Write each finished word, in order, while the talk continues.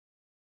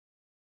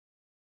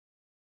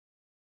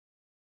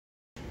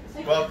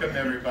Welcome,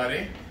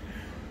 everybody.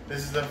 This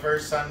is the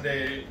first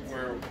Sunday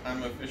where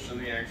I'm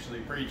officially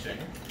actually preaching.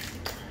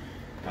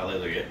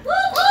 Hallelujah.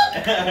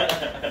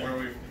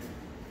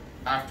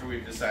 After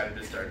we've decided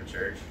to start a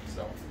church,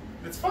 so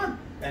it's fun.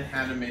 And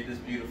Hannah made this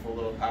beautiful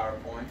little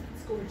PowerPoint.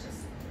 It's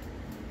gorgeous.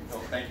 So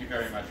thank you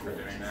very much for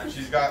doing that.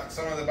 She's got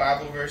some of the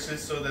Bible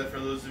verses so that for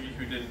those of you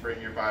who didn't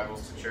bring your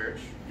Bibles to church,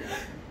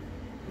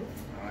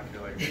 I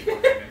feel like we're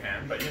working in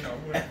hand, but you know,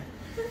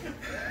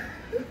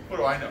 what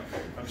do I know?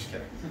 I'm just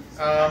kidding.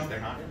 They're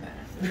not in that.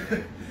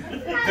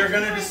 They're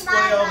going to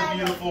display all the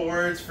beautiful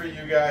words for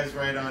you guys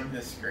right on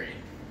this screen.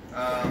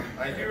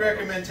 I do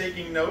recommend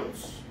taking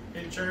notes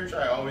in church.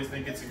 I always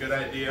think it's a good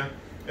idea,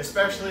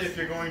 especially if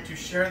you're going to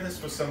share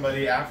this with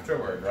somebody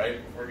afterward, right?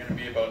 If we're going to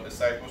be about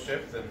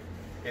discipleship, then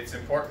it's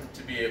important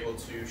to be able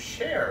to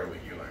share what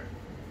you learn.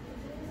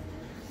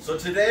 So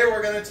today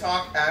we're going to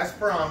talk, as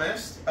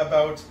promised,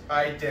 about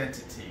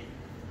identity.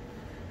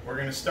 We're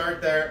going to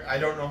start there. I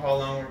don't know how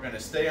long we're going to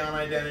stay on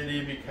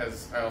identity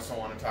because I also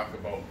want to talk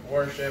about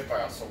worship.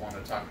 I also want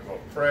to talk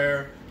about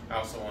prayer. I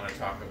also want to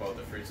talk about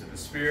the fruits of the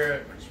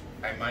Spirit, which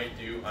I might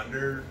do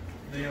under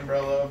the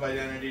umbrella of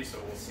identity, so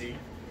we'll see.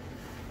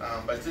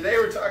 But today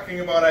we're talking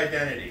about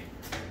identity.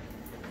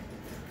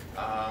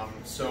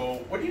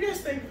 So what do you guys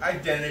think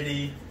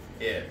identity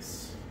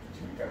is?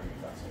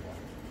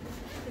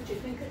 What do you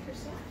think of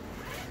yourself?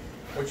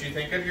 What you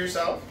think of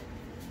yourself?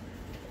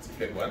 That's a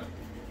good one.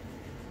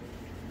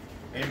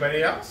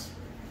 Anybody else?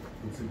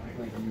 Who people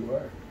think you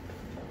are?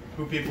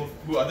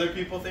 Who other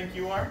people think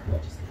you are?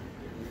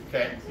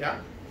 Okay, yeah.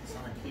 It's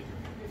not in Hebrew.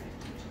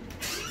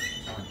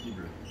 It's not in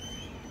Hebrew.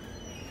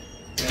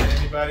 And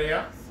anybody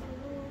else?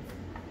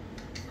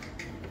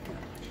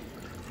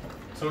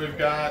 So we've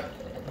got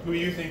who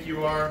you think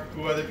you are,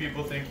 who other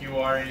people think you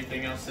are,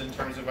 anything else in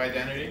terms of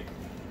identity?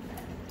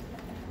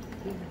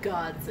 Who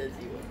God says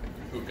you are.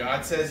 Who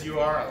God says you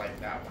are, I like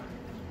that one.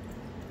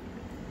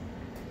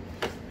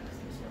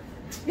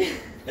 She's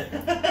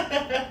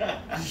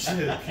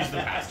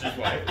the pastor's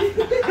wife.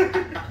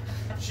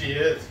 She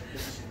is.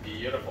 She's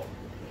beautiful.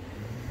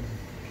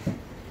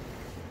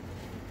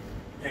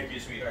 Thank you,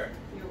 sweetheart.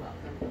 You're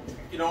welcome.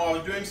 You know, I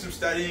was doing some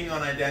studying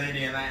on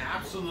identity, and I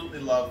absolutely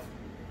love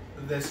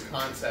this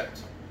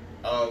concept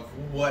of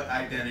what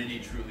identity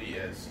truly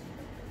is.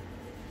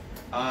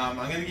 I'm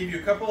going to give you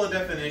a couple of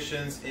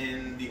definitions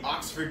in the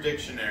Oxford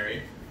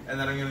Dictionary, and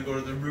then I'm going to go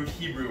to the root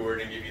Hebrew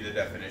word and give you the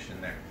definition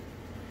there.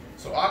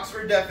 So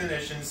Oxford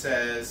definition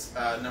says,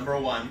 number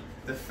one,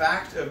 the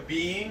fact of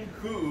being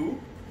who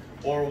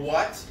or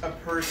what a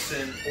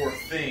person or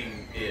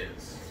thing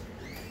is.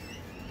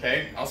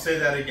 Okay, I'll say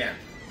that again.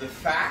 The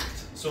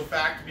fact, so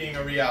fact being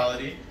a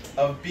reality,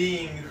 of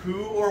being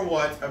who or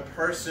what a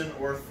person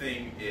or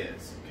thing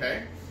is.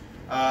 Okay.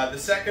 The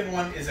second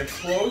one is a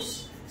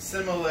close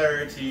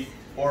similarity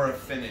or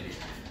affinity.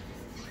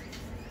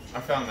 I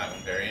found that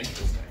one very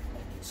interesting.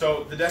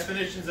 So the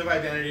definitions of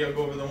identity, I'll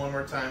go over them one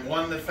more time.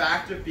 One, the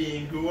fact of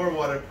being who or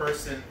what a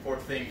person or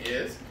thing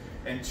is.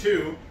 And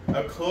two,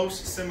 a close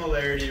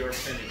similarity or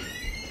affinity.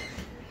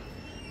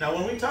 Now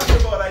when we talk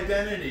about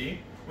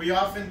identity, we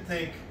often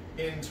think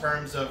in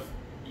terms of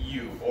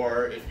you,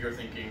 or if you're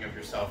thinking of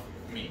yourself,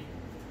 me.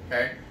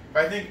 Okay? If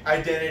I think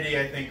identity,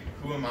 I think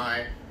who am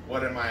I,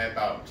 what am I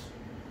about?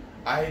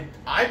 I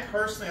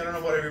personally, I don't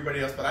know about everybody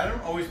else, but I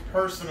don't always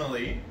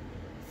personally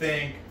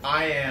think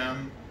I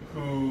am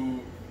who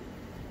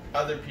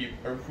other people,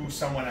 or who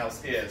someone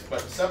else is, but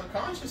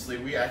subconsciously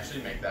we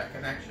actually make that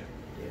connection.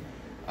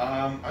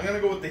 I'm going to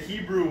go with the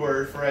Hebrew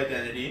word for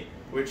identity,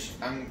 which,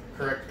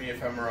 correct me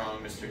if I'm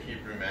wrong, Mr.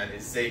 Hebrew man,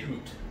 is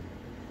zehut.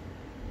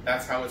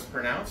 That's how it's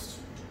pronounced.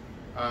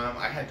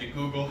 I had to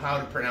Google how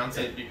to pronounce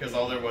it because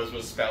all there was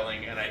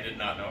spelling, and I did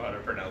not know how to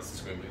pronounce the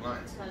squiggly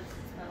lines.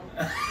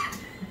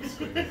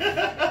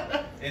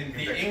 In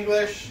the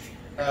English,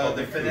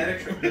 the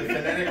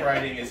phonetic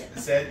writing is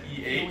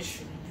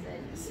ZEH-HOOT,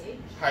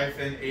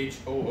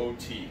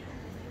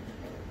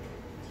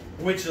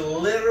 which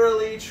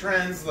literally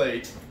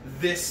translates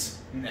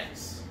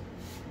thisness.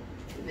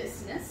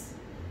 Thisness?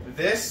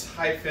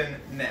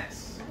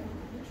 This-ness.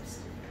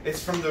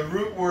 It's from the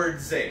root word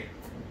ze,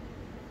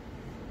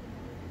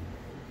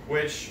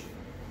 which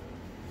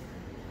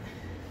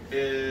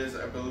is,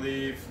 I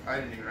believe, I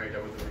didn't even write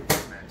down what the root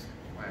word meant.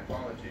 My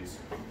apologies.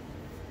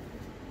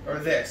 Or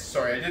this,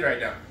 sorry, I did write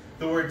down.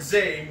 The word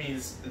ze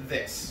means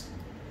this.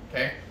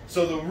 Okay?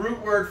 So the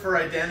root word for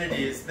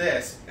identity is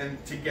this, and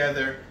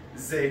together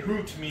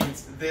zehut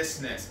means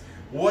thisness.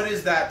 What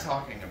is that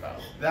talking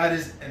about? That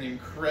is an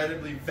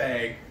incredibly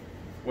vague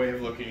way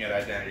of looking at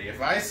identity.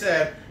 If I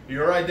said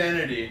your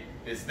identity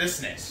is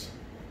thisness,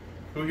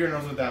 who here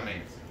knows what that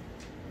means?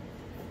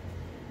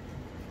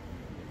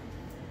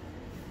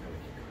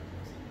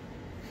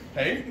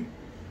 Hey?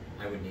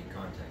 I would need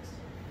context.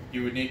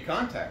 You would need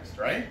context,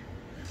 right?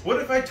 What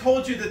if I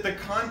told you that the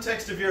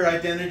context of your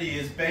identity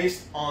is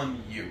based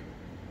on you?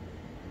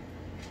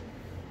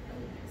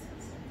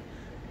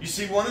 You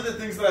see, one of the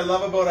things that I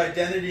love about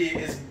identity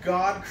is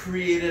God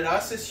created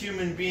us as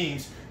human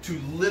beings to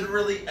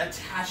literally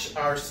attach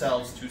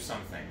ourselves to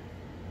something.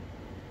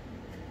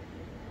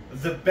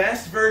 The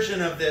best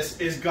version of this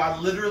is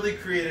God literally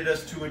created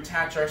us to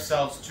attach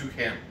ourselves to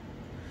Him.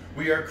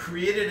 We are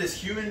created as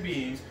human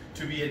beings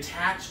to be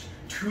attached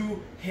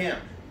to Him.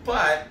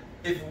 But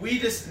if we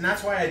just, and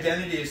that's why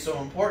identity is so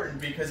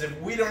important, because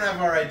if we don't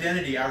have our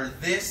identity, our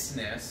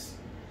thisness,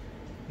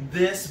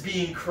 this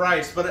being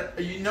Christ, but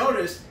you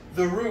notice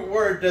the root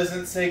word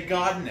doesn't say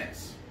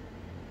Godness.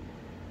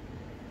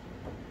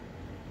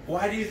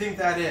 Why do you think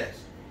that is?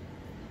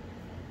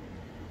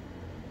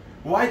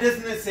 Why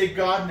doesn't it say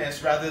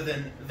Godness rather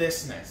than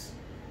thisness?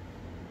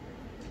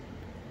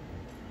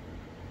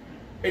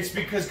 It's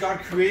because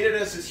God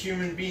created us as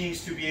human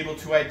beings to be able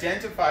to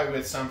identify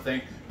with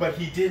something, but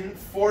He didn't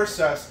force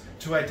us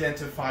to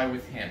identify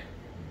with Him.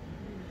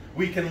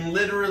 We can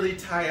literally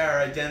tie our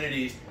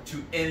identities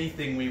to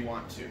anything we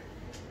want to.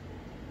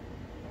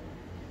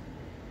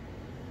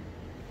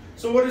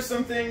 So what are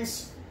some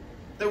things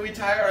that we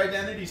tie our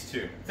identities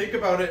to? Think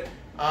about it.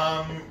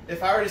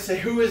 If I were to say,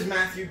 who is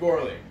Matthew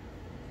Gorley?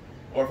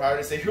 Or if I were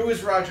to say, who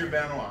is Roger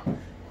Benoit?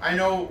 I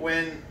know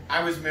when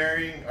I was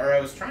marrying, or I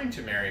was trying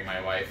to marry my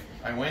wife,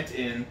 I went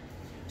in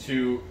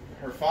to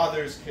her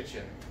father's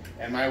kitchen,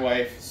 and my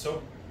wife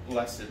so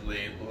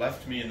blessedly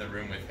left me in the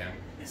room with him.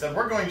 Said,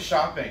 we're going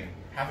shopping,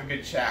 have a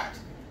good chat.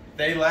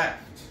 They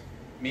left.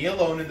 Me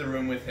alone in the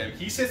room with him.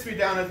 He sits me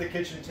down at the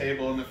kitchen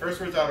table, and the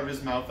first words out of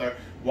his mouth are,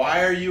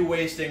 why are you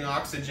wasting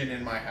oxygen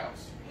in my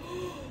house?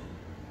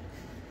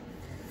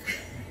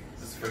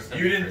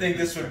 You didn't think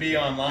this would be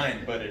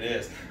online, but it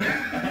is.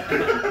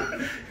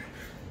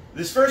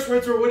 His first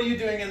words were, what are you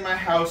doing in my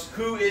house?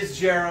 Who is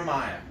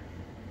Jeremiah?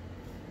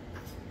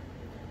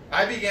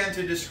 I began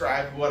to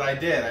describe what I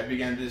did. I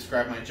began to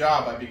describe my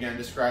job. I began to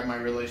describe my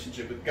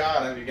relationship with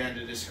God. I began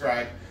to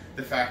describe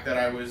the fact that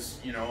I was,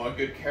 a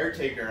good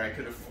caretaker.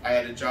 I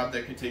had a job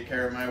that could take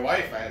care of my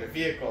wife. I had a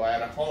vehicle. I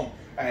had a home.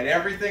 I had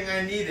everything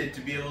I needed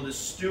to be able to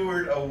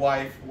steward a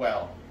wife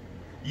well.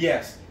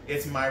 Yes,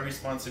 it's my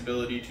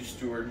responsibility to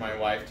steward my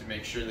wife, to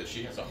make sure that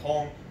she has a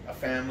home, a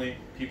family,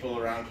 people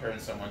around her,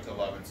 and someone to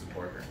love and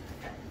support her.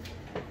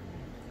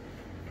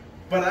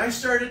 But I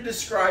started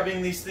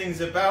describing these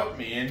things about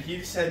me, and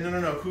he said, no,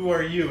 who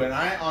are you? And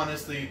I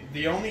honestly,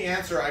 the only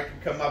answer I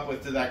could come up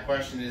with to that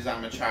question is,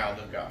 I'm a child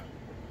of God.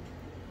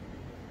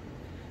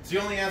 It's the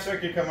only answer I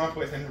could come up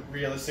with, and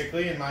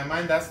realistically, in my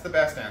mind, that's the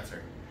best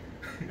answer.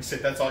 I said,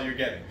 that's all you're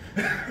getting.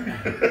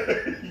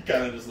 He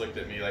kind of just looked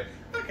at me like,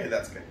 okay,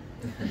 that's good.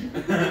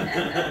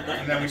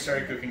 And then we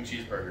started cooking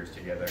cheeseburgers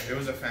together. It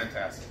was a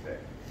fantastic day.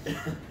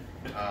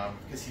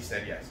 Because he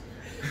said yes.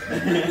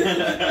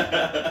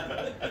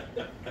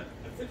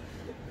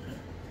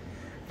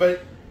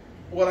 But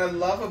what I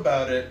love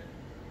about it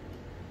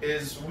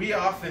is we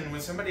often,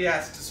 when somebody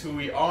asks us who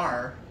we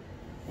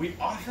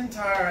often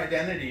tie our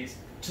identities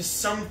to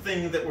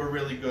something that we're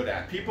really good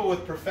at. People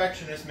with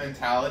perfectionist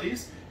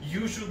mentalities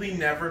usually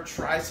never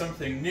try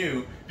something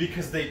new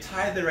because they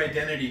tie their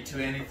identity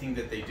to anything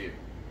that they do.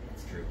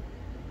 That's true.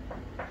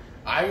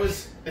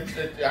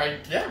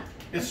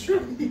 It's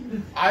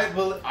true.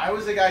 I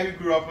was a guy who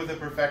grew up with a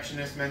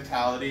perfectionist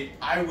mentality.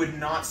 I would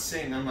not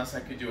sing unless I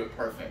could do it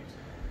perfect.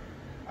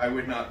 I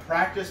would not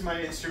practice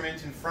my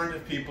instrument in front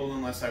of people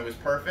unless I was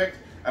perfect.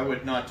 I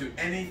would not do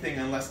anything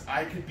unless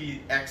I could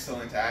be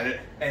excellent at it,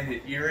 and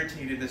it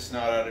irritated the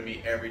snot out of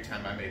me every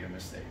time I made a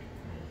mistake.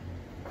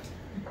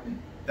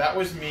 That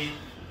was me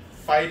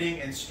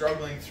fighting and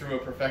struggling through a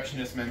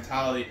perfectionist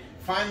mentality.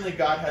 Finally,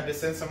 God had to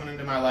send someone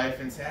into my life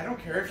and say, I don't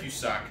care if you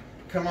suck.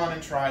 Come on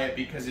and try it,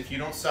 because if you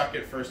don't suck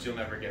at first, you'll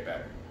never get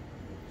better.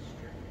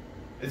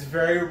 It's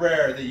very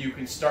rare that you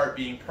can start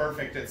being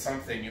perfect at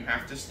something. You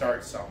have to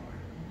start somewhere.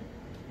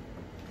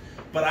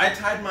 But I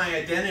tied my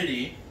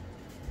identity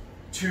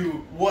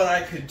to what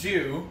I could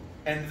do,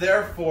 and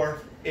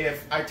therefore,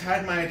 if I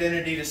tied my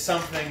identity to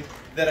something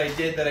that I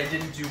did that I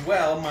didn't do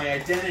well, my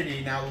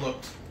identity now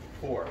looked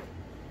poor.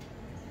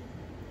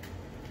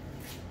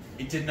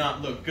 It did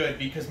not look good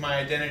because my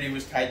identity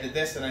was tied to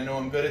this, and I know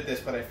I'm good at this,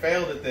 but I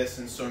failed at this,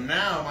 and so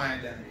now my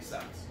identity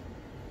sucks.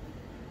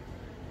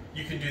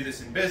 You can do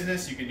this in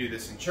business, you can do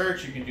this in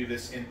church, you can do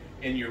this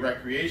in your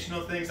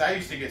recreational things. I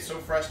used to get so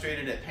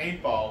frustrated at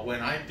paintball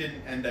when I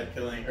didn't end up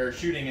killing or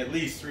shooting at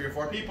least 3 or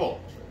 4 people.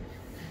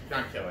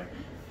 Not killing.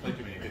 Play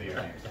too many video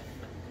games.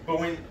 But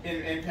when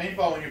in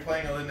paintball, when you're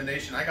playing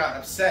elimination, I got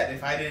upset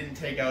if I didn't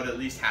take out at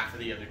least half of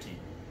the other team.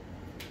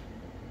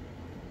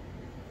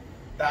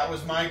 That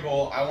was my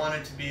goal. I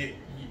wanted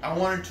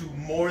to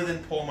more than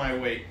pull my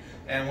weight.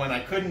 And when I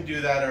couldn't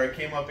do that, or I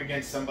came up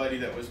against somebody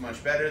that was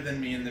much better than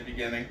me in the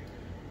beginning,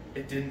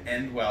 it didn't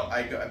end well.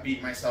 I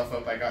beat myself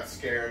up. I got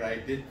scared. I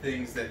did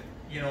things that,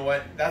 you know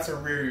what, that's a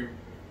very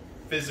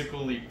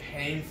physically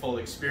painful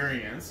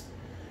experience.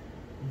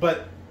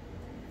 But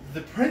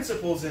the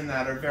principles in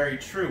that are very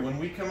true. When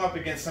we come up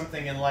against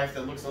something in life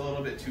that looks a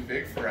little bit too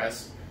big for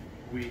us,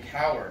 we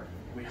cower,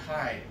 we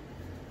hide,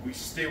 we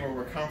stay where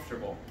we're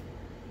comfortable.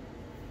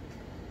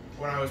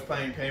 When I was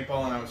playing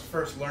paintball and I was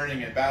first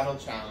learning at Battle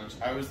Challenge,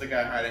 I was the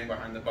guy hiding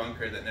behind the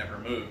bunker that never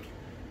moved.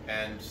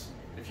 And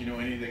if you know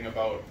anything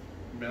about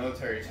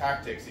military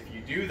tactics, if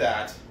you do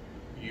that,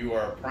 you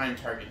are a prime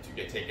target to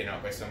get taken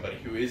out by somebody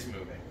who is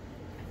moving.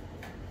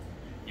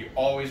 You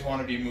always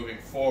want to be moving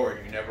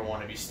forward. You never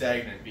want to be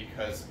stagnant,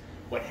 because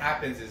what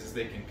happens is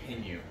they can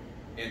pin you.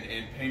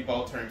 In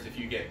paintball terms, if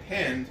you get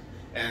pinned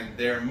and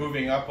they're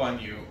moving up on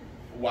you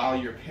while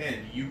you're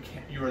pinned, you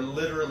are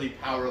literally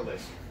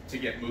powerless to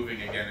get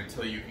moving again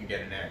until you can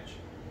get an edge.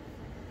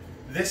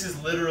 This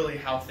is literally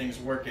how things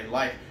work in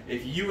life.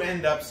 If you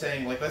end up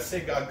saying, like, let's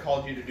say God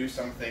called you to do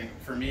something.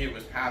 For me, it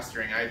was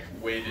pastoring. I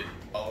waited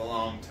a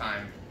long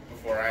time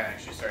before I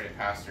actually started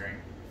pastoring.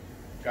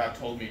 God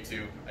told me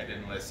to. I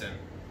didn't listen.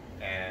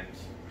 And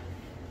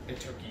it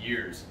took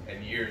years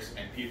and years,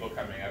 and people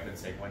coming up and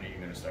saying, when are you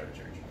going to start a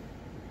church?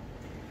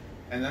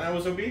 And then I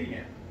was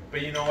obedient.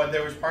 But you know what?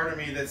 There was part of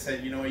me that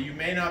said, you know what? You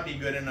may not be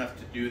good enough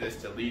to do this,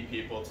 to lead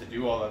people, to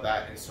do all of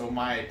that. And so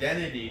my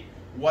identity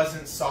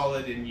wasn't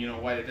solid in, you know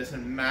what? It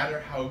doesn't matter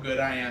how good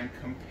I am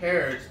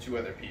compared to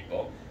other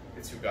people.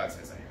 It's who God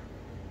says I am.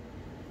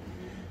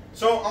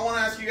 So I want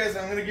to ask you guys,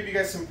 I'm going to give you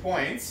guys some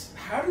points.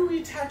 How do we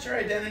attach our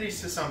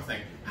identities to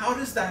something? How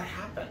does that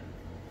happen?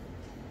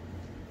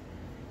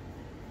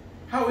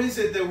 How is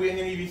it that I'm going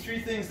to give you 3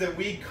 things that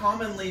we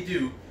commonly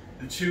do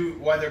to,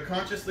 whether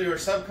consciously or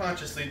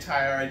subconsciously,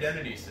 tie our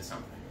identities to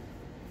something?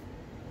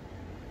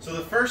 So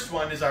the first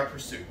one is our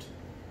pursuit.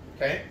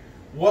 Okay?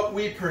 What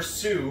we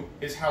pursue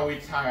is how we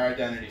tie our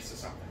identities to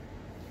something.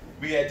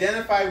 We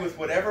identify with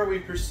whatever we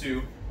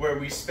pursue, where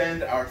we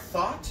spend our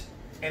thought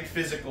and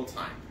physical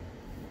time.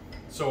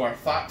 So our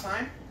thought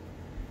time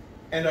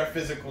and our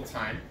physical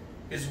time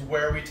is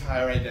where we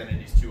tie our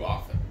identities to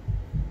often.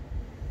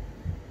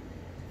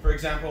 For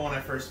example, when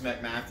I first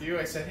met Matthew,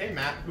 I said, hey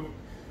Matt,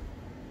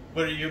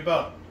 what are you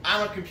about?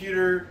 I'm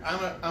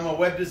a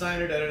web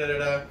designer, da da da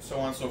da, so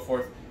on and so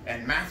forth.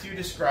 And Matthew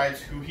describes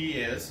who he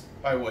is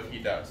by what he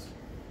does.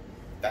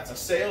 That's a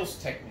sales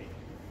technique.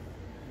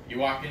 You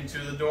walk into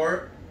the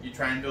door, you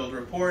try and build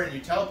rapport, and you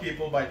tell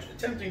people by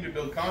attempting to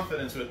build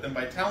confidence with them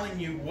by telling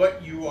you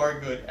what you are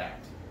good at.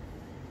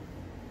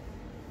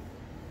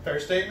 Fair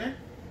statement?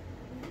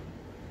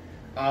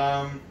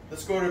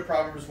 Let's go to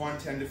Proverbs 1,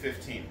 10 to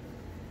 15.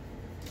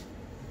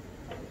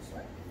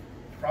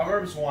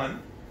 Proverbs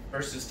 1,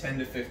 verses 10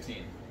 to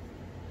 15.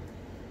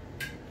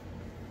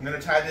 I'm going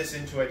to tie this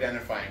into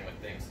identifying with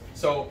things.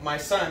 So, my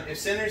son, if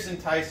sinners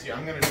entice you,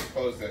 I'm going to just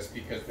close this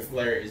because the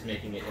glare is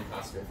making it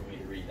impossible for me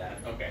to read that.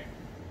 Okay.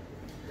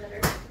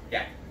 Better.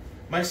 Yeah.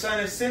 My son,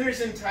 if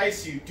sinners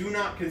entice you, do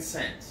not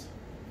consent.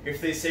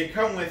 If they say,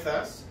 come with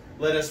us,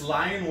 let us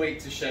lie in wait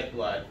to shed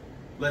blood.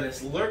 Let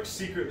us lurk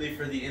secretly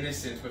for the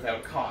innocent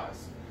without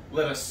cause.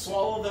 Let us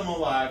swallow them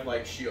alive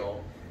like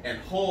Sheol, and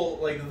whole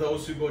like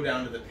those who go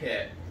down to the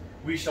pit.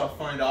 We shall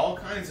find all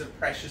kinds of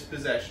precious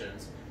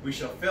possessions. We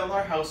shall fill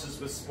our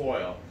houses with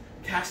spoil.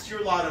 Cast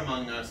your lot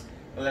among us,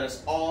 and let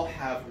us all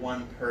have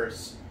one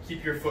purse.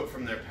 Keep your foot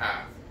from their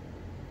path.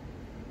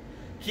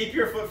 Keep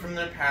your foot from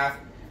their path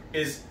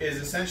is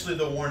essentially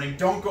the warning.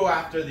 Don't go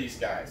after these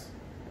guys.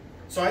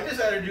 So I just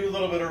had to do a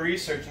little bit of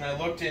research, and I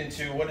looked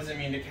into what does it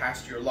mean to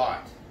cast your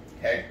lot.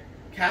 Okay?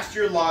 Cast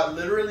your lot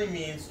literally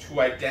means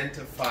to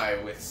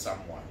identify with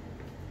someone.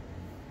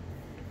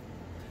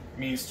 It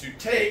means to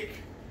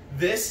take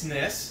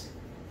thisness,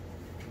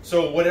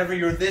 so whatever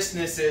your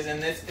thisness is,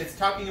 and it's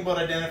talking about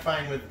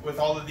identifying with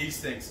all of these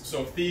things.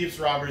 So thieves,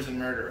 robbers, and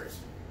murderers.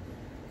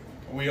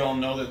 We all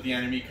know that the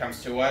enemy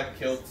comes to what?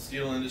 Kill,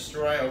 steal, and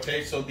destroy.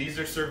 Okay, so these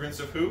are servants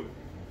of who?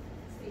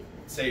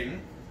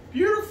 Satan.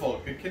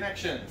 Beautiful, good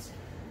connections.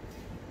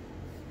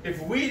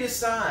 If we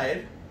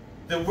decide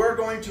that we're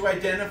going to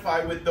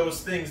identify with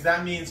those things,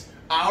 that means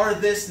our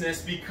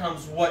thisness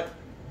becomes what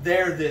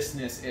their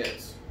thisness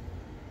is.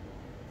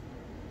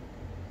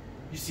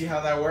 You see how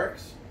that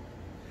works?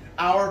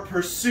 Our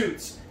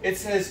pursuits. It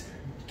says,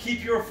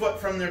 keep your foot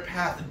from their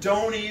path.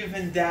 Don't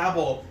even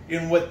dabble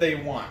in what they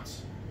want.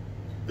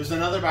 There's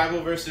another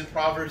Bible verse in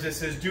Proverbs that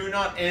says, do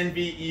not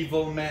envy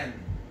evil men.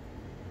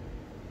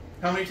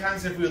 How many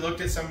times have we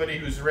looked at somebody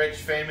who's rich,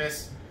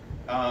 famous,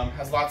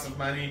 has lots of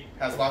money,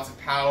 has lots of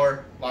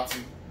power, lots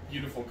of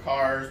beautiful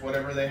cars,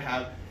 whatever they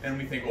have, and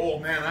we think, oh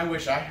man, I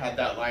wish I had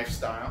that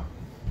lifestyle.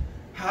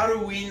 How do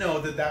we know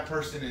that that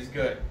person is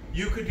good?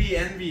 You could be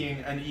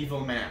envying an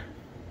evil man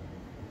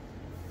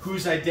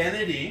whose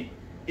identity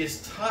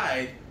is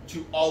tied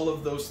to all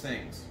of those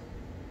things.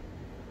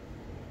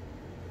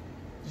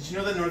 Did you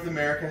know that North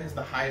America has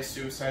the highest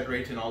suicide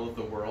rate in all of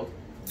the world?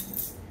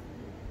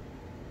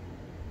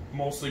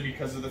 Mostly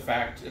because of the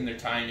fact, and they're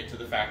tying it to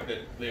the fact that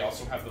they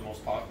also have the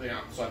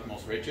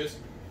most riches.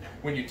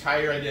 When you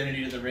tie your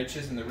identity to the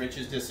riches and the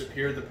riches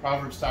disappear, the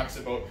Proverbs talks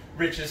about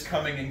riches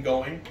coming and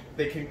going.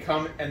 They can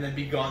come and then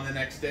be gone the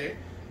next day.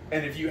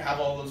 And if you have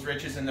all those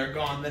riches and they're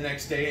gone the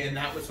next day, and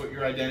that was what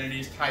your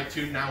identity is tied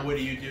to, now what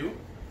do?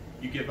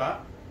 You give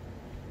up?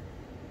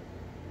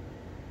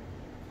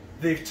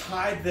 They've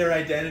tied their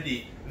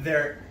identity,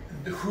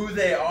 who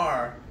they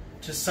are,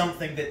 to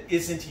something that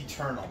isn't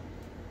eternal.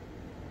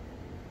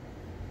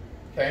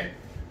 Okay?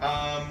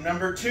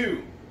 Number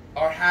 2,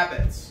 our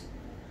habits.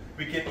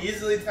 We can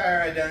easily tie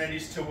our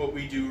identities to what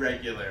we do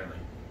regularly.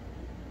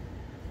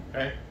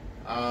 Okay?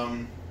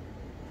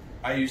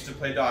 I used to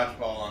play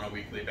dodgeball on a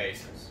weekly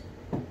basis.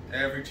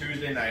 Every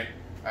Tuesday night,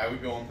 I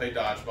would go and play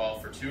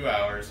dodgeball for 2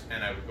 hours,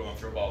 and I would go and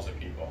throw balls at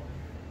people.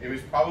 It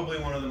was probably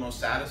one of the most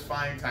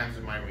satisfying times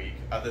of my week,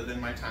 other than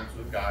my times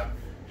with God,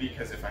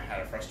 because if I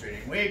had a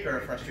frustrating week or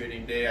a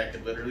frustrating day, I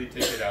could literally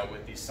take it out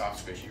with these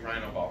soft, squishy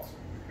rhino balls.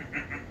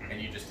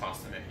 And you just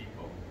toss them at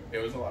people. It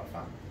was a lot of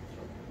fun.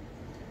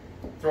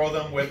 Throw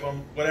them, whip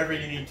them, whatever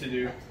you need to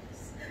do.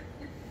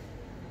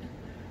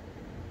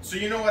 So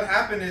you know what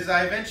happened is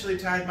I eventually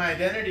tied my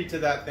identity to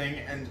that thing,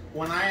 and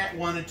when I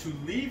wanted to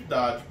leave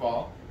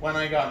dodgeball, when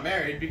I got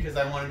married, because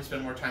I wanted to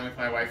spend more time with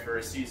my wife for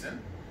a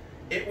season,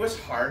 it was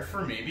hard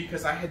for me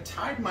because I had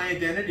tied my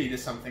identity to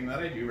something that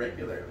I do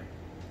regularly.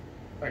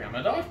 Like, I'm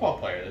a dodgeball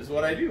player, this is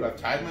what I do, I've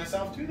tied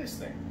myself to this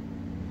thing.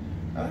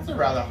 Now that's a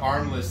rather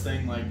harmless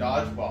thing like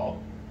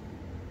dodgeball.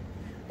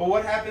 But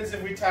what happens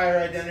if we tie our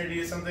identity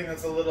to something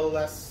that's a little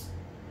less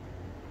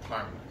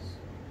harmless?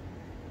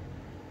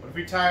 What if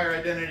we tie our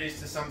identities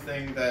to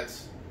something that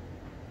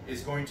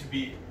is going to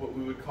be what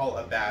we would call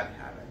a bad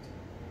habit?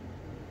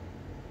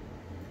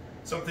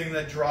 Something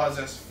that draws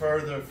us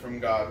further from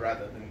God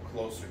rather than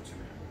closer to Him.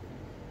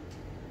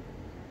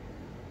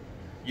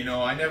 You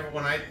know,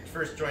 when I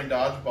first joined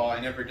dodgeball, I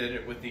never did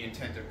it with the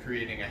intent of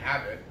creating a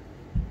habit.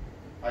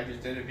 I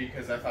just did it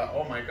because I thought,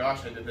 oh my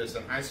gosh, I did this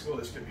in high school,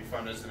 this could be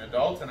fun as an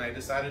adult, and I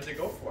decided to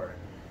go for it.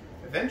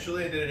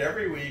 Eventually, I did it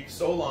every week,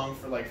 so long,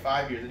 for like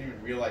 5 years. I didn't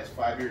even realize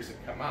 5 years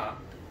had come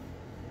up.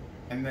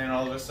 And then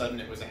all of a sudden,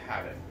 it was a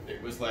habit.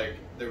 It was like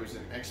there was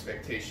an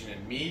expectation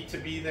in me to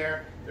be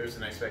there. There was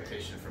an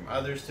expectation from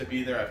others to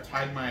be there. I've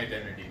tied my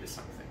identity to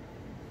something.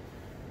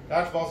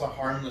 Dodgeball's a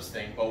harmless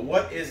thing, but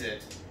what is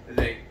it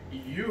that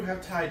you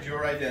have tied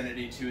your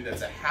identity to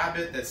that's a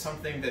habit, that's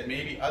something that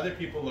maybe other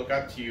people look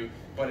up to you,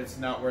 but it's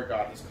not where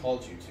God has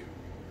called you to?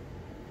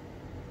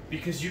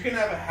 Because you can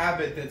have a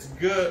habit that's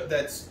good,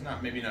 that's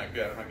maybe not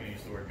good, I'm not going to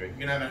use the word good. You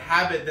can have a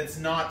habit that's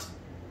not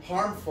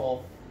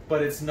harmful,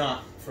 but it's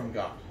not from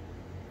God.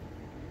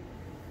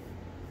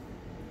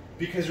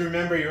 Because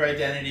remember, your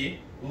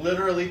identity,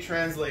 literally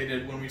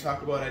translated when we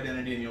talk about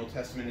identity in the Old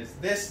Testament, is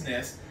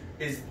thisness,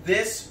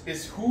 this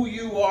is who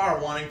you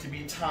are wanting to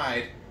be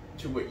tied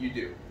to what you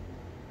do.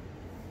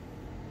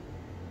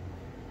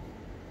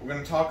 We're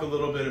going to talk a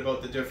little bit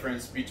about the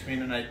difference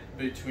between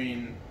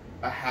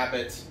a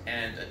habit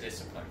and a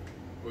discipline.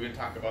 We're going to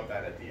talk about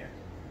that at the end.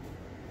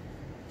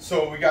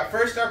 So we got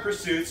first our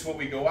pursuits, what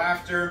we go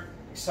after.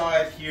 We saw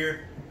it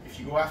here. If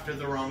you go after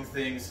the wrong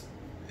things,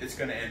 it's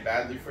going to end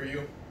badly for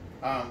you.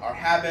 Our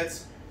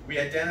habits we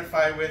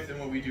identify with and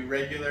what we do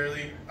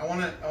regularly. I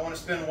want to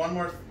spend one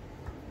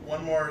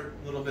more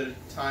little bit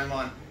of time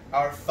on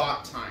our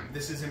thought time.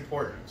 This is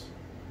important.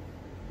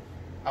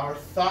 Our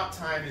thought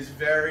time is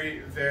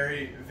very,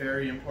 very,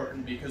 very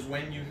important, because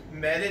when you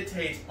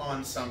meditate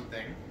on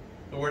something,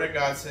 the Word of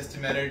God says to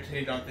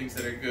meditate on things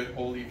that are good,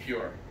 holy,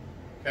 pure.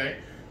 Okay?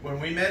 When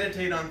we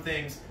meditate on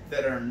things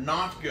that are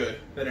not good,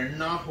 that are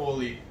not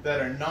holy,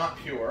 that are not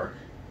pure,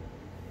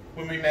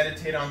 when we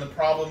meditate on the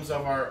problems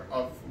of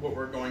what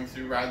we're going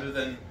through rather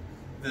than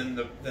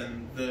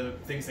the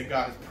things that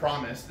God has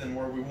promised and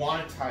where we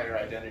want to tie our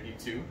identity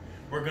to,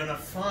 we're going to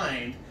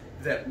find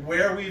that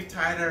where we've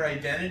tied our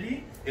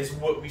identity is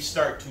what we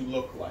start to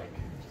look like.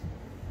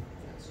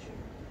 That's true.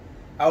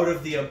 Out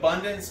of the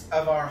abundance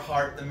of our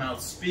heart, the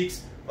mouth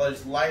speaks.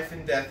 There's life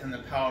and death in the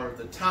power of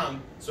the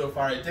tongue. So if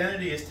our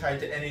identity is tied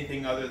to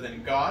anything other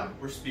than God,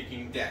 we're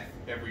speaking death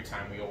every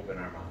time we open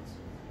our mouths.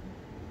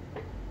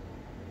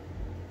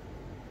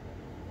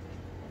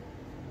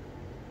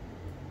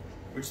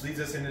 Which leads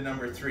us into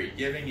number 3,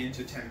 giving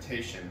into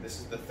temptation. This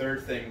is the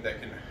third thing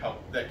that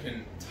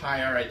can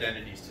tie our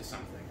identities to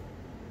something.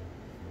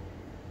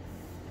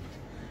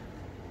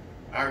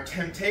 Our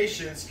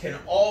temptations can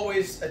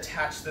always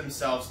attach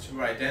themselves to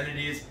our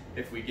identities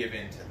if we give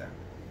in to them.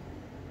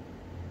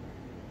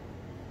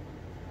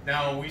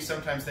 Now, we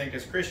sometimes think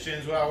as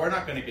Christians, well, we're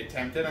not going to get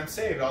tempted. I'm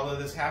saved. All of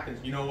this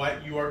happens. You know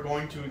what? You are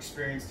going to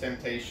experience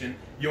temptation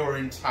your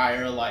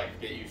entire life.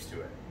 Get used to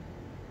it.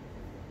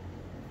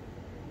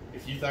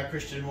 If you thought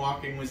Christian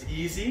walking was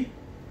easy,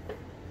 you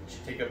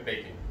should take up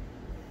baking.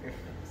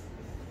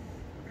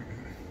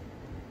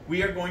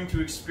 We are going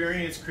to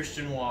experience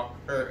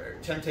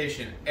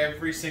temptation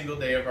every single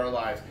day of our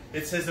lives.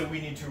 It says that we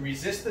need to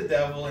resist the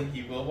devil and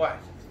he will what?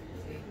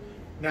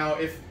 Now,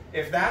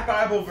 if that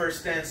Bible verse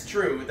stands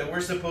true, that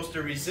we're supposed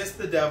to resist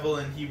the devil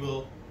and he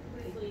will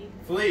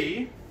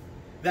flee,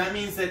 that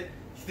means that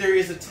there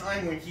is a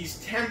time when he's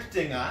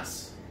tempting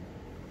us.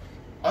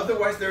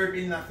 Otherwise, there would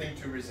be nothing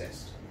to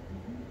resist.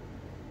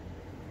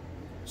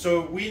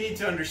 So we need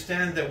to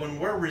understand that when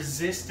we're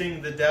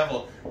resisting the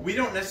devil, we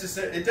don't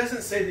necessarily, it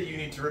doesn't say that you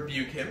need to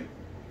rebuke him.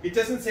 It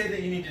doesn't say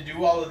that you need to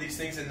do all of these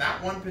things. In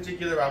that one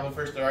particular Bible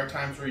verse, there are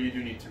times where you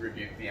do need to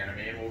rebuke the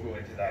enemy, and we'll go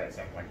into that at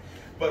some point.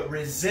 But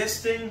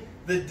resisting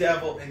the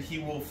devil and he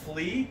will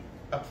flee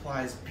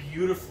applies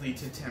beautifully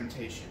to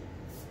temptation.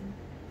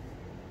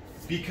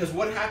 Because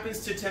what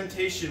happens to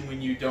temptation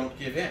when you don't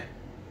give in?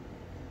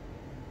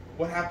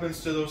 what happens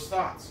to those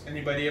thoughts?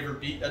 Anybody ever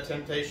beat a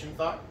temptation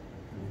thought?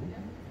 Mhm.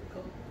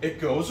 It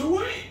goes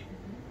away.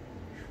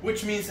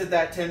 Which means that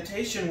that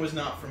temptation was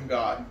not from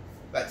God.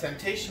 That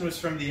temptation was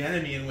from the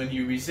enemy, and when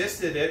you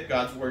resisted it,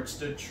 God's word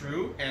stood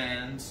true,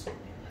 and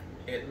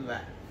it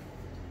left.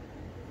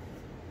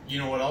 You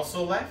know what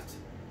also left?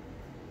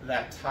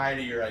 That tie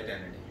to your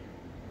identity.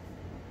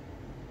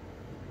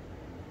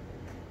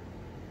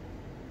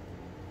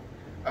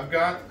 I'm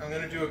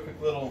going to do a quick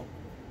little,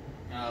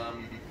 what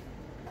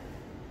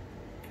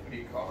do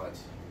you call it?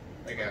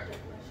 Like a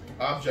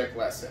object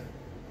lesson.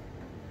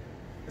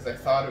 Because I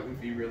thought it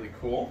would be really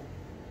cool.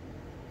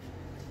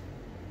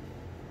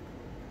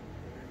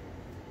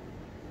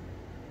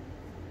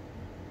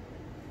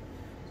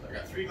 So I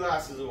got 3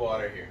 glasses of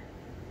water here.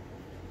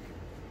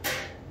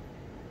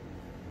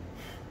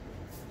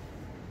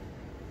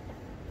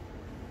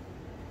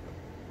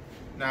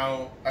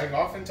 Now, I've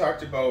often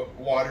talked about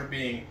water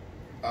being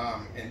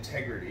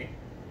integrity,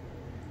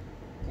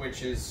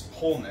 which is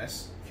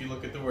wholeness. If you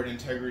look at the word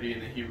integrity in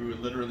the Hebrew, it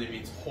literally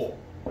means whole.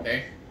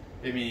 Okay,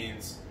 it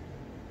means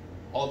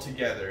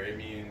altogether. It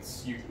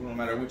means no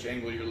matter which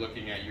angle you're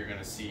looking at, you're going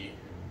to see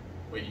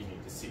what you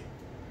need to see.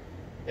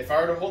 If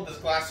I were to hold this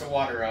glass of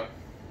water up,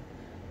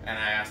 and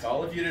I asked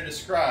all of you to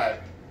describe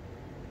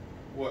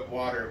what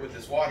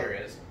this water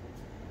is,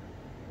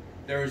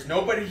 there is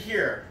nobody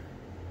here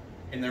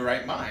in their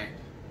right mind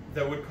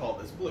that would call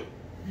this blue.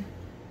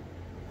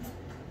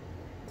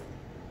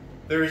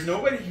 There is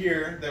nobody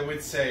here that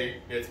would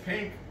say it's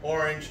pink,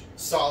 orange,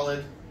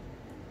 solid.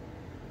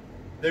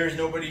 There is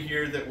nobody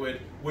here that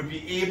would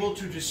be able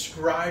to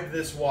describe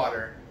this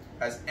water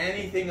as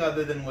anything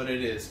other than what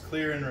it is,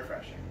 clear and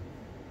refreshing.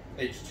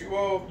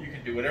 H2O, you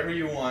can do whatever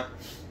you want,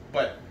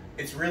 but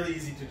it's really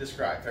easy to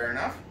describe, fair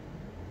enough?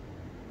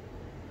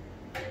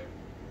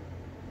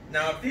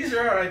 Now, if these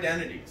are our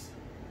identities,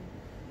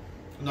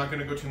 I'm not going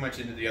to go too much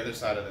into the other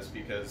side of this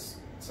because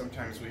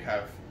sometimes we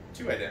have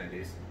 2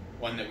 identities.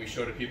 One that we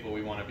show to people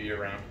we want to be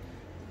around,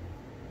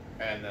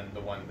 and then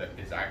the one that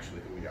is actually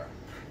who we are.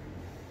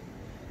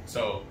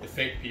 So the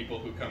fake people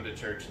who come to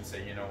church and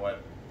say, you know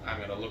what, I'm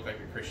going to look like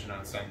a Christian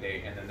on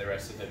Sunday, and then the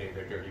rest of the day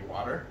they're dirty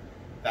water,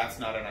 that's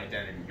not an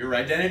identity. Your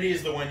identity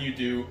is the one you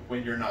do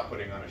when you're not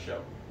putting on a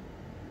show.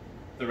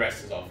 The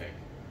rest is all fake.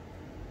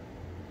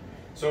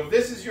 So if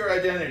this is your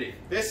identity,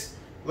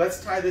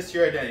 let's tie this to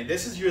your identity.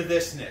 This is your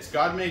thisness.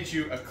 God made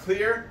you a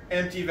clear,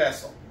 empty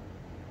vessel.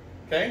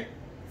 Okay?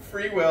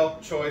 Free will,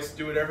 choice,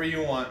 do whatever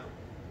you want.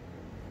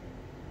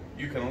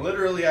 You can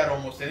literally add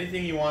almost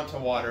anything you want to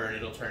water and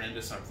it'll turn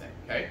into something,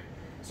 okay?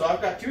 So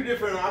I've got 2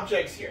 different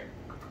objects here,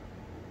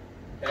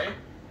 okay?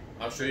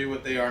 I'll show you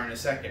what they are in a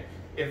second.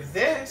 If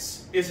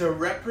this is a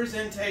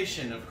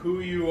representation of who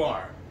you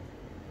are,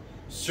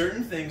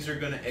 certain things are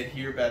going to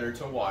adhere better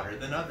to water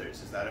than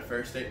others. Is that a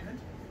fair statement?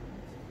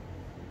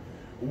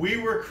 We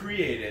were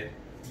created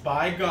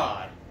by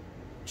God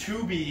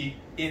to be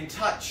in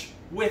touch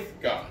with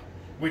God.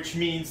 Which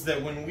means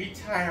that when we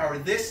tie our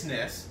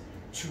thisness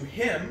to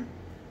Him,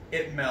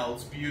 it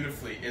melds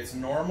beautifully. It's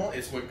normal.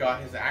 It's what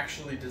God has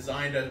actually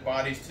designed our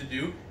bodies to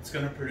do. It's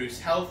going to produce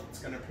health. It's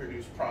going to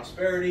produce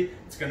prosperity.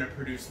 It's going to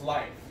produce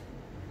life.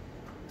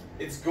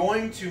 It's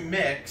going to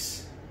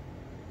mix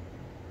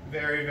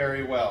very,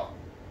 very well.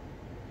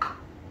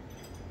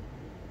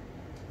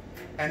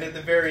 And at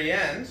the very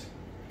end,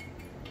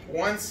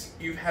 once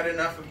you've had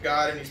enough of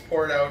God and He's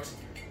poured out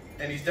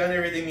and He's done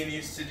everything He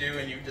needs to do,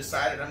 and you've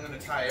decided, I'm going to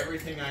tie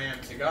everything I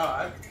am to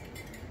God,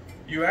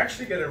 you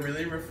actually get a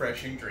really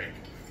refreshing drink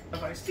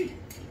of iced tea.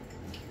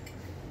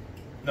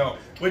 No,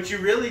 what you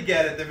really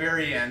get at the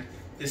very end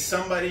is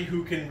somebody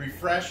who can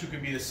refresh, who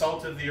can be the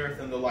salt of the earth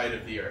and the light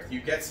of the earth. You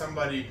get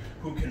somebody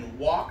who can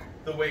walk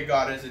the way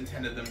God has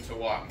intended them to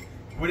walk.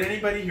 Would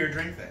anybody here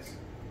drink this?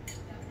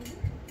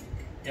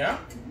 Yeah?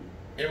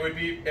 It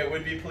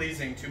would be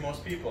pleasing to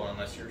most people,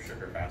 unless you're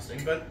sugar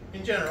fasting, but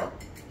in general,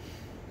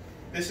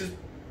 this is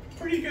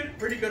pretty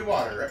good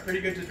water, right?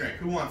 Pretty good to drink.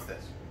 Who wants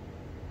this?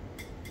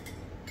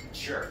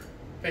 Sure.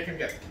 Take him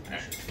get it.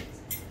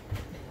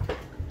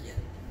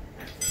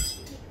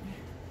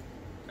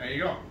 There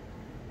you go.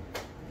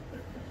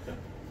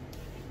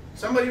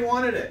 Somebody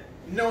wanted it.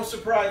 No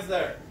surprise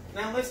there.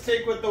 Now let's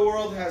take what the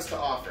world has to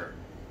offer.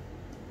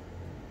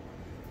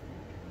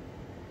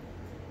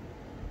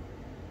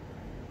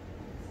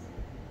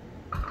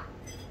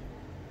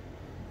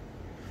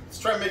 Let's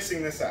try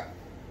mixing this up.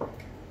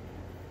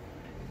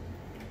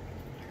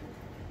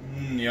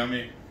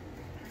 Yummy.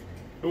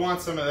 Who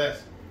wants some of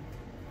this?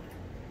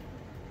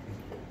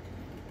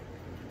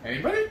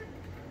 Anybody?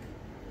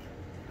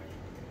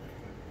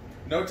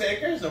 No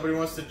takers? Nobody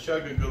wants to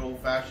chug a good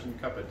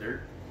old-fashioned cup of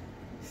dirt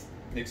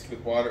mixed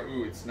with water?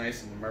 Ooh, it's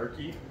nice and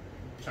murky.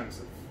 Chunks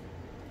of,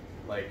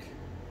 like,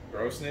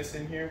 grossness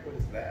in here. What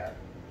is that?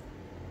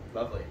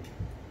 Lovely.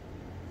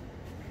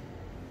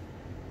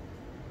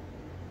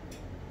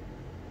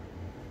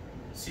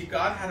 See,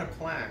 God had a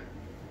plan.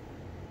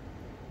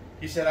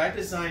 He said, I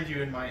designed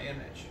you in my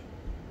image.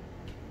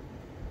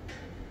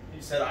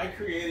 He said, I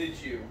created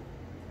you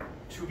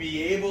to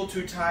be able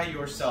to tie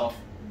yourself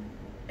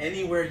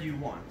anywhere you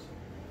want.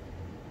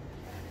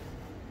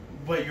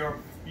 But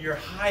your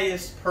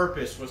highest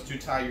purpose was to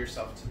tie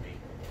yourself to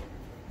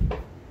me.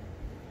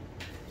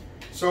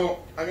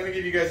 So I'm going to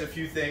give you guys a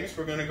few things.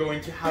 We're going to go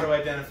into how to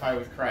identify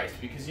with Christ.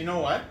 Because you know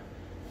what?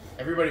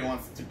 Everybody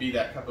wants to be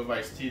that cup of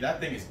iced tea. That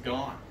thing is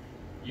gone.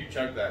 You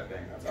chug that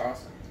thing. That's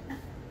awesome.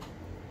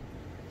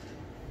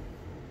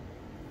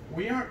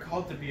 We aren't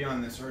called to be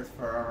on this earth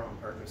for our own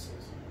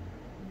purposes.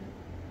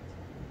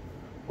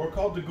 We're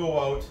called to go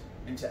out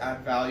and to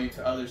add value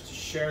to others, to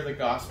share the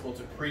gospel,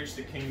 to preach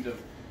the kingdom,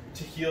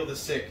 to heal the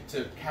sick,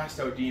 to cast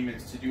out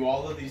demons, to do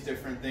all of these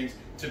different things,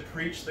 to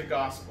preach the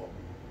gospel.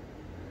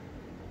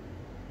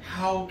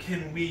 How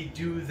can we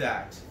do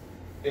that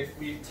if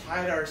we've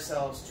tied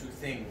ourselves to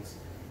things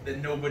that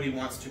nobody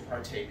wants to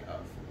partake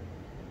of?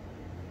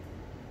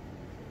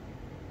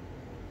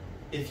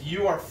 If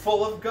you are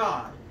full of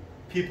God,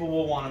 people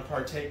will want to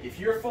partake. If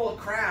you're full of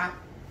crap,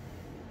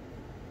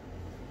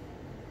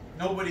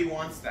 nobody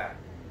wants that.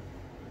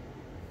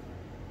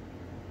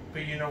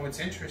 But you know what's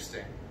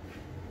interesting?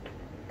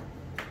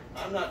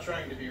 I'm not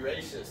trying to be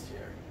racist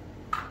here.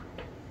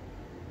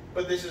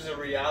 But this is a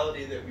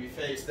reality that we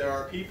face. There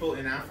are people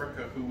in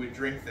Africa who would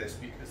drink this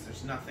because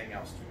there's nothing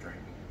else to drink.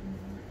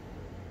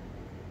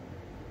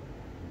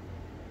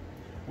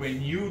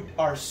 When you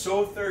are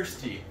so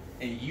thirsty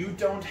and you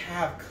don't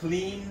have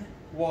clean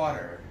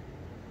water,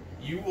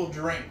 you will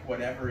drink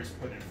whatever is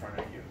put in front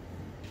of you.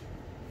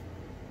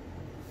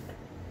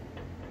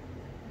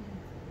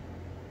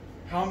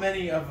 How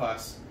many of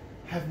us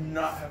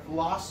have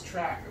lost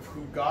track of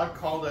who God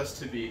called us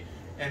to be,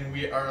 and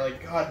we are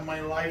like, God, my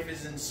life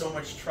is in so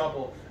much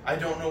trouble. I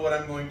don't know what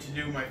I'm going to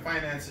do. My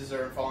finances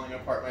are falling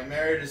apart. My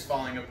marriage is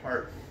falling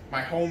apart.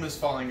 My home is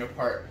falling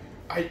apart.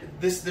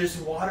 There's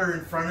water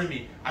in front of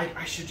me.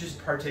 I should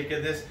just partake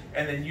of this.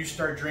 And then you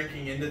start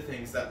drinking into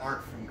things that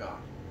aren't from God.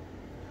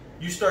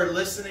 You start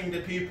listening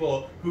to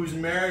people whose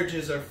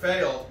marriages are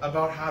failed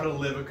about how to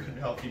live a good,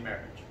 healthy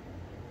marriage.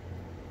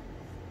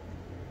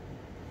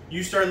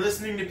 You start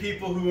listening to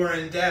people who are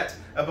in debt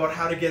about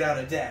how to get out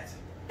of debt.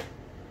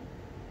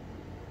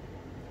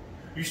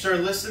 You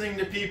start listening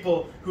to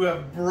people who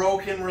have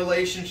broken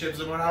relationships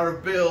about how to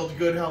build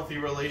good, healthy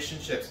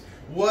relationships.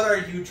 What are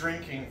you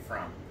drinking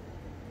from?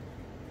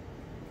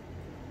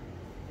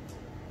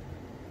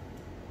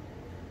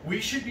 We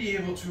should be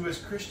able to, as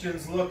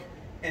Christians, look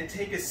and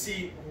take a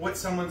seat what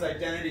someone's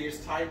identity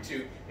is tied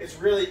to. It's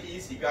really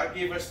easy. God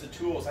gave us the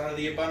tools. Out of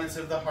the abundance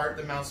of the heart,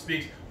 the mouth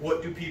speaks.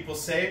 What do people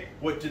say?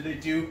 What do they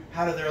do?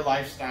 How do their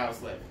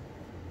lifestyles live?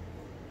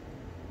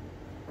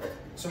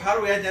 So how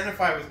do we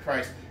identify with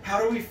Christ?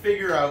 How do we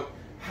figure out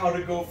how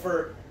to go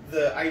for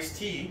the iced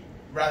tea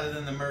rather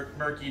than the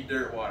murky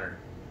dirt water?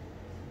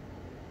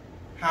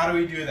 How do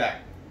we do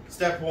that?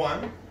 Step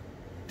 1,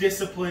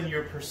 discipline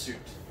your pursuit.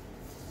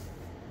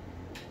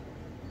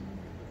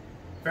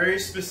 Very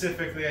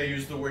specifically, I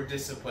use the word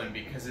discipline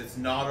because it's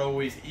not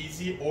always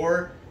easy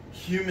or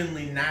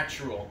humanly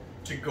natural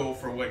to go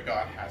for what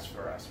God has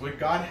for us. What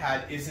God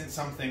had isn't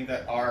something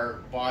that our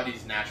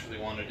bodies naturally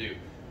want to do.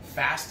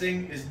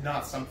 Fasting is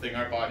not something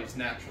our bodies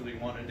naturally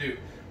want to do.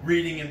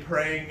 Reading and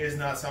praying is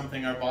not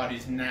something our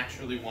bodies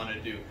naturally want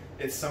to do.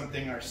 It's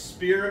something our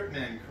spirit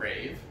men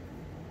crave.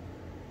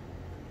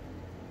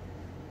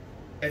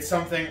 It's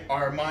something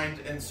our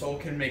mind and soul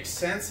can make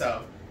sense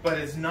of. But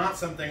it's not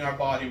something our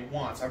body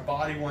wants. Our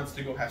body wants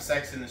to go have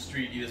sex in the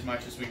street, eat as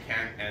much as we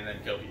can, and then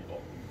kill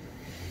people.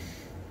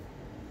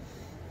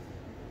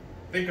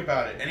 Think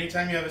about it.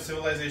 Anytime you have a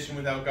civilization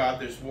without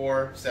God, there's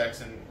war,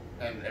 sex,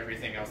 and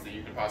everything else that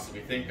you could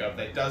possibly think of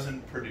that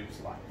doesn't produce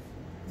life.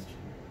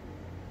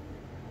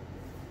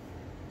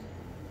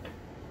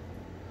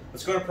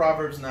 Let's go to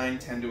Proverbs 9,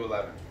 10 to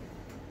 11.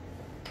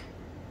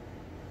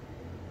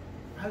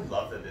 I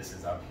love that this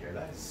is up here.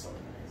 That is so nice.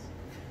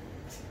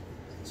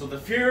 So the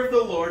fear of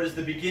the Lord is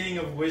the beginning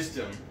of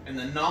wisdom, and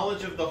the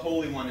knowledge of the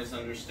Holy One is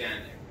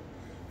understanding.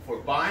 For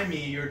by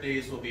me your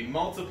days will be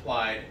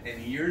multiplied, and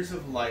years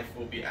of life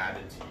will be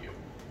added to you.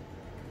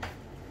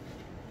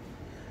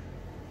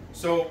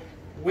 So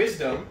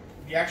wisdom,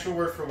 the actual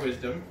word for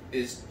wisdom,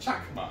 is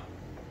chakma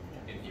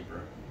in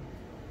Hebrew.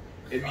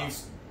 It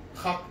means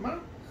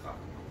chakma?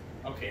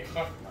 Okay,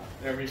 chakma.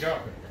 There we go.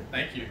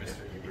 Thank you,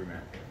 Mr. Hebrew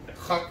man.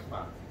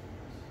 Chakma.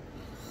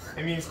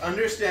 It means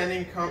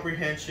understanding,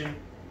 comprehension,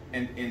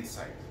 and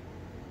insight.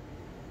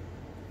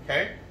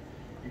 Okay?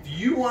 If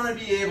you want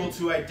to be able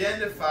to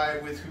identify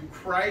with who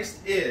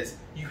Christ is,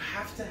 you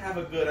have to have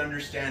a good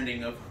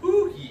understanding of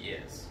who He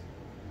is.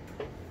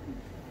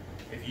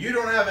 If you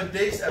don't have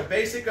a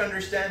basic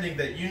understanding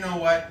that, you know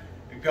what,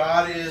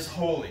 God is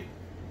holy.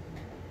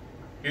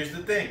 Here's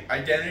the thing.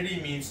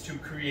 Identity means to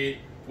create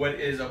what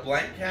is a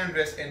blank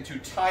canvas and to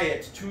tie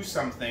it to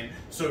something.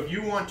 So if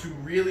you want to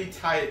really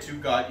tie it to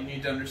God, you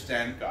need to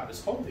understand God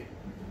is holy.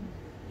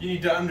 You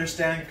need to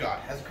understand God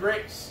has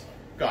grace.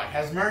 God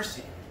has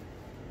mercy.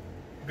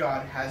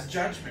 God has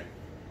judgment.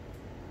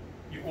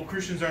 Well,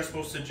 Christians aren't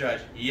supposed to judge.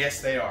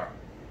 Yes, they are.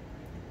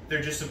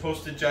 They're just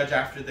supposed to judge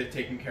after they've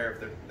taken care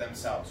of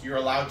themselves. You're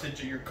allowed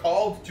to. You're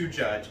called to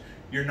judge.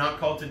 You're not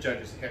called to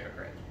judge as a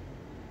hypocrite.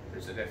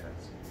 There's a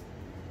difference.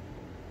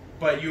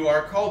 But you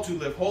are called to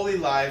live holy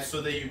lives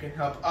so that you can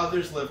help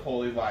others live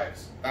holy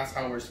lives. That's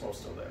how we're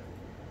supposed to live.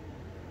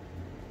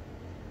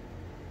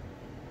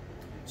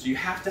 So you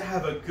have to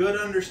have a good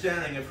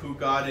understanding of who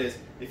God is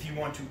if you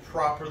want to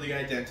properly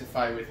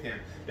identify with Him.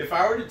 If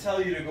I were to tell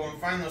you to go and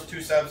find those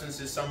two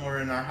substances somewhere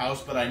in our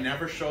house, but I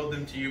never showed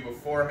them to you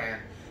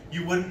beforehand,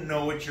 you wouldn't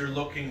know what you're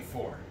looking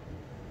for.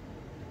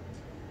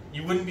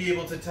 You wouldn't be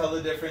able to tell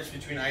the difference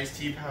between iced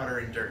tea powder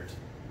and dirt.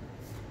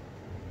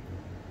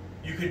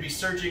 You could be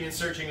searching and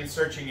searching and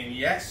searching, and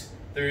yes,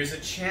 there is a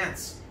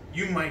chance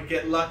you might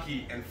get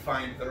lucky and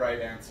find the right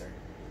answer.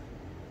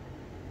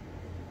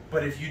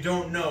 But if you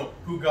don't know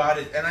who God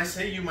is, and I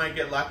say you might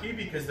get lucky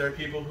because there are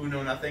people who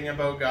know nothing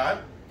about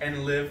God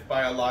and live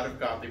by a lot of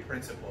godly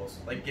principles,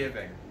 like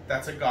giving.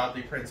 That's a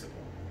godly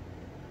principle.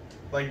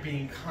 Like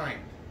being kind.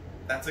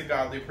 That's a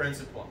godly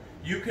principle.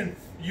 You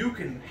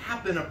can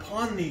happen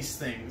upon these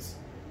things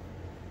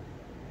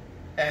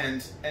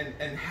and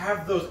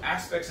have those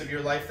aspects of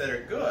your life that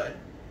are good,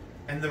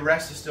 and the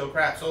rest is still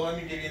crap. So let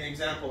me give you an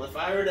example. If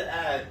I were to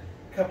add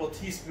a couple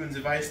teaspoons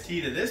of iced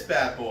tea to this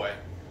bad boy,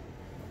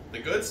 the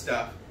good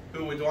stuff,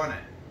 who would want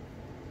it?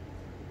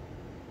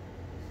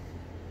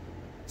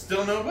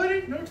 Still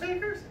nobody? No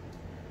takers?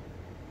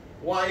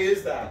 Why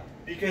is that?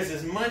 Because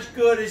as much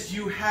good as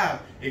you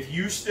have, if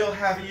you still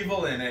have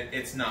evil in it,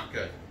 it's not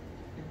good.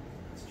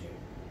 That's true.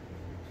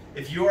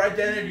 If your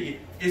identity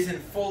isn't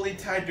fully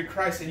tied to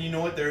Christ, and you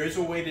know what, there is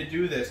a way to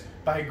do this.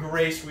 By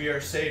grace we are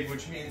saved,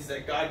 which means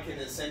that God can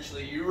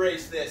essentially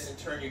erase this and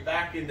turn you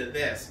back into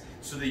this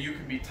so that you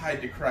can be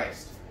tied to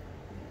Christ.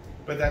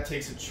 But that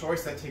takes a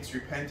choice, that takes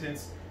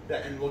repentance,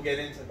 and we'll get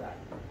into that.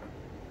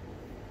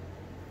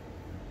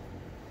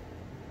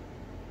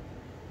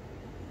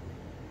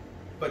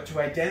 But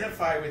to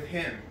identify with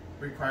Him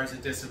requires a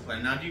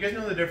discipline. Now, do you guys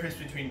know the difference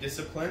between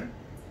discipline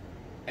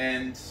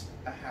and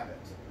a habit?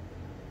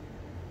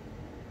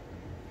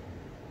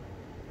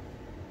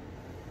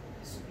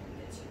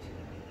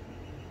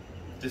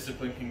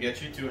 Discipline can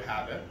get you to a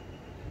habit,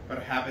 but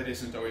a habit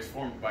isn't always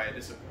formed by a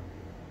discipline.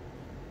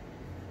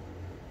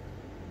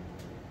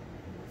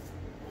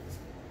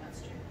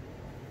 That's true.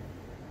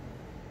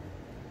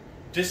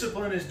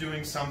 Discipline is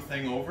doing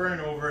something over and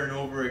over and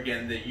over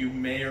again that you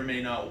may or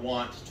may not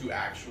want to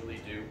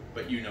actually do,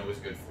 but you know is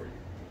good for you.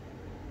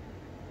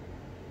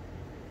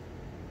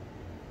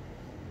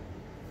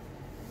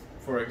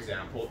 For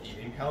example,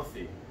 eating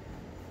healthy.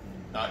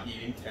 Not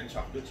eating 10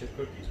 chocolate chip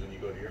cookies when you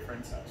go to your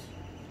friend's house.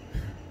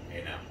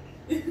 Hey now.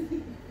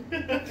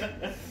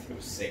 It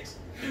was 6.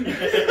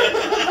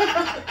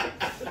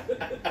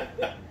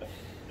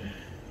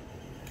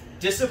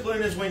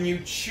 Discipline is when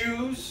you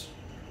choose,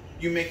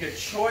 you make a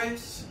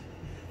choice,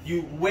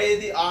 you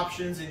weigh the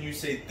options and you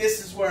say,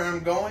 this is where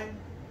I'm going,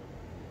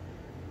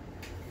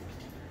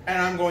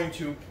 and I'm going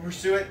to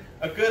pursue it.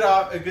 A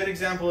good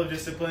example of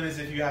discipline is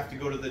if you have to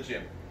go to the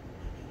gym.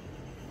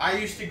 I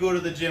used to go to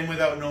the gym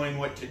without knowing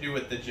what to do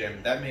at the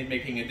gym. That made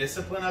making a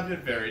discipline of it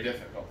very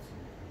difficult.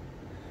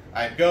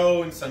 I'd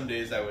go, and some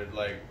days I would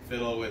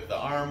fiddle with the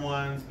arm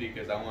ones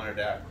because I wanted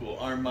to have cool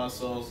arm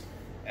muscles,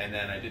 and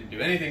then I didn't do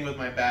anything with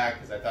my back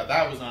because I thought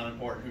that was not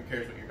important. Who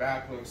cares what your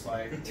back looks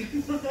like? I can't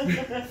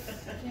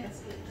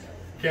see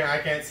it. I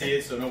can't see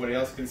it, so nobody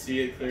else can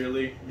see it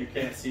clearly. You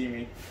can't see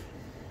me.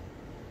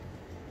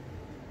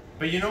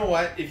 But you know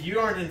what? If you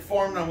aren't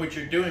informed on what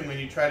you're doing when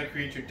you try to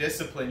create your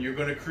discipline, you're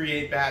going to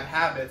create bad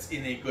habits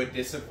in a good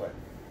discipline.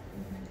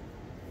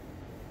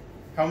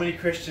 How many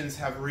Christians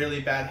have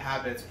really bad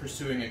habits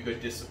pursuing a good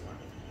discipline?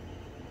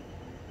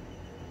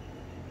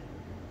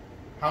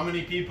 How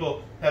many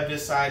people have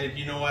decided,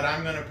 you know what,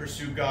 I'm going to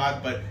pursue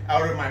God, but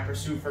out of my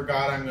pursuit for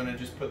God, I'm going to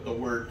just put the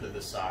Word to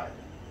the side.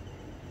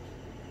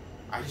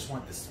 I just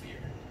want the Spirit.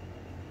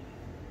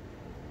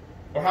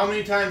 Or how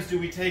many times do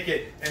we take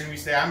it and we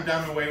say, I'm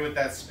done away with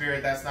that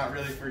Spirit, that's not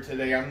really for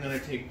today, I'm going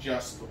to take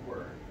just the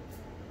Word.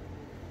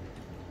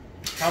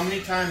 How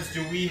many times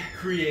do we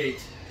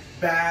create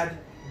bad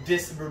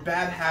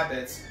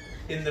habits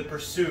in the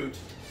pursuit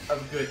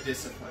of good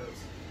disciplines?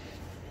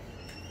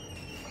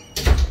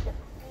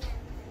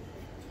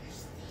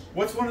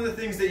 What's one of the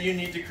things that you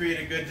need to create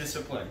a good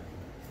discipline?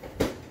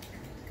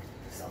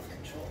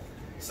 Self-control.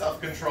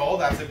 Self-control,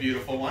 that's a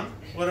beautiful one.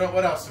 What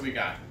else do we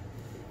got?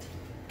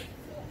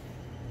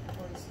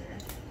 Holy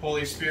Spirit.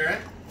 Holy Spirit.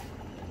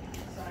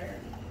 Desire.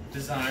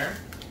 Desire.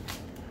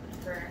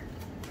 Prayer.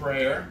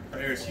 Prayer.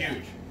 Prayer is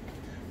huge.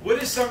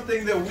 What is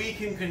something that we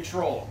can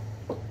control?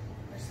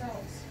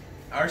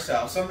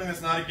 Ourselves. Something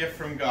that's not a gift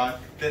from God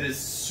that is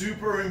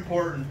super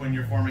important when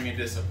you're forming a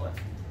discipline.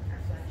 Our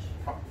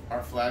flesh.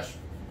 Our flesh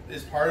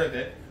is part of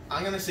it.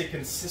 I'm going to say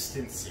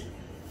consistency.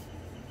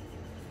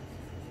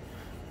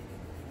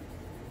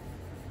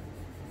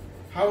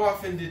 How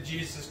often did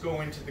Jesus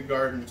go into the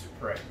garden to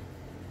pray?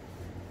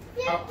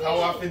 How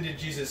often did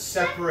Jesus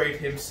separate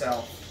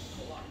himself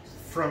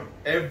from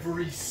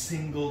every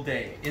single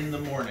day in the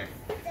morning?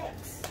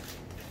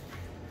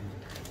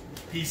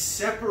 He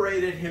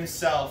separated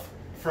himself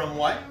from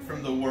what?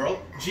 From the world.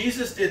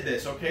 Jesus did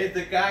this, okay?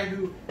 The guy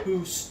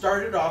who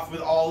started off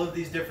with all of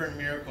these different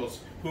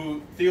miracles,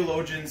 who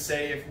theologians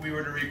say if we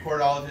were to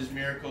record all of his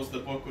miracles, the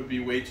book would be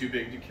way too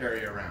big to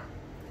carry around.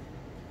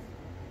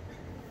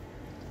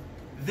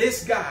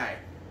 This guy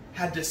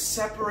had to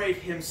separate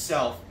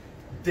himself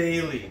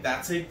daily.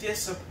 That's a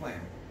discipline.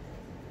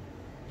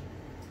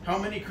 How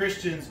many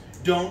Christians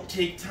don't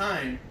take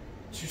time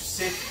to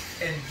sit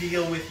and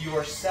deal with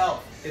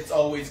yourself? It's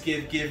always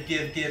give, give,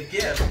 give, give,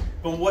 give.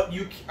 But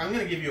I'm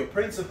going to give you a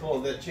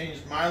principle that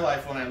changed my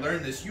life when I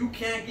learned this. You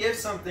can't give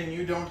something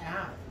you don't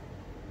have.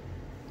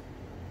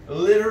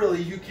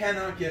 Literally, you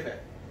cannot give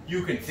it.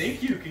 You can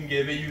think you can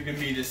give it. You can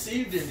be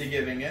deceived into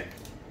giving it.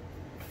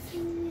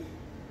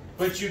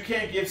 But you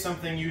can't give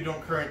something you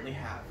don't currently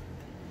have.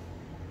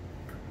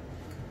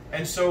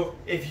 And so,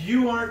 if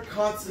you aren't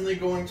constantly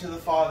going to the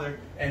Father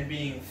and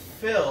being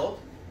filled,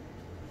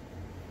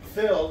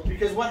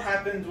 because what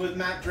happened with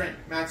Matt's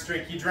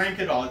drink? He drank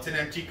it all. It's an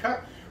empty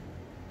cup.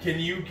 Can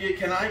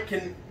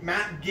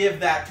Matt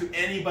give that to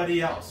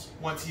anybody else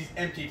once he's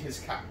emptied his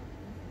cup?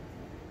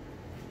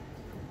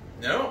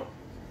 No.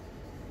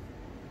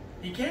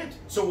 He can't.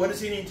 So what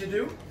does he need to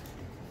do?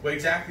 Well,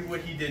 exactly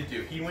what he did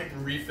do. He went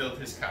and refilled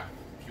his cup.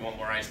 If you want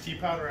more iced tea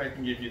powder, I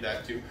can give you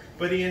that too.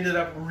 But he ended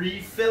up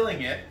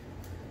refilling it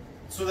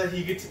so that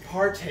he gets to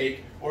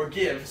partake or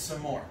give some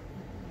more.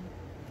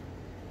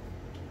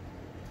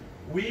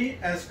 We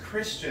as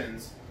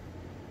Christians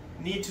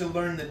need to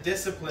learn the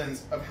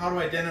disciplines of how to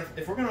identify.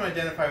 If we're going to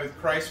identify with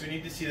Christ, we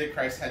need to see that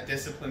Christ had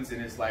disciplines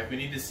in his life. We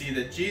need to see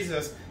that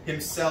Jesus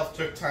himself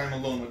took time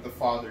alone with the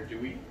Father. Do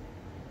we?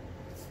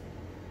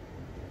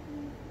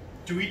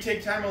 Do we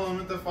take time alone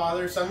with the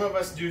Father? Some of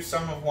us do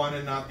some of one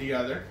and not the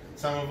other.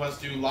 Some of us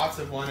do lots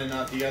of one and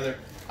not the other.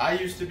 I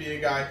used to be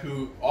a guy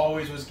who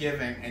always was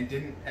giving and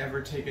didn't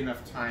ever take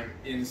enough time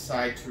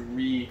inside to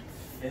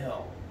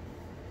refill.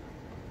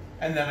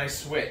 And then I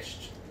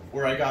switched,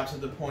 where I got to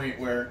the point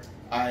where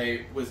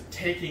I was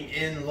taking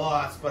in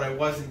lots, but I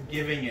wasn't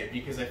giving it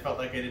because I felt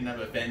like I didn't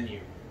have a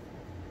venue.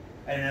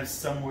 I didn't have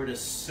somewhere to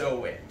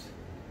sow it.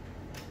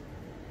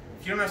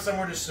 If you don't have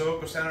somewhere to sow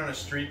it, go stand on a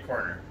street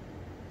corner.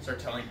 Start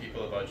telling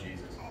people about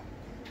Jesus.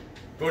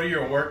 Go to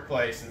your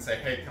workplace and say,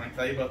 hey, can I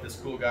tell you about this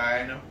cool guy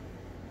I know?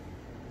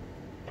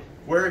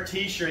 Wear a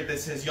t-shirt that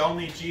says, y'all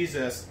need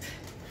Jesus,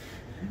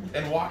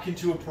 and walk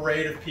into a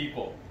parade of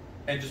people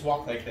and just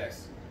walk like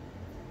this.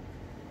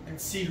 And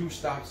see who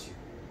stops you.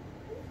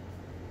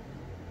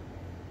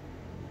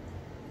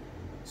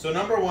 So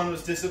number one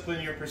was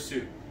discipline your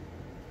pursuit.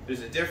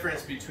 There's a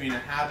difference between a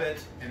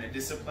habit and a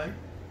discipline.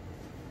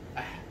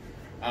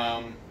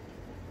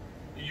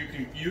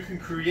 You can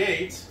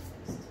create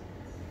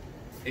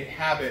a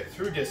habit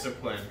through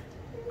discipline,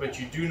 but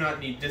you do not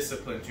need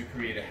discipline to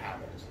create a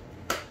habit.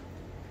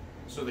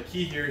 So the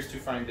key here is to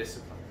find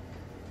discipline.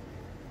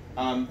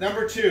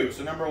 Number two,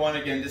 so number one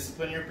again,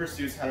 discipline your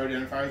pursuits, how to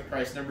identify with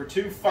Christ. Number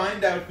two,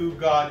 find out who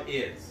God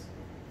is.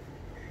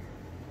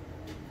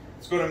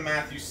 Let's go to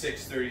Matthew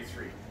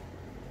 6:33.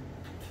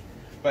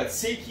 But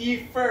seek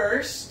ye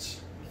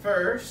first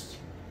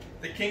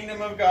the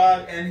kingdom of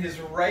God and his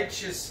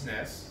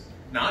righteousness,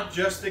 not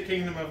just the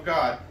kingdom of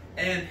God,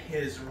 and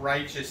his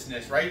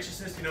righteousness.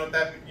 Righteousness, you know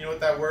what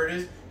that word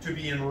is? To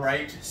be in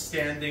right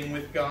standing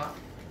with God.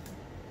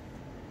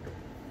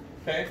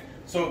 Okay?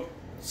 So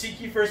seek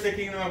ye first the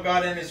kingdom of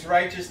God and his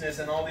righteousness,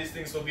 and all these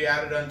things will be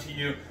added unto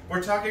you.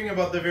 We're talking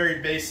about the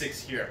very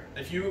basics here.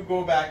 If you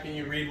go back and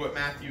you read what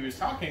Matthew is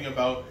talking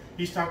about,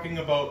 he's talking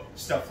about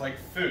stuff like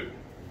food,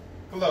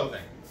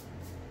 clothing,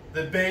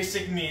 the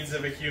basic needs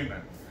of a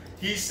human.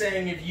 He's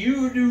saying if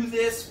you do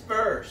this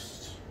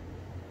first,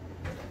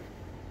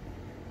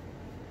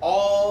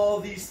 all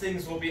these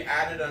things will be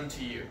added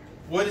unto you.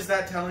 What is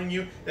that telling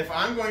you? If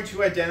I'm going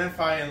to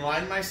identify and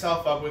line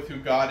myself up with who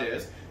God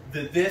is,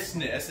 the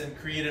thisness, and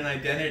create an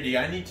identity,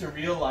 I need to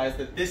realize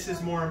that this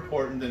is more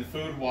important than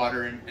food,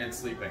 water, and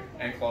sleeping,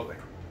 and clothing.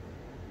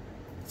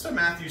 That's what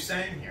Matthew's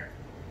saying here.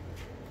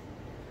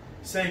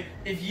 He's saying,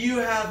 if you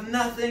have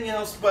nothing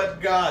else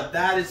but God,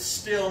 that is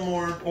still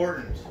more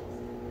important.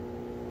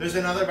 There's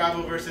another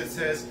Bible verse that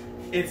says,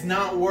 it's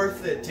not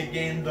worth it to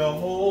gain the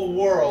whole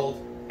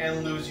world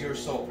and lose your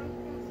soul.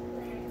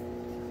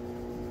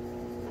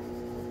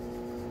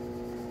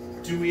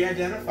 Do we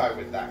identify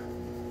with that?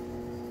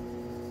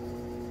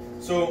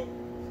 So,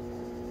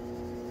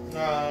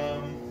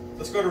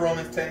 let's go to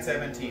Romans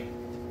 10:17.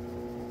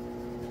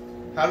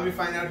 How do we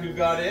find out who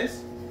God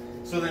is?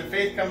 So then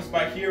faith comes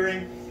by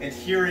hearing, and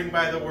hearing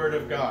by the word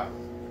of God.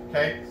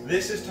 Okay?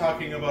 This is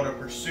talking about a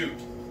pursuit.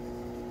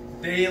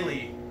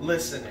 Daily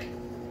listening,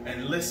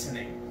 and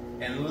listening,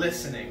 and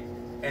listening,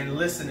 and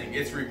listening.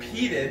 It's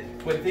repeated.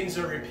 When things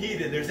are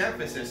repeated, there's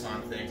emphasis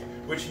on things,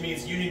 which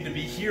means you need to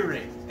be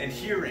hearing, and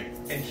hearing,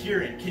 and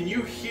hearing. Can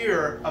you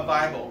hear a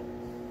Bible?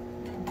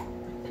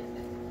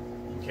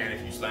 You can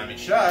if you slam it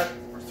shut,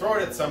 or throw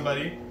it at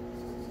somebody.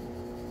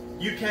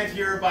 You can't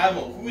hear a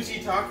Bible. Who is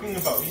he talking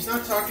about? He's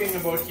not talking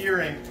about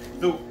hearing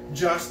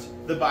just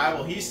the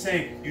Bible. He's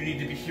saying you need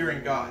to be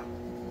hearing God.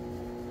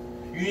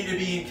 You need to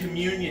be in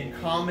communion,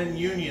 common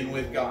union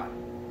with God.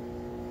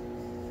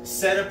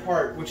 Set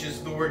apart, which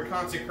is the word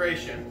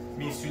consecration,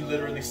 means to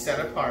literally set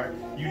apart.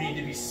 You need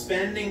to be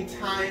spending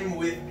time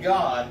with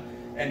God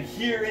and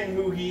hearing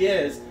who He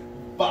is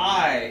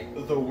by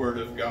the Word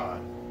of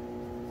God.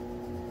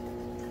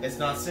 It's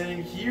not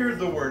saying hear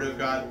the Word of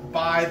God,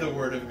 by the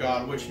Word of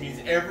God, which means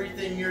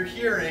everything you're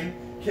hearing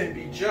can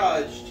be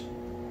judged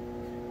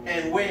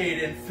and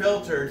weighed and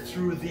filtered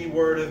through the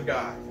Word of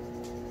God.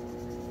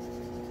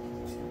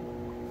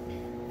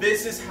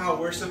 This is how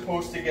we're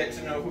supposed to get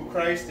to know who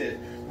Christ is.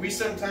 We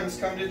sometimes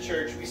come to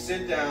church, we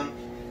sit down,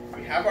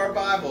 we have our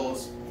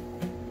Bibles,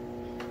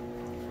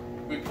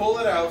 we pull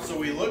it out so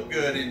we look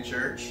good in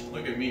church.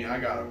 Look at me, I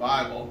got a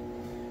Bible.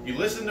 You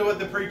listen to what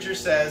the preacher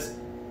says,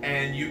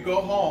 and you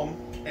go home,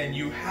 and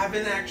you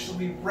haven't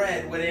actually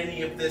read what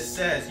any of this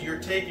says. You're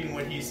taking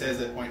what he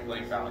says at point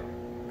blank value.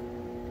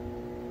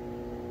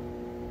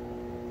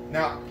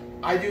 Now,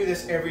 I do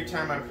this every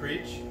time I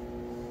preach.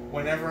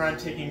 Whenever I'm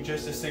taking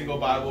just a single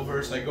Bible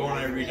verse, I go and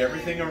I read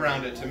everything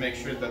around it to make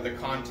sure that the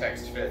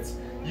context fits.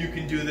 You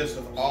can do this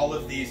with all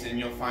of these, and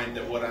you'll find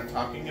that what I'm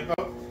talking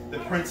about, the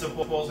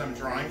principles I'm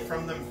drawing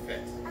from them,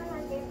 fit.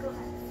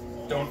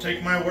 Don't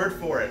take my word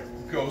for it.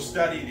 Go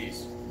study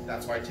these.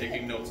 That's why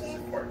taking notes is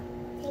important.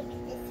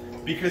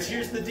 Because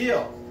here's the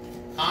deal.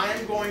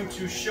 I'm going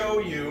to show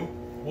you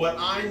what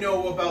I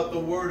know about the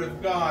Word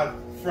of God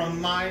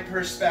from my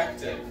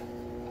perspective.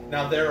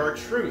 Now, there are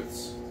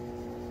truths.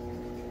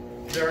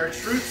 There are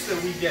truths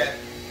that we get.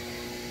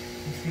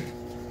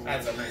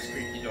 That's a nice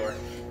squeaky door.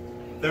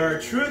 There are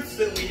truths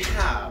that we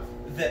have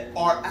that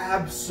are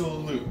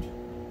absolute.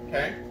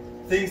 Okay?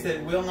 Things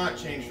that will not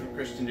change from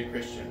Christian to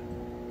Christian.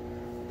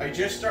 I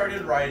just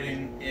started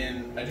writing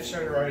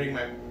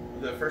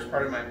the first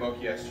part of my book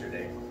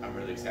yesterday. I'm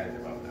really excited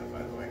about that,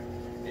 by the way.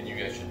 And you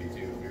guys should be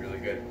too. It'll be really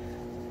good.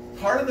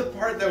 Part of the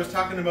part that was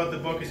talking about the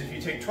book is if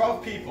you take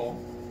 12 people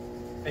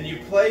and you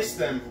place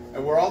them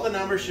where all the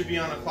numbers should be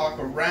on a clock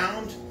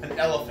around an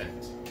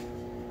elephant.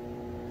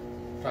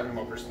 I'm talking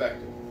about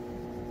perspective.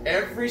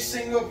 Every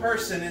single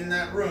person in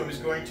that room is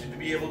going to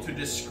be able to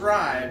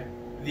describe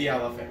the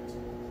elephant.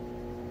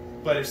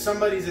 But if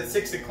somebody's at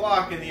 6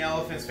 o'clock and the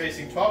elephant's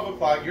facing 12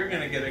 o'clock, you're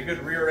going to get a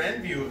good rear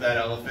end view of that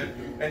elephant.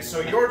 And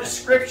so your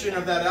description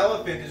of that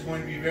elephant is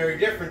going to be very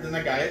different than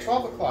the guy at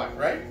 12 o'clock,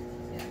 right?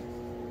 Yeah.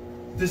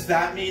 Does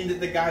that mean that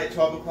the guy at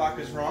 12 o'clock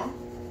is wrong?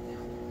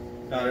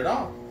 No. Not at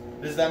all.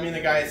 Does that mean the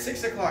guy at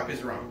 6 o'clock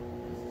is wrong?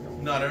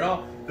 Not at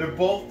all. They're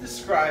both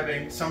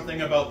describing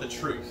something about the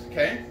truth,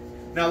 okay?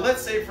 Now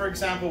let's say, for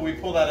example, we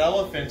pull that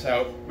elephant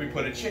out, we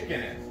put a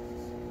chicken in.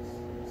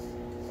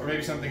 Or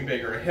maybe something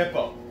bigger, a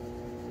hippo.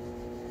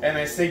 And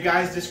I say,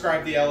 guys,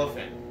 describe the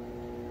elephant.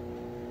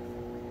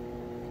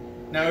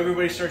 Now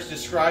everybody starts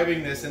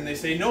describing this, and they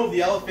say, no,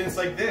 the elephant's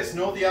like this,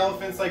 no, the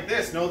elephant's like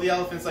this, no, the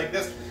elephant's like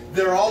this.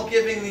 They're all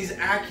giving these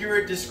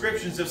accurate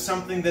descriptions of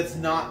something that's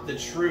not the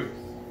truth.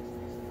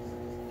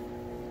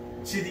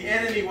 See, the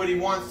enemy, what he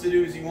wants to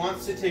do is he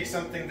wants to take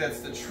something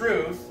that's the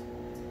truth,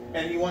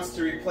 and he wants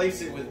to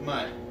replace it with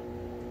mud.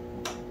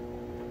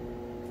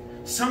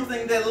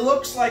 Something that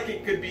looks like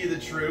it could be the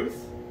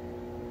truth,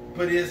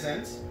 but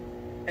isn't.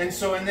 And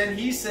then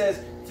he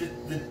says,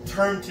 the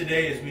term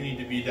today is we need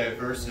to be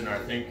diverse in our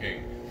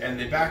thinking. And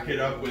they back it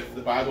up with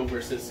the Bible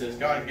verse that says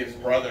God gives a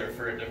brother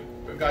for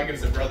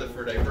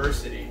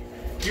diversity.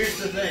 Here's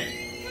the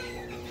thing.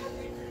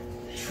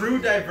 True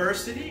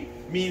diversity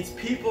means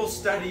people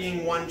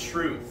studying one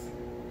truth.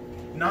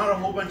 Not a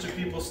whole bunch of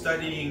people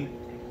studying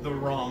the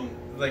wrong,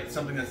 like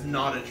something that's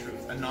not a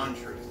truth, a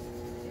non-truth.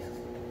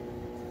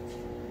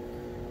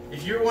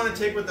 If you want to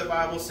take what the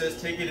Bible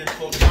says, take it in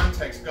full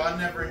context. God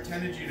never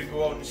intended you to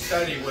go out and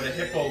study what a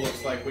hippo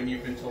looks like when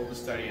you've been told to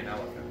study an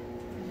elephant.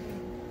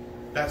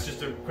 That's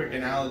just a quick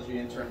analogy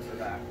in terms of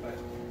that, but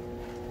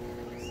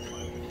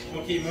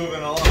we'll keep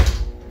moving along.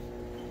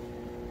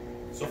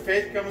 So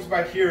faith comes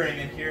by hearing,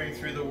 and hearing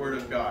through the Word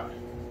of God.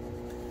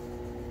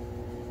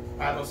 The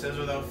Bible says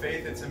without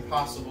faith it's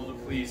impossible to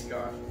please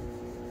God.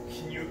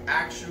 Can you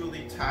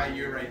actually tie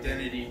your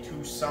identity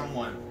to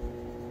someone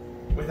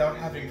without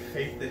having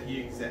faith that He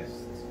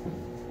exists?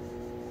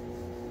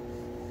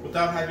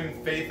 Without having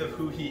faith of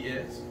who He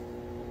is?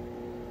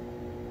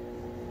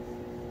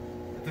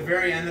 At the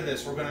very end of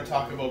this, we're going to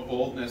talk about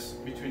boldness,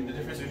 the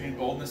difference between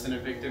boldness and a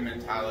victim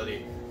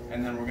mentality,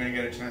 and then we're going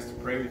to get a chance to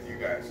pray with you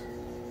guys.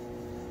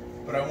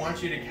 But I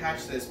want you to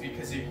catch this,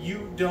 because if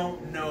you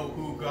don't know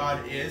who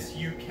God is,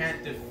 you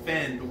can't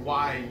defend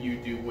why you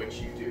do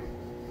what you do.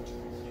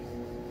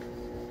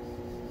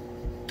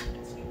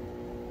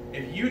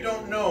 If you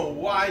don't know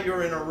why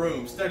you're in a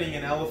room studying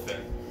an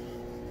elephant,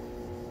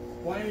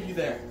 why are you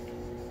there?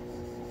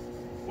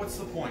 What's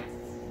the point?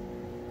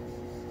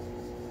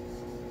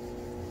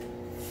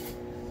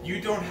 You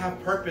don't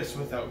have purpose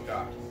without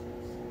God.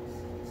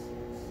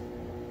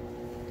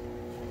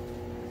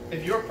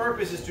 If your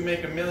purpose is to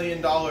make $1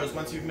 million,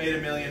 once you've made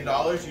 $1 million,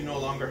 you no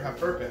longer have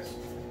purpose.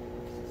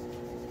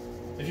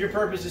 If your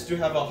purpose is to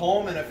have a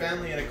home and a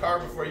family and a car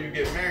before you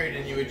get married,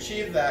 and you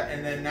achieve that,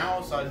 and then now all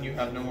of a sudden you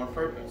have no more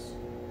purpose.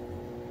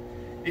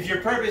 If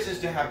your purpose is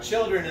to have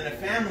children and a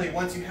family,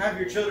 once you have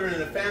your children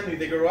and a family,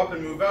 they grow up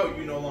and move out,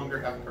 you no longer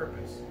have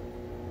purpose.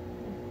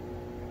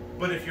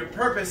 But if your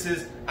purpose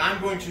is,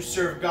 I'm going to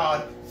serve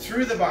God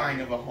through the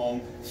buying of a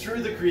home,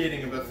 through the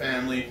creating of a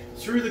family,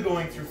 through the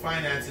going through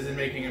finances and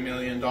making $1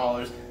 million,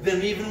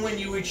 then even when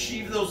you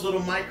achieve those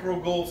little micro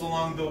goals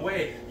along the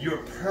way, your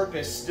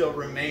purpose still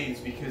remains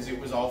because it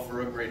was all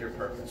for a greater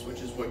purpose,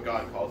 which is what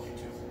God called you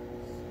to.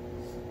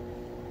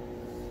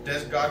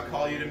 Does God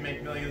call you to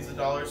make millions of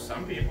dollars?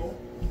 Some people.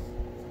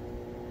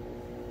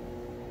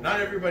 Not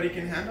everybody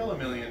can handle $1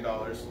 million.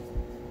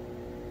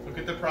 Look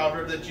at the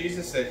proverb that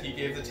Jesus said. He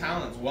gave the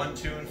talents, 1,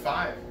 2, and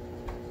 5.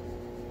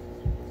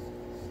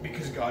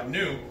 Because God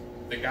knew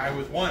the guy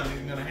with 1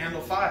 isn't going to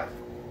handle 5.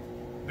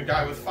 The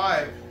guy with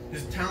 5,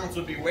 his talents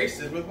would be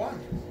wasted with 1.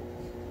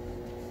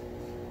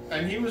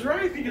 And he was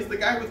right, because the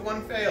guy with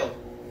 1 failed.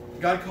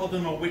 God called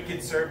him a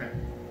wicked servant.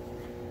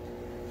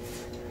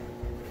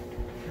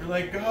 You're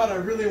like, God, I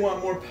really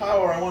want more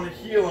power. I want to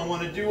heal. I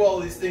want to do all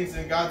these things.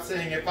 And God's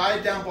saying, if I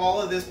dump all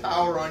of this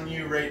power on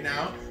you right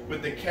now,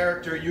 with the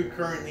character you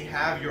currently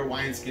have, your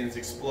wineskins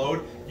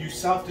explode, you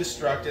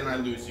self-destruct, and I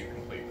lose you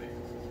completely.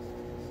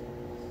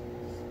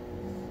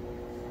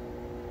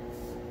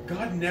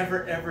 God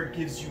never ever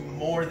gives you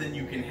more than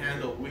you can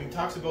handle. When he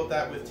talks about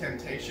that with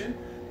temptation,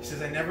 he says,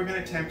 I'm never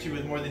going to tempt you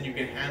with more than you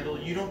can handle.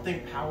 You don't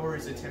think power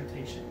is a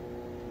temptation?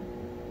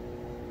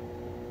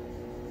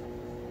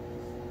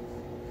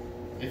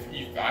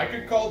 If I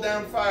could call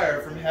down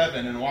fire from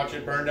heaven and watch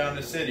it burn down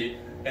the city,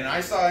 and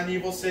I saw an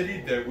evil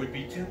city, there would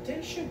be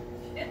temptation.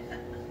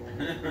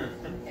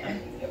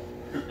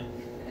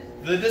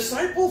 The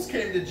disciples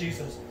came to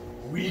Jesus.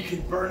 We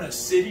can burn a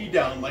city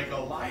down like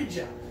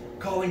Elijah,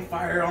 calling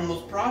fire on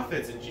those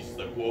prophets. And Jesus is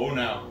like, whoa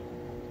now.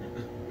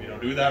 We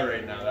don't do that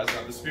right now. That's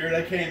not the spirit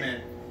I came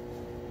in.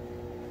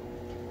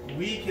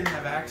 We can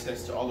have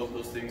access to all of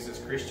those things as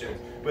Christians.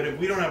 But if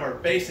we don't have our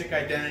basic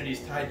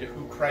identities tied to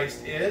who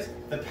Christ is,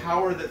 the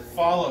power that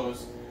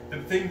follows,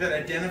 the thing that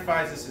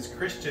identifies us as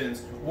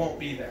Christians, won't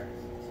be there.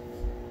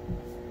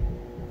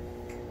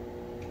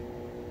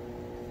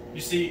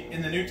 You see,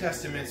 in the New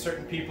Testament,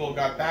 certain people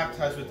got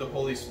baptized with the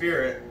Holy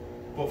Spirit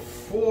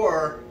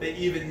before they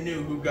even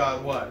knew who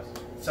God was.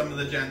 Some of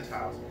the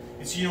Gentiles.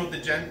 You see, you know what the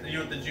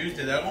Jews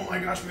did? Oh my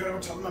gosh, we gotta go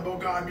tell them about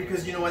God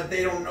because you know what?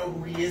 They don't know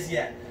who He is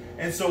yet.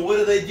 And so what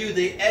do?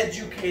 They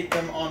educate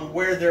them on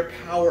where their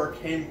power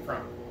came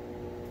from.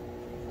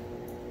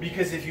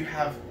 Because if you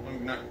have,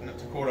 not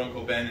to quote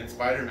Uncle Ben in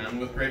Spider-Man,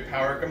 with great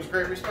power comes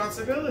great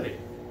responsibility.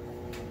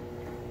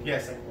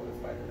 Yes, I quoted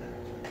Spider-Man.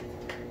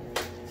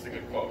 It's a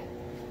good quote.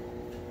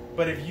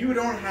 But if you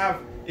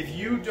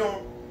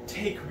don't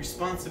take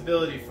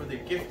responsibility for the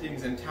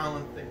giftings and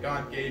talent that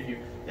God gave you,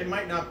 it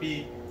might not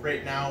be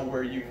right now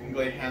where you can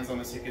lay hands on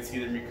the sick and see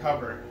them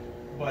recover.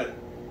 But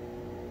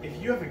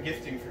if you have a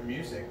gifting for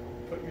music,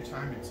 put your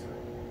time into it.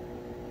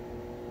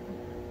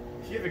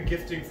 If you have a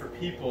gifting for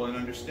people and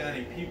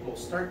understanding people,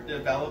 start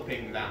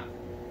developing that.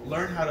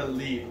 Learn how to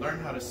lead, learn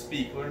how to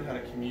speak, learn how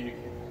to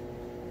communicate.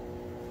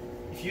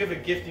 If you have a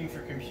gifting for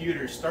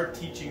computers, start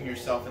teaching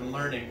yourself and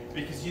learning,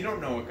 because you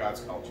don't know what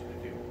God's called you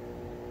to do.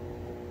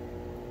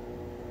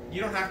 You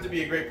don't have to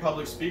be a great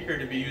public speaker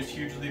to be used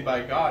hugely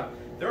by God.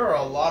 There are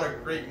a lot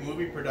of great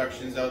movie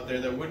productions out there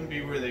that wouldn't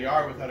be where they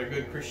are without a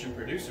good Christian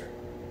producer.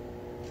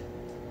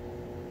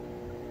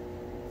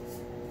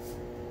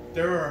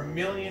 There are a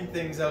million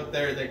things out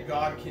there that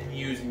God can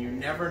use, and you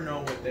never know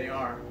what they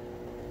are.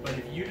 But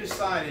if you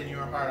decide in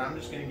your heart, I'm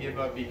just going to give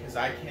up because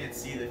I can't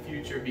see the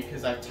future,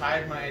 because I've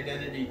tied my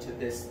identity to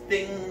this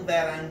thing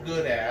that I'm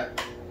good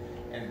at,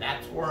 and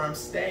that's where I'm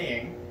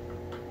staying,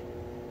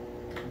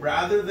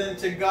 rather than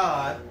to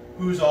God,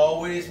 who's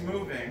always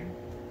moving,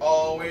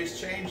 always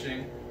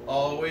changing,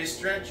 always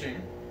stretching,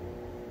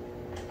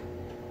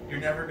 you're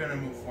never going to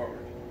move forward.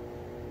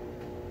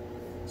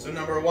 So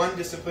number 1,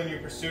 discipline your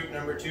pursuit.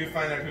 Number 2,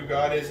 find out who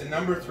God is. And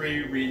number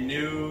 3,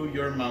 renew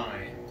your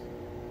mind.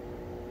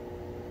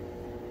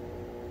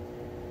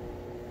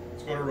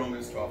 Let's go to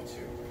Romans 12:2.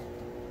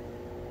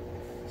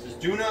 It says,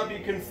 do not be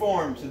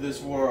conformed to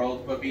this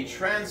world, but be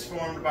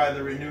transformed by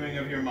the renewing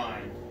of your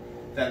mind,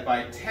 that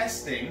by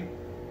testing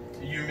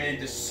you may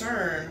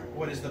discern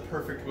what is the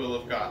perfect will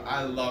of God.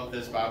 I love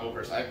this Bible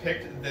verse. I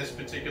picked this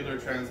particular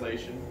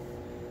translation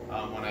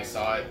when I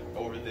saw it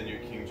over the New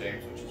King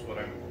James, which is what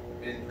I'm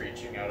been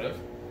preaching out of,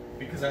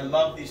 because I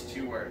love these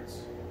 2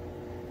 words.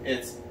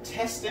 It's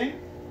testing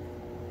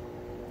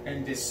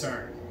and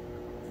discern.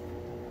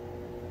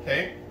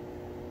 Okay?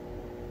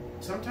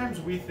 Sometimes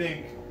we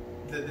think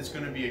that it's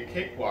going to be a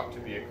cakewalk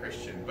to be a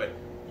Christian, but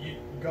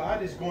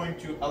God is going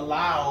to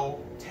allow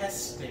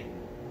testing.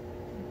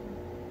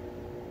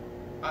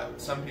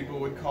 Some people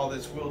would call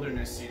this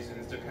wilderness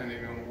seasons,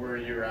 depending on where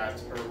you're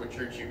at or what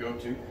church you go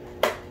to.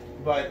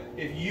 But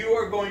if you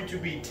are going to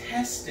be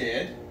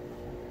tested,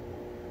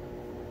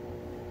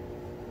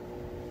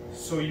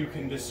 so you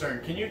can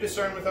discern. Can you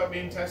discern without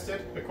being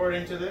tested,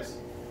 according to this?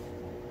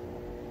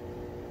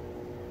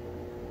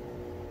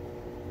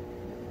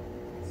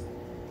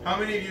 How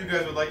many of you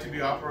guys would like to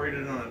be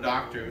operated on a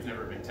doctor who's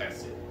never been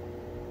tested?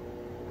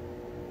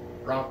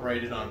 Or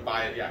operated on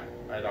by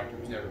a doctor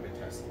who's never been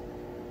tested?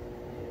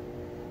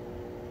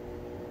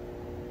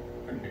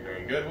 Wouldn't be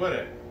very good, would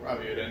it?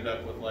 Probably would end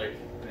up with like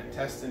an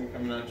intestine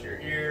coming out your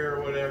ear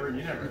or whatever.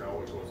 You never know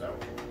what goes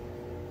out.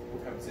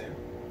 What comes in?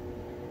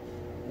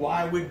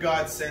 Why would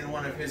God send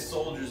one of his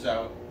soldiers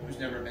out who's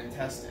never been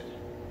tested?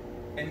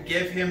 And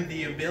give him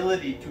the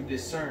ability to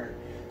discern.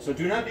 So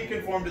do not be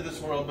conformed to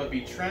this world, but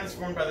be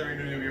transformed by the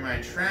renewing of your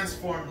mind.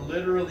 Transformed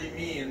literally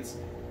means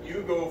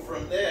you go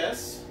from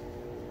this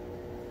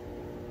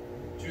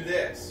to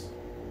this,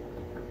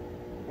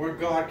 where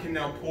God can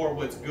now pour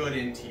what's good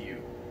into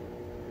you.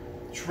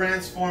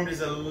 Transformed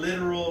is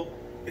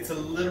it's a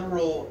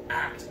literal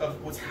act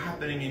of what's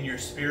happening in your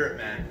spirit,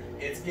 man.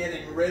 It's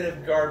getting rid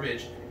of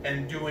garbage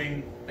and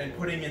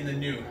putting in the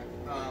new.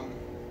 I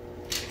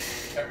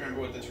can't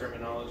remember what the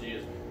terminology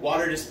is.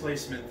 Water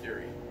displacement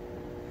theory.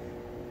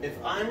 If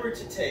I were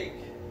to take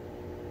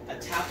a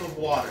tap of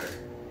water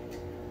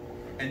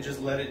and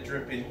just let it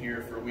drip in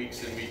here for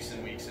weeks and weeks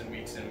and weeks and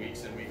weeks and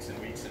weeks and weeks and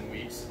weeks and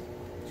weeks,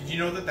 did you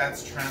know that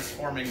that's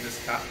transforming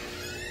this cup?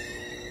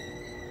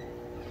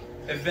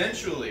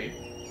 Eventually,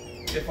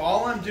 if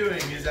all I'm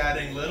doing is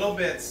adding little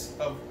bits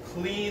of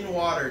clean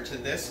water to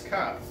this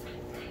cup,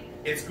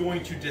 it's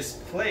going to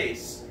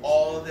displace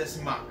all of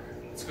this muck.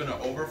 It's going to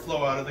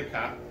overflow out of the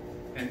cup,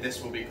 and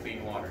this will be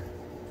clean water.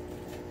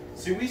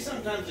 See, we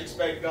sometimes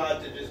expect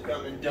God to just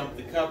come and dump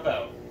the cup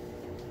out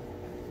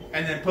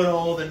and then put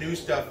all the new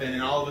stuff in,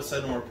 and all of a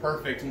sudden we're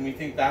perfect, and we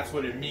think that's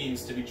what it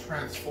means to be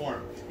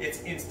transformed.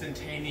 It's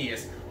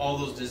instantaneous. All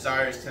those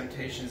desires,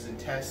 temptations, and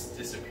tests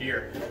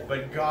disappear.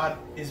 But God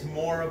is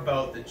more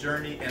about the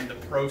journey and the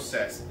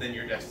process than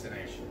your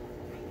destination.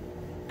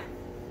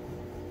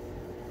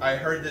 I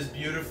heard this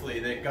beautifully,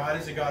 that God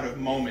is a God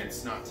of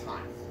moments, not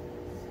time.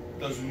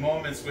 Those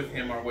moments with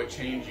him are what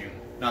change you,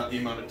 not the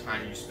amount of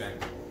time you spend.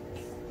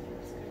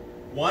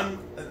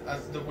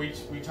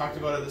 We talked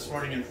about it this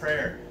morning in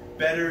prayer.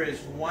 Better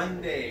is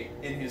one day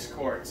in his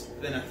courts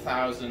than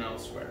 1,000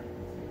 elsewhere.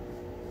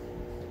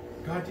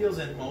 God deals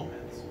in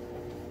moments.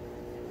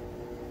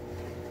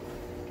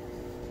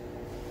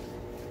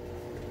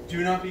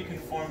 Do not be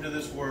conformed to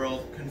this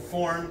world.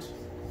 Conformed.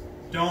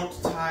 Don't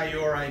tie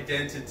your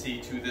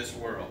identity to this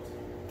world.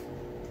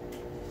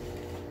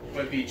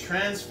 But be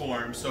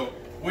transformed.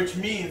 Which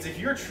means if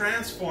you're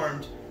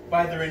transformed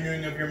by the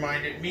renewing of your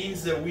mind, it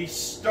means that we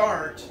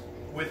start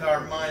with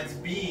our minds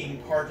being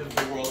part of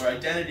the world, our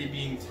identity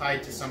being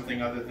tied to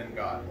something other than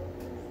God.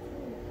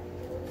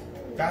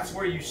 That's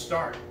where you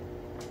start.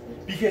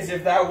 Because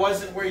if that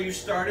wasn't where you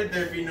started,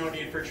 there'd be no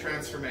need for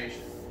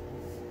transformation.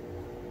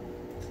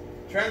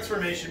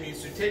 Transformation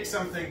means to take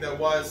something that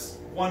was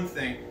one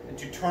thing and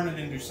to turn it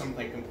into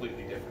something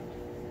completely different.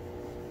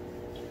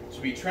 So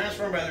be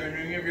transformed by the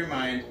renewing of your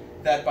mind,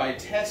 that by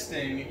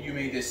testing you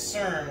may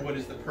discern what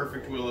is the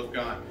perfect will of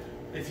God.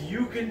 If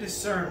you can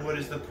discern what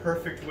is the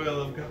perfect will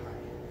of God,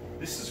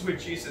 this is what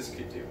Jesus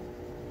could do.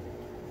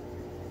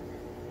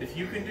 If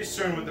you can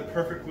discern what the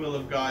perfect will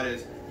of God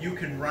is, you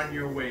can run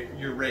your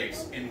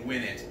race and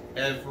win it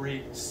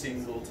every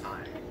single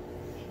time.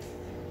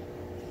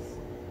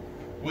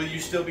 Will you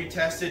still be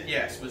tested?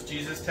 Yes. Was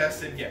Jesus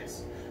tested?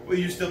 Yes. Will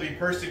you still be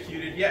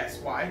persecuted? Yes.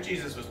 Why?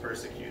 Jesus was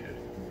persecuted.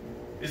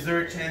 Is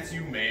there a chance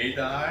you may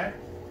die?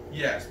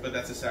 Yes, but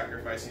that's a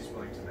sacrifice he's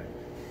willing to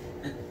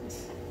make.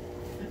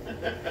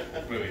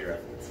 Movie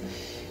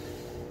reference.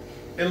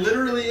 It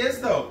literally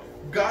is, though.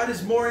 God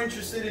is more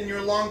interested in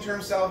your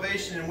long-term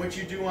salvation and what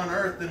you do on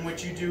earth than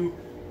what you do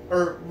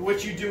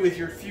with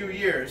your few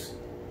years,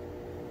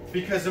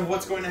 because of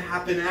what's going to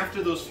happen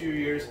after those few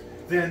years,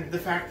 than the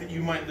fact that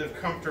you might live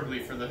comfortably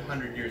for the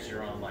 100 years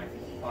you're on life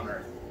on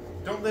earth.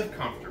 Don't live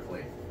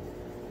comfortably.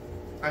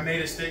 I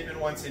made a statement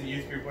once in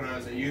youth group when I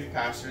was a youth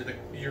pastor that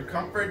your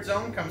comfort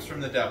zone comes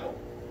from the devil.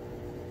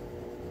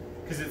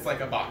 Because it's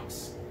like a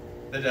box.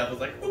 The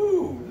devil's like,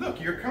 ooh, look,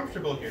 you're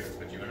comfortable here. Let's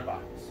put you in a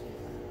box.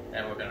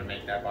 And we're going to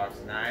make that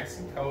box nice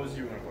and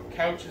cozy. We're going to put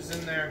couches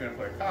in there. We're going to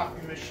put a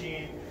coffee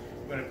machine.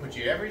 We're going to put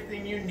you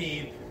everything you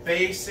need.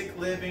 Basic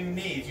living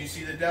needs. You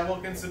see, the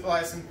devil can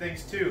supply some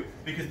things too.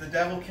 Because the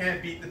devil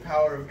can't beat the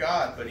power of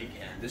God, but he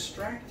can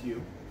distract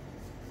you.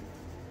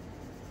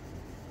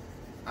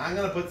 I'm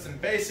going to put some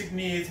basic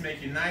needs, make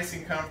you nice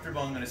and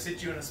comfortable. I'm going to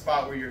sit you in a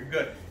spot where you're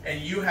good.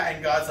 And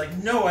God's like,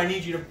 no, I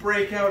need you to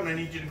break out and I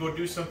need you to go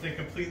do something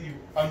completely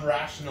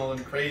irrational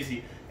and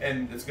crazy.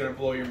 And it's going to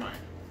blow your mind.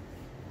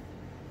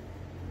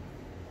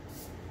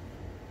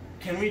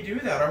 Can we do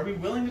that? Are we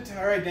willing to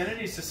tie our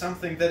identities to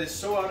something that is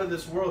so out of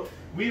this world?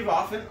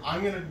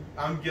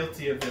 I'm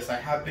guilty of this. I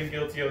have been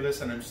guilty of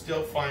this, and I'm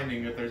still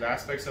finding that there's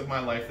aspects of my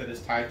life that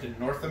is tied to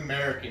North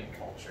American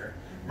culture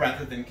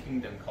rather than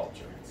kingdom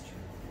culture.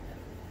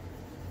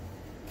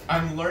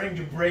 I'm learning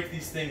to break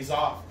these things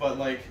off,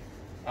 but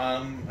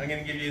I'm going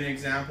to give you an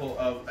example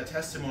of a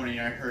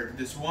testimony I heard.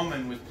 This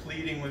woman was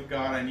pleading with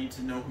God, I need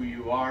to know who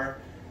you are,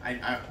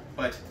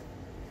 but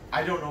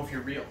I don't know if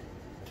you're real.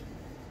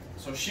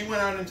 So she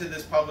went out into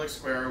this public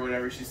square or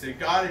whatever. She said,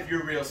 God, if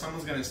you're real,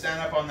 someone's going to stand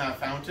up on that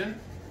fountain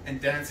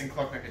and dance and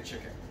cluck like a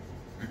chicken.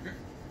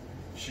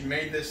 She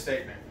made this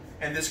statement.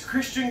 And this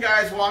Christian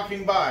guy is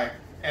walking by,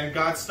 and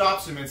God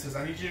stops him and says,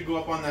 I need you to go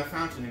up on that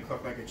fountain and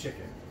cluck like a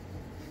chicken.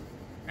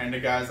 And the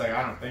guy's like,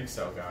 I don't think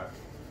so, God.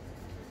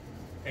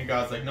 And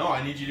God's like, no,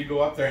 I need you to go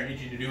up there. I need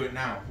you to do it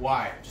now.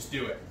 Why? Just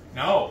do it.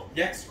 No.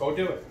 Yes, go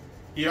do it.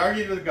 He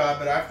argued with God,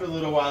 but after a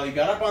little while, he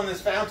got up on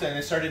this fountain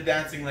and started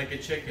dancing like a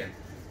chicken.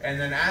 And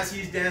then as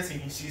he's dancing,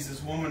 he sees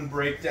this woman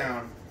break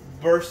down,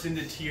 burst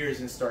into tears,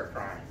 and start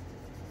crying.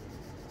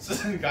 So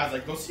then God's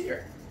like, go see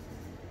her.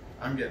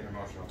 I'm getting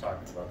emotional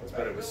talking about this,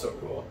 but it was so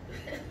cool.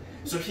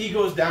 So he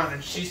goes down,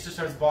 and she just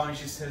starts bawling.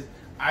 She says,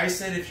 I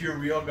said if you're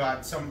real,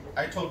 God,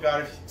 I told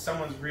God if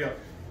someone's real,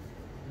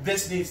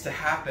 this needs to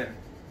happen.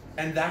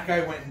 And that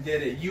guy went and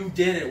did it. You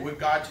did it, what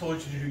God told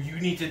you to do. You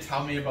need to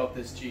tell me about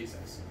this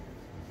Jesus.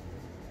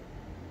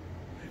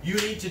 You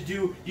need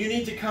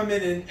to come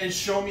in and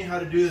show me how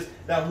to do this.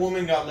 That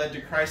woman got led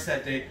to Christ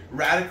that day,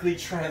 radically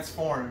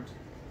transformed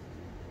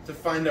to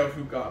find out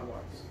who God was.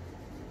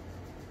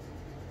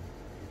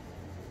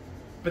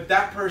 But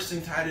that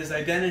person tied his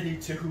identity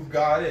to who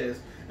God is,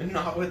 and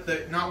not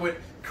what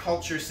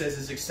culture says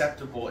is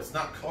acceptable. It's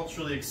not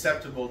culturally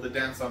acceptable to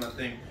dance on a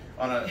thing,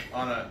 on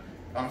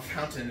a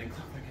fountain and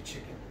cluck like a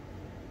chicken.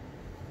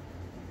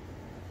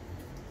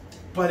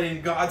 But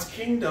in God's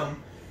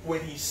kingdom,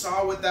 when he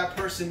saw what that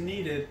person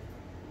needed,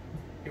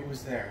 it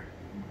was there.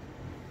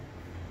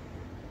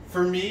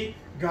 For me,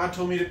 God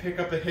told me to pick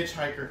up a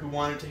hitchhiker who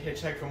wanted to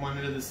hitchhike from one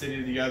end of the city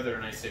to the other,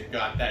 and I said,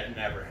 God, that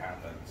never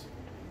happens.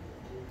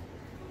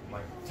 I'm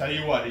like, tell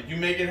you what, if you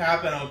make it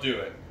happen, I'll do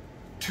it.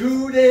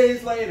 2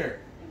 days later,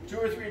 2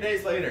 or 3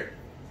 days later,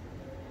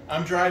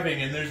 I'm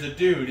driving and there's a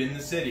dude in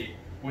the city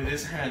with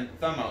his thumb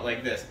out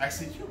like this. I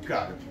said, you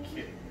gotta be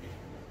kidding me.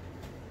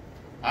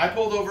 I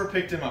pulled over,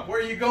 picked him up. Where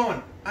are you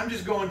going? I'm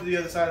just going to the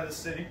other side of the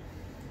city.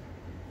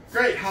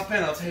 Great, hop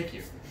in, I'll take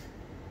you.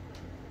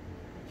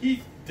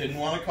 He didn't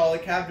want to call a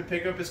cab to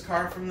pick up his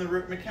car from the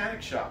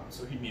mechanic shop,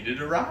 so he needed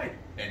a ride,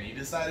 and he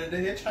decided to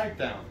hitchhike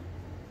down.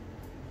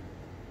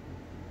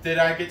 Did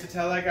I get to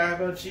tell that guy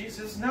about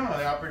Jesus? No,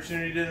 the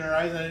opportunity didn't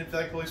arise, and I didn't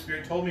feel like the Holy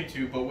Spirit told me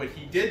to, but what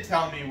he did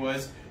tell me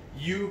was,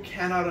 you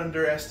cannot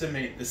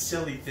underestimate the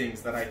silly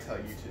things that I tell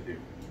you to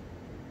do.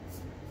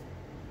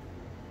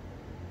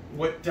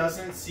 What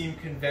doesn't seem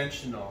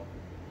conventional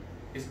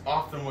is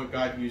often what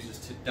God uses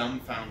to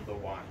dumbfound the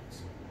wise.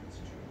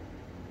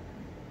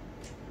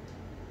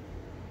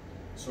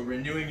 So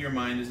renewing your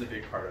mind is a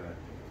big part of it.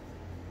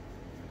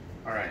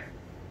 Alright.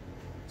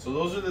 So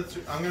those are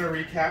the I'm going to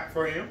recap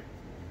for you.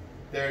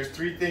 There's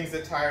 3 things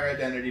that tie our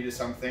identity to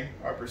something.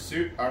 Our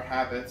pursuit, our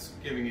habits,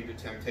 giving into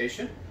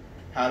temptation.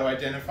 How to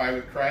identify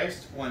with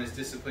Christ. 1 is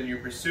discipline your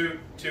pursuit.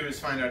 2 is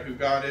find out who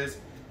God is.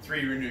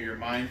 3, renew your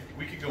mind.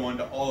 We could go on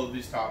to all of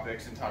these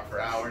topics and talk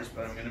for hours,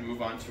 but I'm going to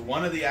move on to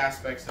one of the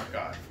aspects of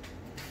God.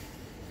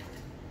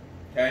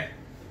 Okay?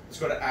 Let's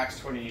go to Acts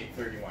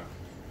 28:31.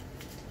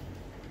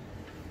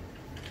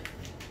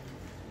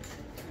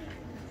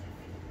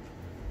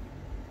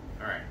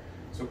 Alright.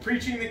 So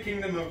preaching the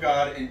kingdom of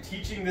God and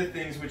teaching the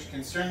things which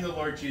concern the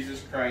Lord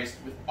Jesus Christ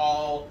with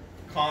all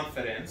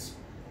confidence,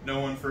 no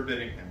one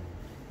forbidding him.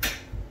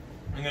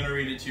 I'm going to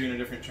read it to you in a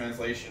different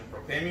translation.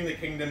 Proclaiming the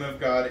kingdom of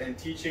God and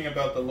teaching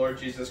about the Lord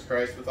Jesus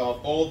Christ with all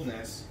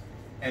boldness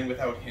and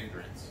without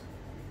hindrance.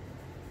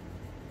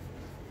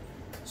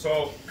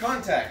 So,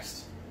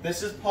 context.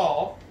 This is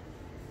Paul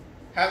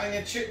having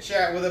a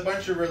chit-chat with a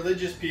bunch of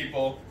religious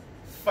people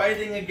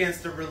fighting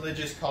against a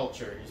religious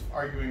culture. He's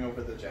arguing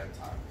over the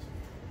Gentiles.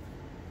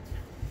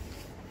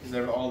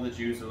 Because all the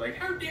Jews are like,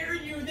 how dare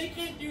you, they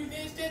can't do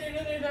this,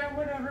 da-da-da-da-da,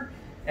 whatever.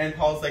 And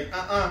Paul's like,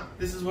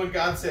 this is what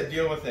God said,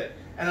 deal with it.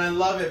 And I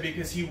love it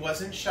because he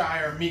wasn't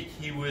shy or meek,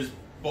 he was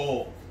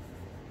bold.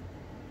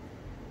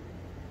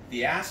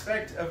 The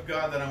aspect of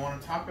God that I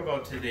want to talk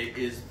about today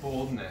is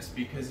boldness,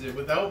 because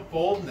without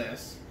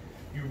boldness,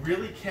 you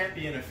really can't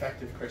be an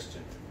effective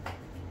Christian.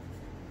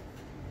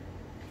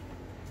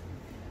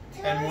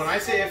 And when I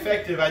say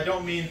effective, I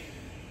don't mean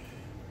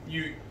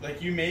you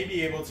may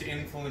be able to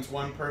influence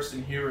one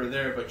person here or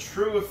there, but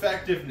true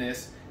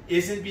effectiveness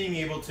isn't being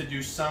able to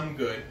do some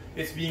good,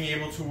 it's being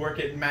able to work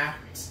at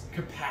max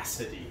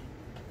capacity.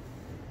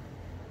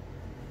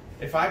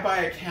 If I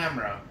buy a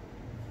camera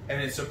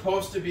and it's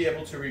supposed to be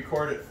able to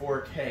record at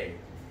 4K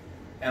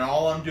and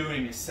all I'm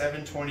doing is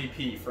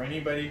 720p, for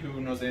anybody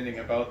who knows anything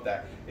about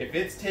that, if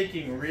it's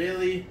taking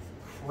really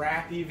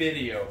crappy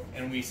video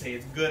and we say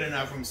it's good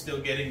enough, I'm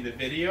still getting the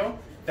video,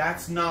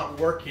 that's not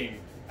working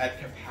at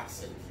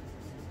capacity.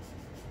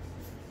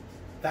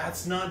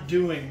 That's not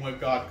doing what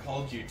God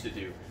called you to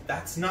do.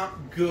 That's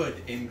not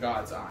good in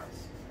God's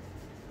eyes.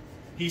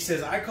 He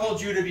says, I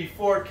called you to be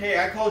 4K.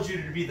 I called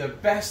you to be the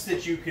best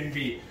that you can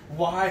be.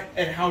 Why?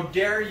 And how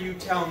dare you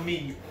tell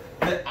me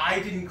that I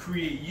didn't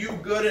create you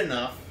good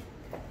enough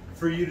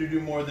for you to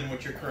do more than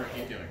what you're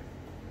currently doing?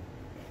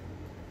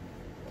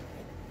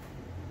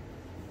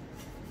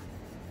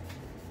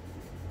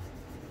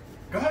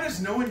 God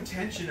has no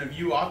intention of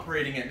you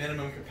operating at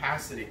minimum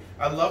capacity.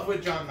 I love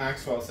what John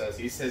Maxwell says.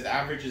 He says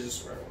average is a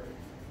swear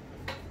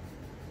word.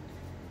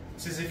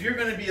 He says if you're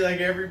going to be like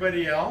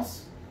everybody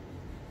else,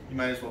 you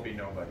might as well be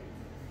nobody.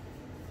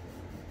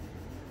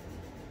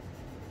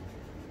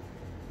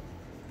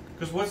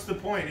 Because what's the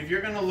point? If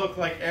you're going to look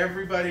like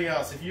everybody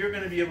else, if you're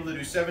going to be able to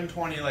do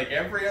 720 like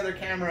every other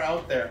camera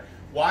out there,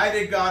 why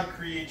did God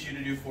create you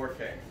to do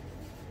 4K?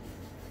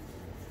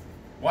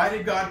 Why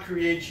did God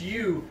create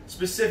you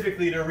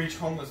specifically to reach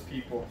homeless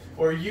people?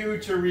 Or you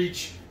to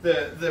reach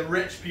the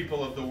rich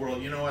people of the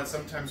world? You know what?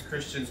 Sometimes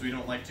Christians, we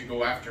don't like to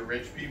go after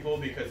rich people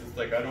because it's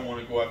like, I don't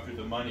want to go after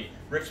the money.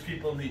 Rich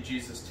people need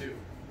Jesus too.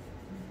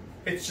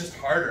 It's just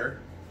harder.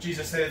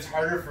 Jesus said it's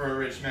harder for a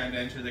rich man to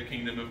enter the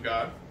kingdom of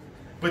God.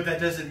 But that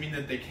doesn't mean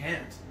that they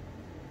can't.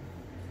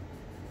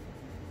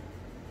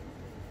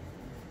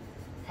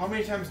 How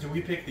many times do we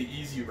pick the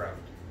easy route?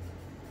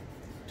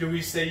 Do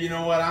we say, you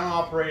know what, I'm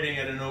operating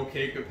at an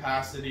okay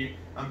capacity,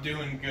 I'm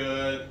doing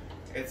good,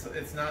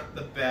 it's not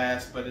the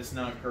best, but it's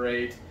not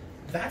great.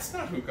 That's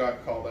not who God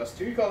called us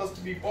to. He called us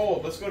to be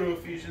bold. Let's go to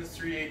Ephesians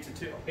 3, 8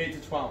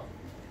 to 12.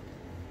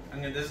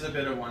 This is a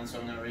bit of one, so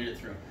I'm going to read it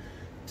through.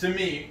 To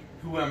me,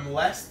 who am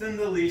less than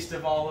the least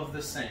of all of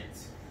the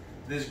saints,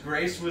 this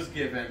grace was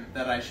given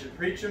that I should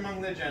preach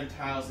among the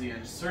Gentiles the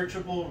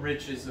unsearchable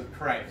riches of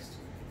Christ,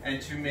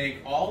 and to make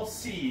all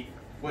see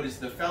what is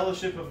the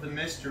fellowship of the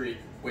mystery,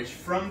 which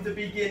from the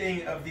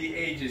beginning of the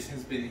ages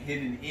has been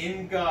hidden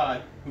in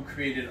God, who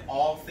created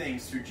all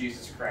things through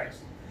Jesus Christ,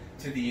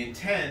 to the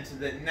intent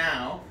that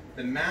now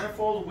the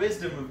manifold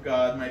wisdom of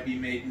God might be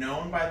made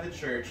known by the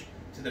church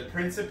to the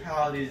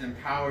principalities and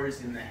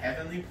powers in the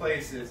heavenly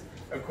places,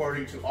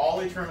 according to all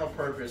eternal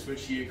purpose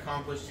which he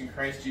accomplished in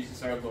Christ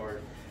Jesus our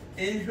Lord,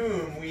 in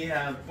whom we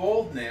have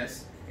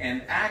boldness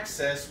and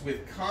access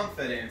with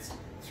confidence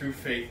through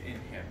faith in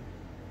him.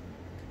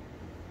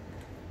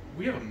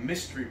 We have a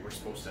mystery we're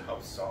supposed to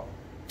help solve.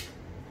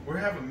 We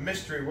have a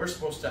mystery we're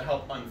supposed to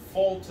help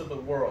unfold to the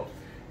world.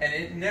 And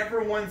it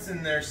never once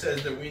in there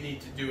says that we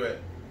need to do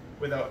it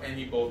without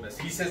any boldness.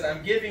 He says,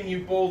 I'm giving you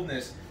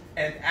boldness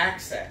and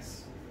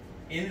access,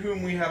 in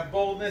whom we have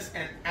boldness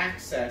and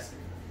access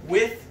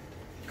with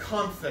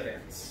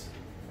confidence.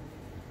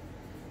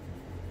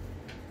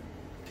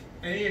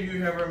 Any of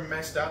you ever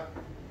messed up?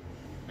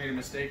 Made a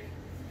mistake?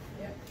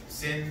 Yep.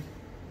 Sin?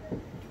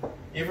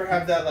 You ever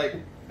have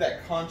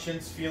that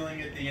conscience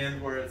feeling at the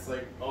end where it's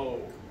like,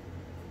 oh,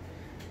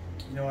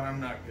 you know what,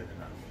 I'm not good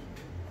enough.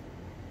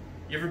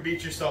 You ever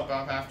beat yourself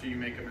up after you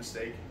make a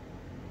mistake?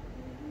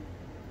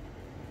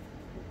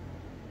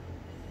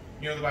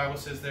 You know the Bible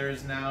says there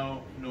is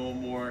now no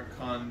more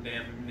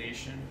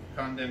condemnation.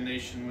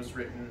 Condemnation was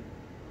written,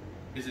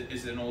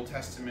 is an Old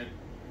Testament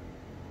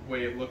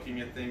way of looking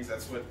at things.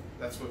 That's what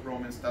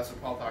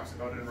Paul talks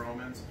about in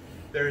Romans.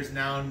 There is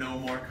now no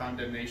more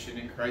condemnation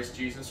in Christ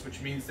Jesus, which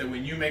means that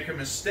when you make a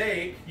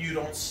mistake, you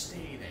don't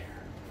stay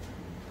there.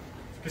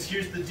 Because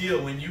here's the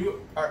deal, when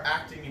you are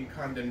acting in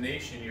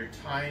condemnation, you're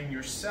tying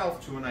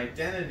yourself to an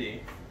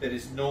identity that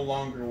is no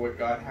longer what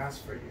God has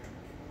for you.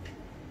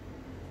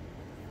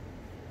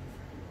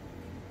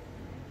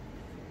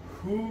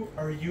 Who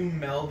are you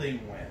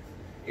melding with?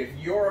 If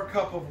you're a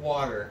cup of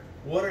water,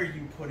 what are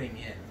you putting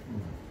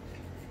in?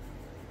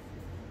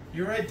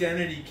 Your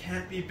identity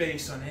can't be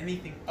based on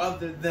anything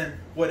other than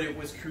what it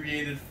was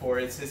created for.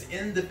 It says,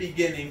 in the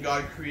beginning,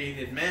 God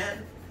created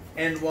man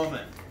and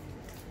woman.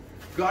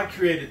 God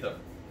created them.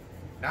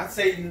 Not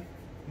Satan,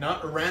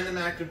 not a random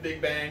act of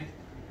Big Bang,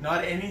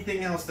 not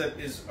anything else that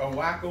is a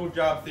wacko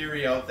job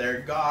theory out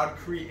there. God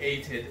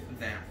created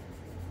them.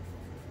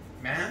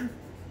 Man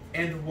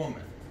and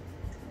woman.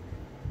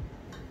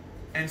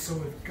 And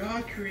so if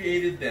God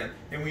created them,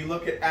 and we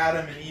look at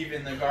Adam and Eve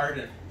in the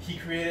garden, he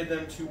created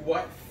them to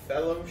what?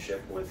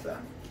 Fellowship with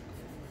them.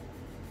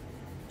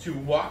 To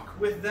walk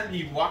with them.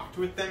 He walked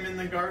with them in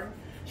the garden.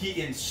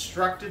 He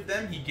instructed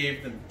them. He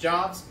gave them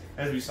jobs.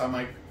 As we saw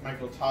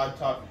Michael Todd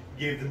talk,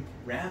 he gave them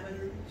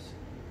parameters.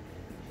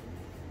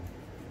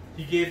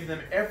 He gave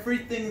them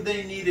everything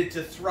they needed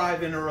to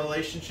thrive in a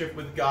relationship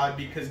with God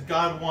because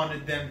God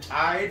wanted them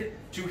tied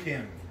to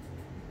him.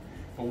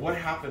 But what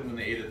happened when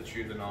they ate of the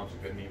tree of the knowledge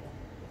of good and evil?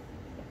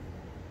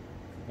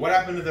 What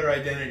happened to their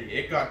identity?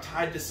 It got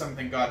tied to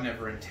something God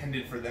never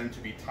intended for them to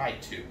be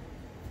tied to.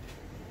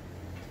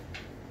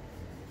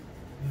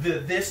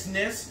 The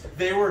thisness,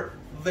 they were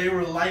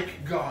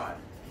like God.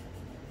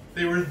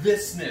 They were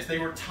thisness. They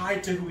were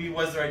tied to who he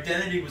was. Their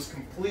identity was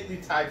completely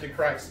tied to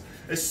Christ.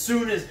 As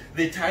soon as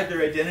they tied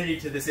their identity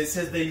to this, it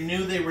says they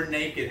knew they were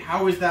naked.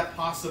 How is that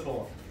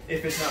possible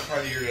if it's not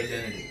part of your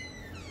identity?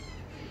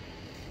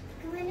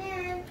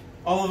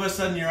 All of a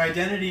sudden, your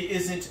identity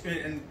isn't,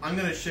 and I'm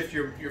going to shift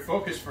your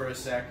focus for a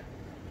sec.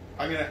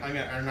 Or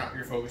not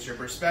your focus, your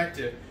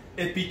perspective.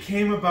 It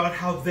became about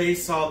how they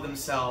saw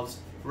themselves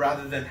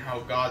rather than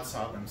how God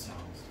saw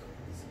themselves.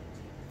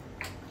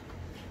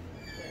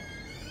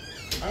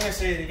 I'm going to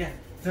say it again.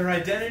 Their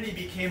identity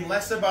became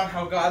less about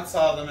how God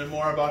saw them and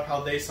more about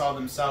how they saw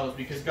themselves,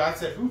 because God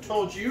said, who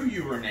told you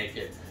you were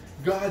naked?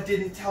 God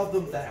didn't tell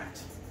them that.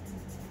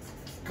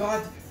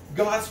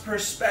 God's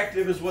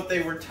perspective is what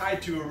they were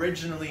tied to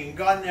originally, and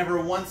God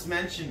never once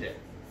mentioned it.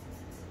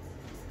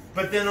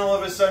 But then all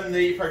of a sudden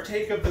they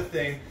partake of the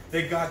thing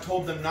that God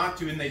told them not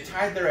to, and they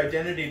tied their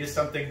identity to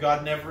something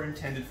God never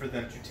intended for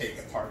them to take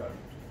a part of.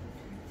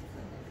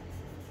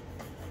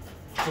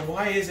 So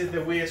why is it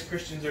that we as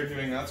Christians are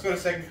doing that? Let's go to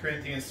 2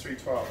 Corinthians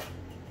 3:12.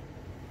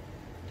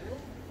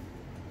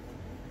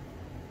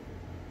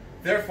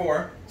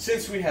 Therefore,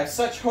 since we have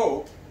such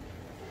hope,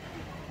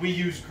 we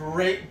use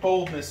great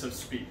boldness of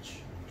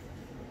speech.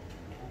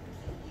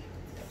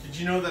 Did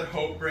you know that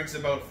hope brings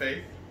about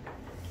faith?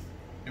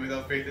 And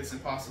without faith it's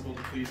impossible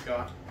to please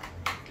God.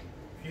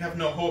 If you have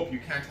no hope, you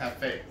can't have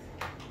faith.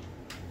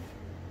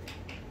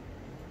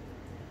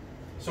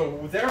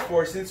 So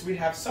therefore, since we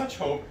have such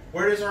hope,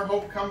 where does our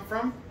hope come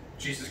from?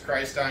 Jesus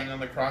Christ dying on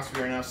the cross,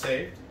 we are now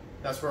saved.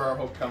 That's where our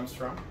hope comes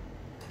from.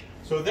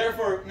 So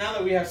therefore, now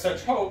that we have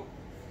such hope,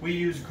 we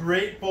use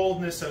great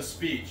boldness of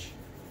speech.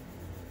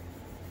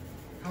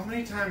 How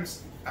many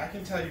times, I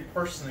can tell you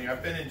personally,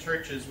 I've been in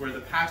churches where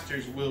the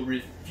pastors will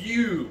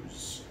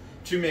refuse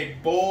to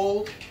make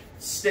bold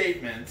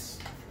statements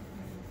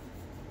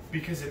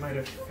because it might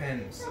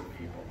offend some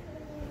people.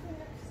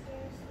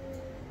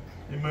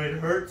 It might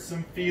hurt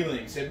some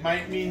feelings. It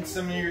might mean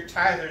some of your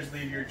tithers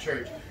leave your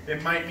church.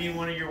 It might mean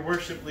one of your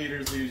worship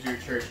leaders leaves your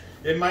church.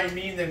 It might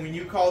mean that when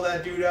you call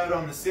that dude out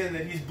on the sin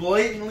that he's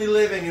blatantly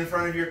living in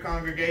front of your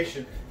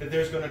congregation, that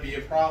there's going to be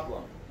a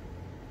problem.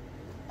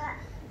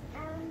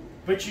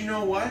 But you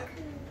know what?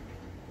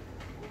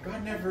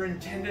 God never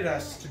intended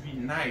us to be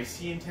nice.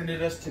 He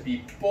intended us to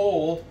be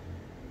bold,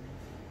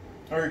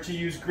 or to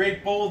use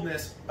great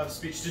boldness of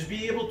speech, to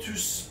be able to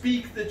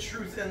speak the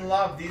truth in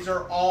love. These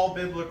are all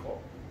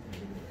biblical.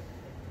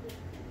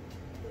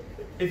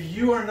 If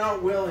you are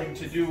not willing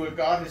to do what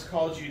God has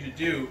called you to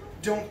do,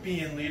 don't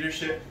be in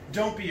leadership.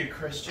 Don't be a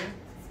Christian.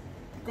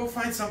 Go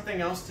find something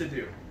else to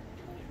do.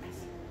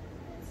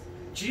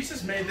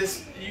 Jesus made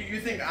this, you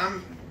think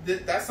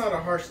that's not a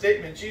harsh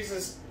statement.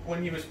 Jesus,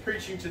 when he was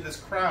preaching to this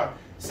crowd,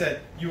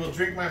 said, "You will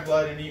drink my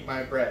blood and eat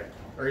my bread,"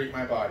 or eat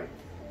my body.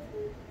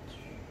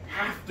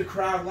 Half the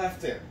crowd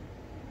left him.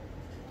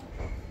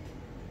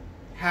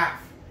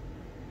 Half.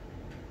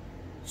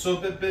 So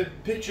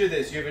picture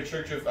this. You have a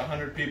church of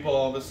 100 people,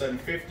 all of a sudden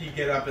 50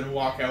 get up and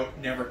walk out,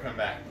 never come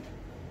back.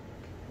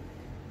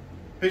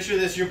 Picture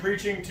this. You're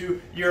preaching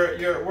to your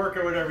at work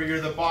or whatever.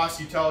 You're the boss.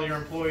 You tell your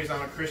employees,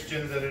 "I'm a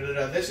Christian,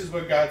 da-da-da-da. This is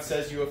what God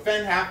says." You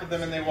offend half of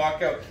them and they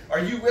walk out. Are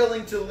you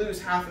willing to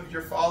lose half of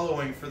your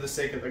following for the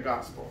sake of the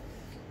gospel?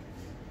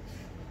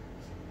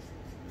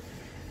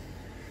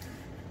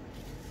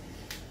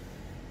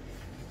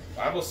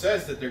 The Bible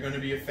says that they're going to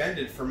be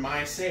offended for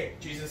my sake.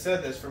 Jesus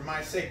said this, for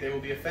my sake they will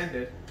be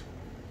offended.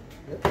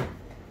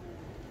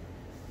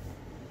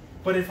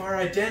 But if our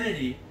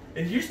identity,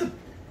 and here's the,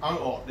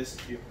 oh, this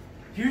is cute.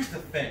 Here's the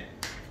thing.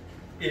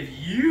 If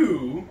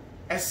you,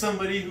 as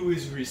somebody who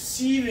is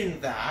receiving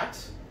that,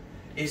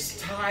 is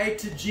tied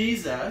to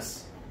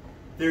Jesus,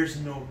 there's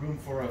no room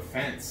for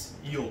offense.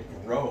 You'll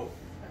grow.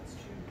 That's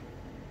true.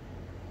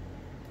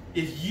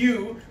 If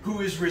you, who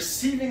is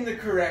receiving the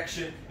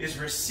correction, is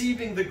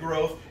receiving the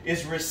growth,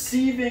 is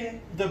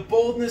receiving the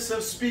boldness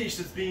of speech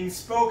that's being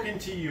spoken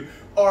to you,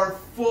 are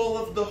full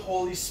of the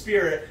Holy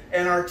Spirit,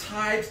 and are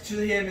tied to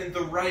Him in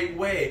the right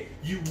way,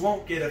 you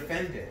won't get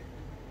offended.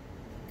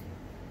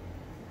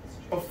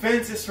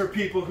 Offense is for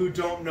people who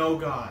don't know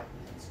God.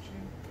 That's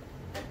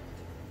true.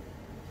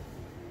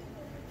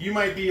 You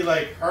might be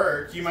like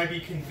hurt, you might be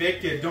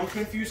convicted. Don't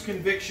confuse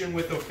conviction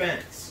with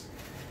offense.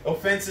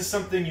 Offense is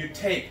something you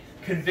take.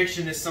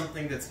 Conviction is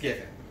something that's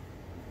given.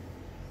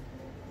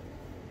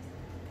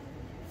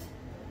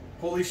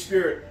 Holy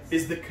Spirit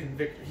is the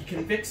convictor. He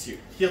convicts you.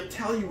 He'll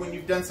tell you when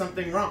you've done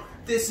something wrong.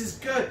 This is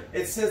good.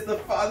 It says the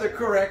Father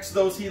corrects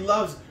those He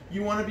loves.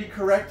 You want to be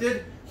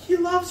corrected? He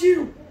loves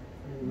you.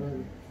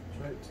 Amen.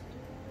 That's right.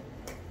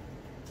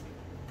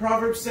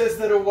 Proverbs says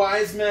that a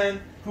wise man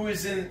who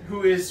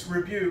is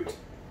rebuked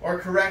or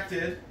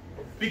corrected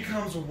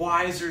becomes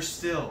wiser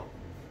still.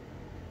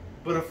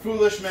 But a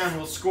foolish man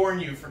will scorn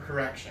you for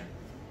correction.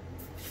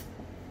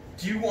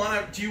 Do you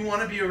want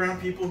to be around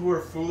people who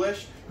are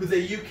foolish, who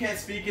that you can't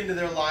speak into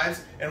their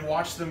lives and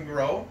watch them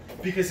grow?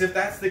 Because if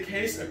that's the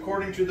case,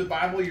 according to the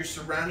Bible, you're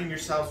surrounding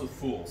yourselves with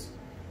fools.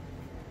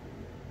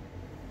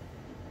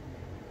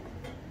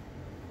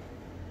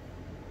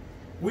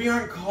 We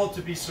aren't called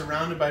to be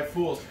surrounded by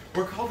fools.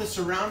 We're called to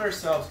surround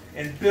ourselves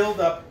and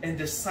build up and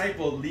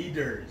disciple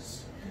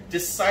leaders.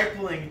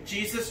 Discipling,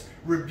 Jesus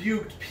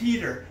rebuked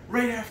Peter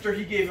right after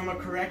he gave him a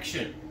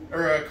correction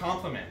or a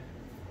compliment.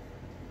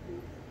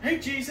 Hey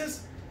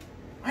Jesus,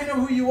 I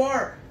know who you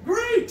are.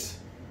 Great!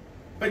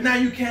 But now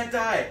you can't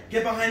die.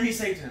 Get behind me,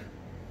 Satan.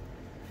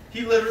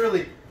 He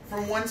literally,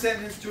 from one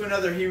sentence to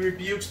another, he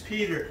rebukes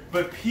Peter,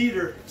 but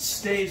Peter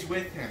stays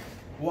with him.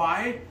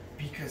 Why?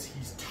 Because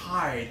he's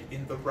tied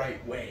in the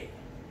right way.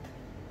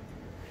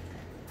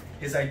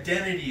 His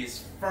identity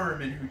is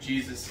firm in who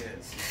Jesus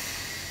is.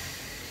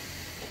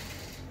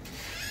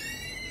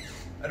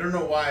 I don't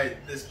know why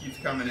this keeps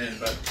coming in,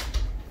 but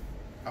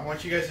I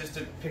want you guys just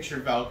to picture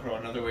Velcro,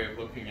 another way of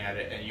looking at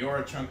it, and you're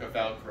a chunk of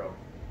Velcro.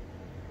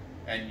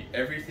 And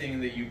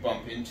everything that you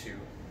bump into,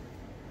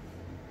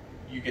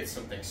 you get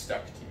something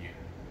stuck to you.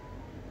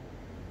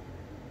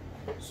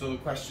 So the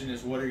question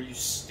is, what are you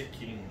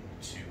sticking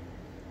to?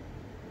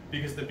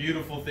 Because the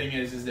beautiful thing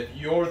is if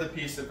you're the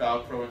piece of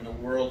Velcro and the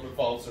world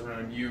revolves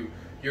around you,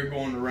 you're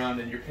going around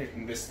and you're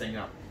picking this thing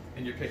up,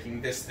 and you're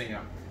picking this thing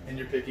up, and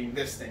you're picking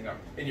this thing up,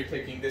 and you're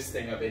picking this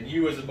thing up, and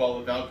you as a ball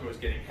of Velcro is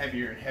getting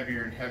heavier and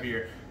heavier and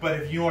heavier. But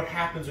if you know what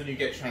happens when you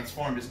get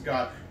transformed is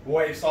God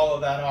wipes all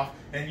of that off,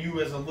 and you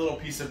as a little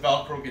piece of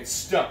Velcro get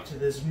stuck to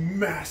this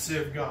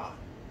massive God.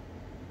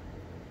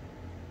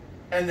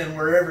 And then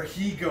wherever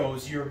He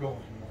goes, you're going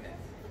with.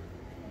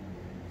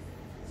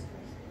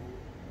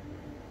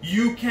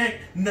 You can't,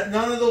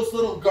 none of those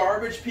little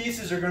garbage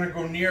pieces are going to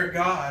go near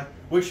God,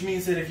 which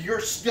means that if you're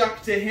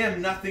stuck to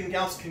Him, nothing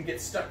else can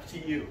get stuck to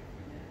you.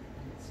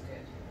 That's good.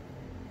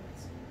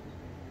 That's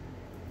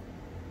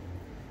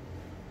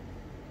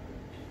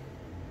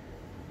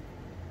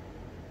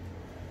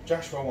good.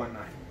 Joshua 1:9.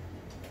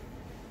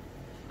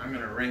 I'm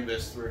going to ring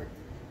this through.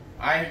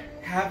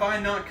 Have I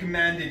not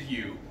commanded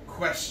you? ?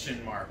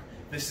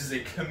 This is a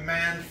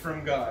command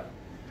from God.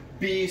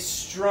 Be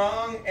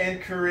strong and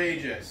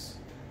courageous.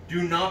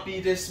 Do not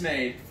be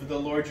dismayed, for the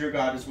Lord your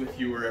God is with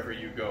you wherever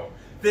you go.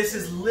 This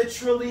is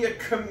literally a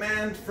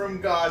command from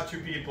God to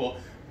people.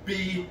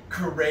 Be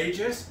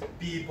courageous,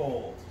 be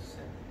bold.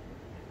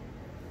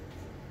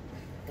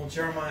 Well,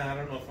 Jeremiah, I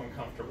don't know if I'm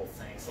comfortable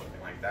saying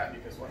something like that,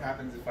 because what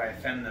happens if I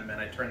offend them and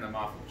I turn them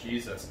off of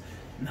Jesus?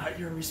 Not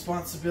your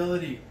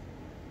responsibility.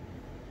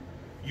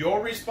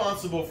 You're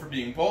responsible for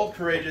being bold,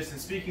 courageous,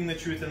 and speaking the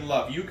truth in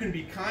love. You can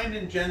be kind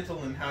and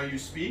gentle in how you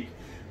speak,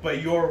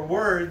 but your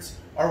words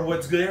are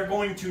what they're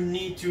going to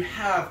need to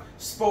have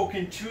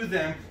spoken to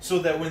them, so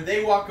that when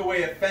they walk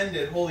away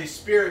offended, Holy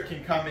Spirit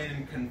can come in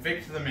and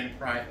convict them in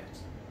private.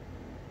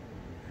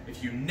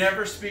 If you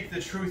never speak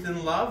the truth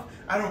in love,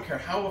 I don't care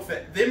how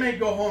offended. They may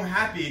go home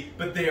happy,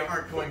 but they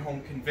aren't going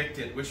home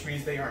convicted, which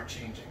means they aren't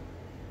changing.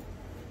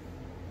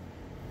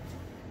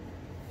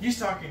 He's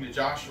talking to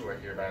Joshua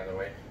here, by the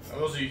way. For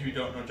those of you who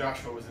don't know,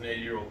 Joshua was an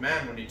 80-year-old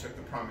man when he took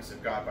the promise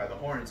of God by the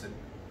horns and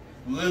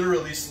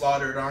literally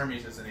slaughtered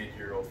armies as an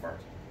 80-year-old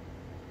fart.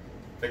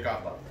 That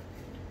God loved.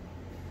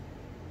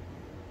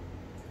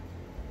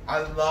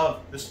 I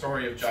love the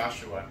story of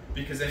Joshua,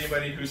 because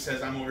anybody who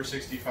says I'm over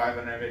 65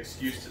 and I have an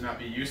excuse to not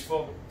be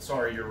useful,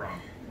 sorry, you're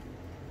wrong.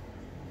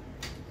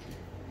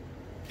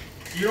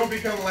 You don't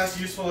become less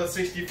useful at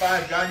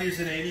 65. God used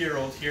an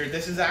 80-year-old here.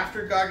 This is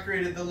after God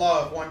created the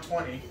law of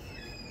 120.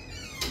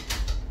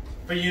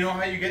 But you know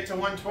how you get to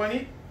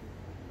 120?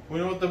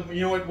 You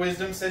know what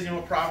wisdom says? You know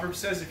what Proverbs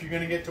says? If you're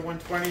going to get to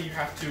 120, you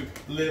have to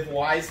live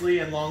wisely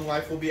and long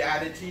life will be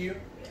added to you.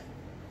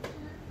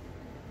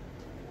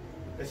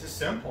 This is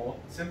simple.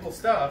 Simple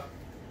stuff.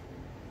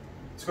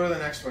 Let's go to the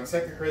next one.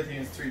 2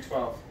 Corinthians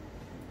 3:12.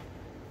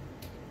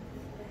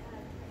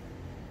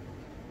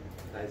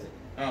 Isaac.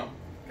 Oh,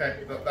 okay.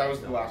 That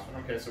was the last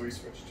one. Okay, so we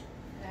switched.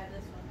 I have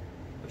this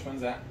one. Which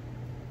one's that?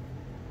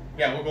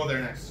 Yeah, we'll go there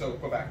next. So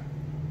go back.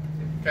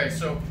 Okay,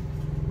 so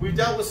we've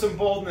dealt with some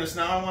boldness.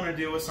 Now I want to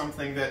deal with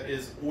something that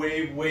is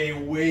way, way,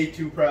 way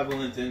too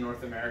prevalent in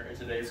North America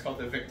today. It's called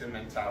the victim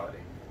mentality.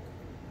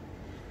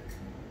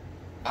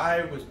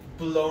 I was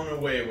blown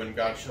away when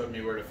God showed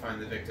me where to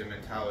find the victim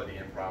mentality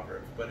in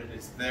Proverbs. But it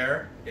is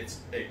there.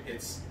 It's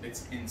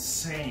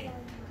insane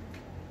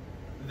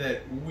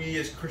that we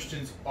as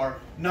Christians are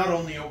not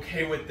only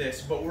okay with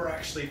this, but we're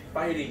actually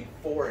fighting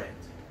for it.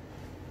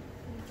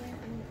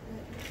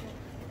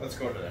 Let's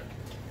go to that.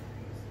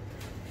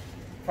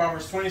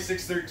 Proverbs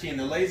 26:13.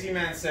 The lazy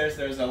man says,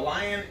 there's a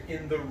lion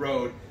in the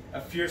road,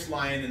 a fierce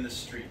lion in the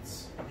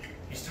streets.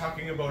 He's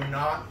talking about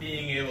not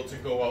being able to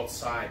go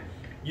outside.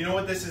 You know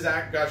what this is?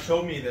 God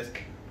showed me this.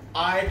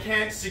 I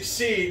can't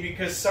succeed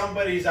because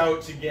somebody's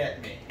out to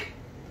get me.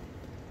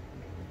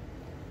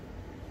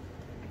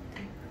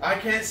 I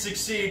can't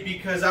succeed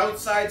because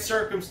outside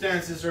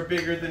circumstances are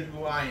bigger than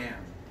who I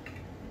am.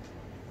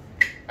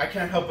 I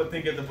can't help but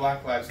think of the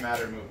Black Lives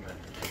Matter movement.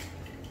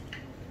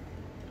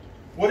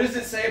 What does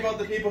it say about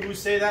the people who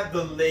say that?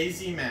 The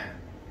lazy man.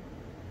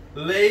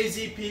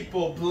 Lazy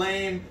people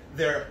blame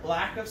their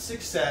lack of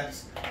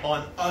success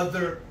on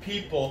other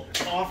people,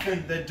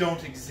 often that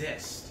don't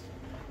exist.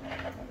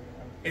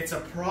 It's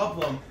a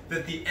problem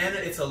that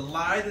it's a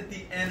lie that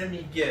the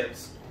enemy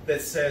gives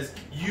that says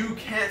you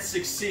can't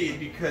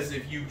succeed because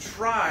if you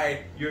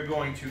try, you're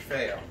going to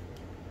fail.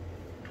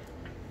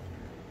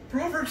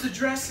 Proverbs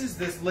addresses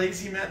this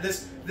lazy man,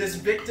 this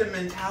victim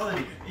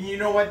mentality. And you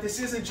know what? This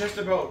isn't just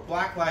about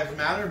Black Lives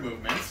Matter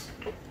movements.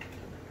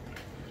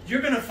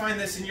 You're going to find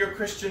this in your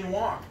Christian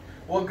walk.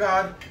 Well,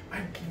 God,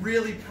 I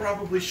really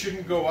probably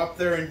shouldn't go up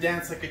there and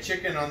dance like a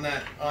chicken on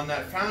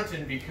that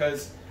fountain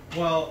because,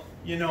 well,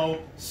 you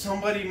know,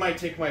 somebody might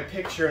take my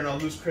picture and I'll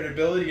lose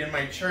credibility in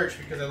my church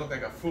because I look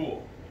like a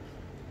fool.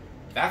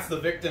 That's the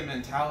victim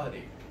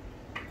mentality.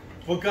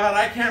 Well, God,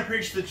 I can't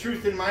preach the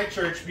truth in my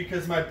church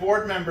because my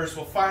board members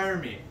will fire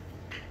me.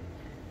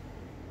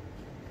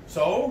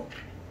 So,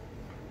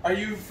 are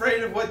you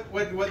afraid of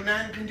what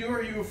man can do, or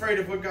are you afraid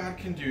of what God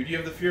can do? Do you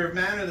have the fear of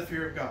man or the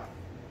fear of God?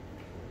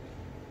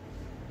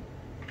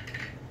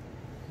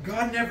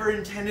 God never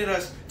intended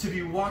us to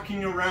be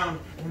walking around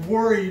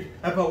worried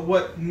about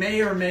what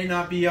may or may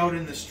not be out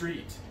in the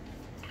street.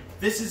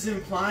 This is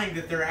implying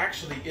that there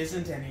actually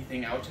isn't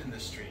anything out in the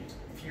street.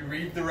 If you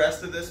read the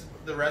rest of this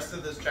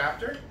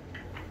chapter,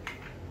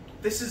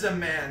 this is a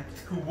man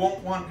who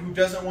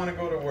doesn't want to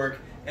go to work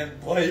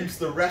and blames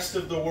the rest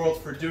of the world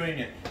for doing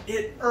it.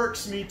 It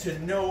irks me to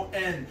no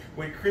end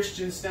when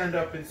Christians stand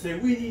up and say,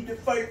 we need to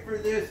fight for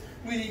this,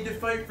 we're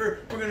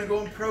going to go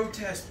and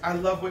protest. I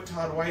love what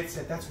Todd White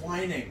said. That's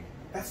whining.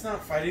 That's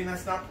not fighting,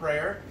 that's not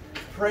prayer.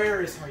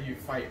 Prayer is how you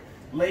fight.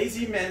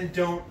 Lazy men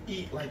don't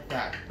eat like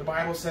that. The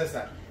Bible says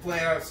that.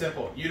 Plain out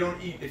simple. You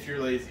don't eat if you're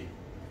lazy.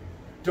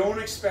 Don't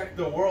expect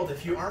the world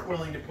if you aren't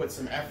willing to put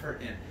some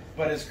effort in.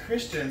 But as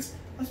Christians,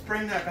 let's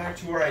bring that back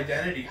to our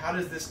identity. How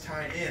does this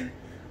tie in?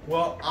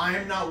 Well,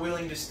 I'm not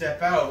willing to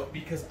step out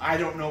because I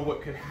don't know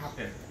what could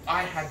happen.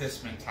 I had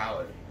this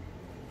mentality.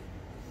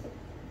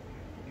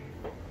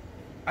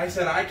 I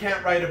said, I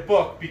can't write a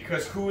book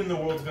because who in the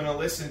world is going to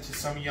listen to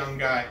some young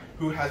guy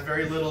who has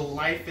very little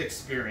life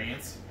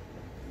experience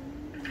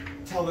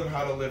tell them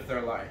how to live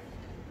their life?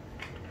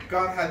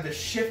 God had to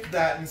shift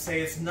that and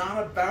say, it's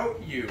not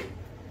about you.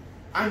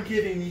 I'm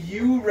giving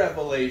you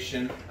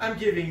revelation. I'm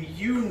giving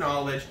you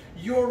knowledge.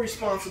 You're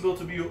responsible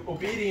to be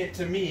obedient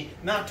to me,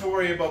 not to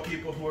worry about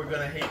people who are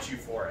going to hate you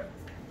for it.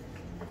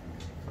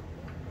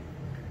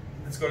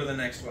 Let's go to the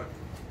next one.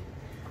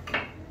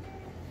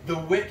 The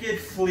wicked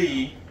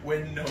flee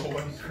when no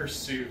one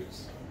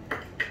pursues,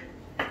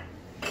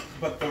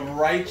 but the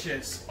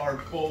righteous are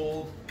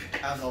bold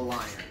as a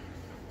lion.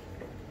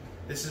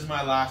 This is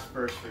my last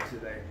verse for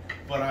today,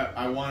 but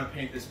I want to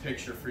paint this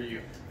picture for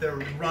you. They're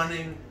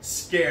running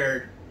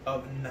scared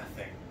of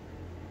nothing.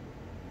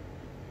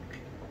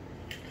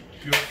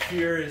 Your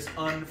fear is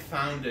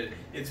unfounded.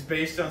 It's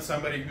based on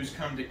somebody who's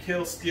come to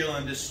kill, steal,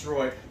 and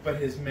destroy, but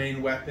his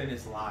main weapon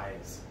is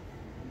lies.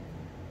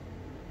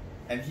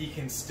 And he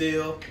can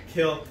steal,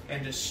 kill,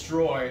 and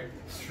destroy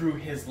through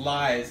his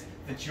lies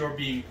that you're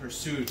being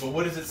pursued. But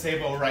what does it say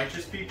about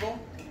righteous people?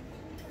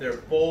 They're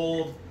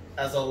bold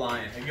as a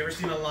lion. Have you ever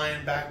seen a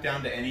lion back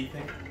down to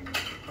anything?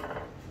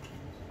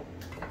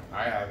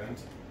 I haven't.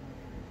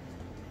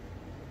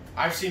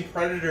 I've seen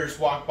predators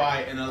walk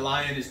by and a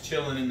lion is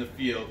chilling in the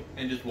field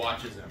and just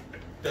watches him.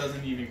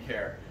 Doesn't even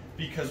care.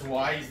 Because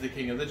why? He's the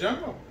king of the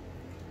jungle.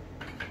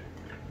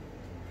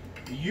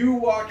 You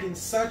walk in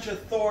such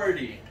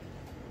authority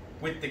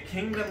with the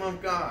kingdom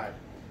of God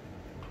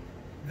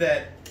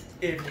that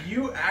if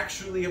you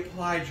actually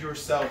applied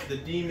yourself, the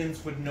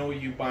demons would know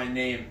you by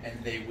name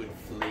and they would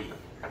flee.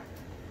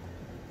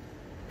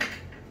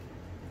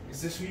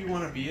 Is this who you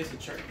want to be as a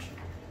church?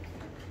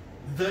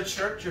 The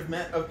church of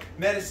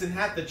Medicine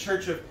Hat, the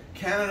church of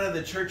Canada,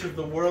 the church of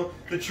the world,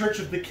 the church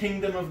of the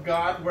kingdom of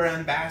God, we're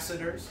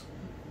ambassadors.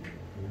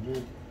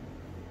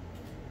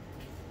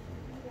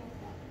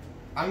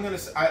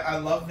 I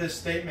love this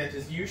statement,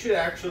 is you should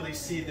actually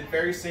see the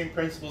very same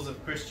principles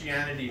of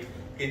Christianity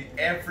in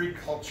every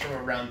culture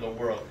around the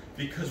world,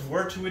 because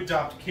we're to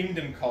adopt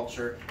kingdom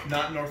culture,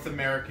 not North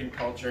American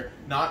culture,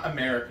 not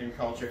American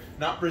culture,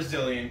 not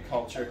Brazilian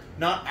culture,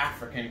 not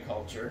African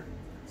culture.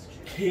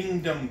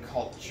 Kingdom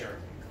culture.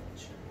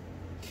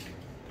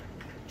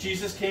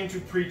 Jesus came to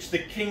preach the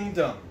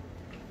kingdom.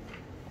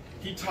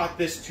 He taught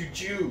this to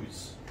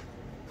Jews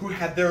who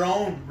had their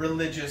own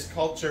religious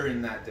culture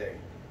in that day.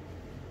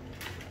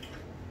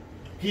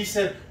 He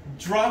said,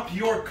 drop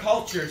your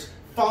cultures,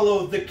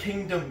 follow the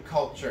kingdom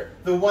culture,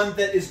 the one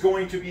that is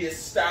going to be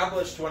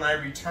established when I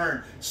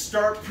return.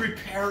 Start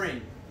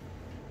preparing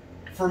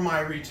for my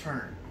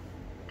return.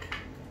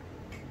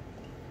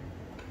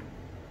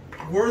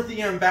 We're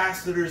the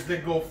ambassadors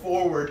that go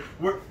forward.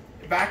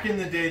 Back in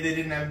the day, they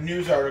didn't have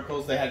news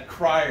articles. They had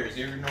criers.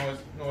 You ever know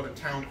what a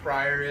town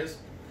crier is?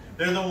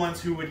 They're the ones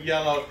who would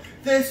yell out,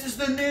 "This is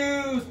the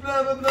news,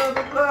 blah, blah, blah,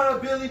 blah, blah.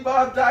 Billy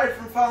Bob died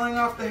from falling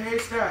off the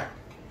haystack."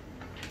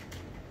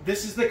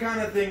 This is the kind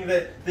of thing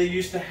that they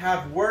used to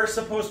have. We're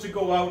supposed to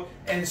go out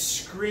and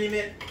scream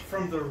it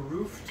from the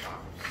rooftops.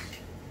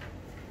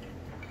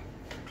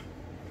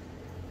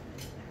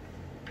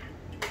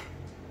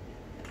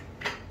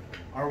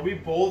 Are we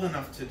bold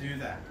enough to do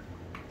that?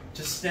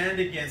 To stand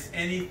against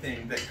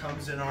anything that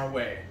comes in our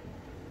way?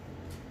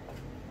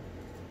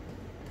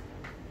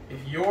 If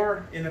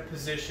you're in a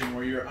position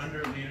where you're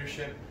under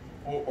leadership,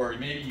 or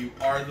maybe you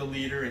are the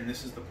leader and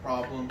this is the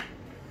problem,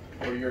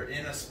 or you're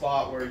in a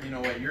spot where, you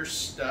know what, you're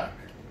stuck,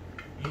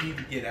 you need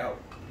to get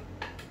out.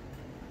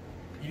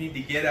 You need to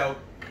get out,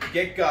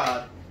 get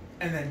God,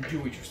 and then do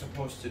what you're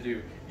supposed to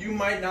do. You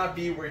might not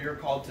be where you're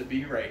called to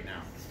be right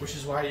now, which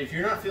is why if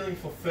you're not feeling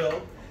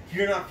fulfilled, if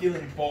you're not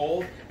feeling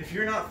bold, if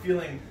you're not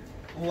feeling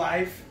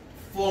life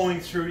flowing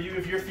through you,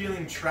 if you're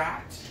feeling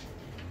trapped,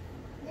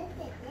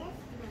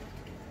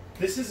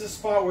 this is a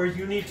spot where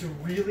you need to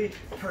really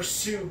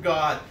pursue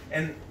God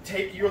and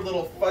take your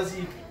little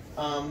fuzzy,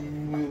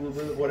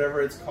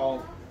 whatever it's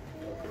called,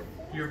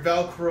 your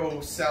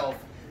Velcro self.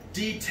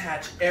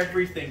 Detach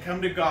everything.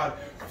 Come to God.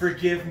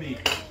 Forgive me.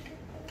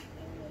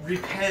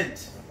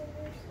 Repent.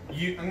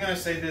 I'm going to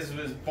say this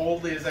as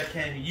boldly as I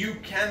can. You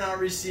cannot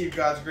receive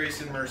God's grace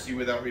and mercy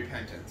without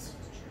repentance.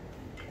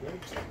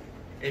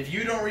 If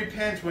you don't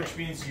repent, which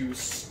means you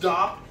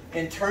stop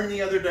and turn the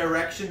other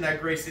direction,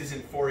 that grace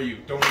isn't for you.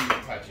 Don't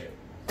even touch it.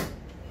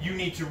 You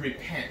need to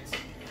repent.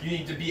 You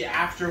need to be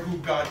after who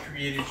God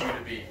created you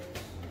to be.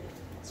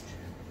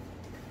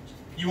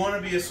 You want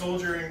to be a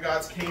soldier in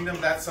God's kingdom?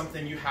 That's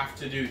something you have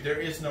to do. There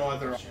is no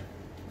other option.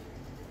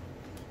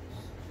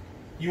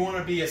 You want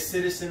to be a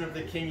citizen of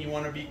the King? You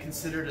want to be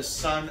considered a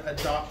son,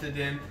 adopted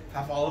in,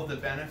 have all of the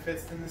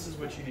benefits? Then this is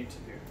what you need to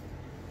do.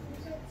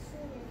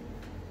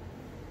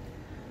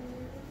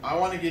 I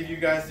want to give you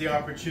guys the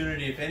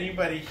opportunity. If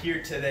anybody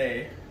here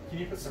today, can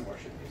you put some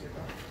worship music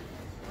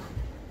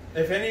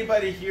on? If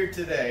anybody here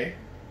today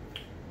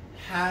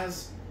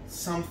has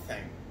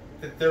something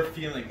that they're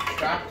feeling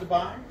trapped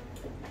by,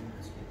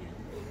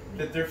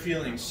 that they're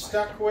feeling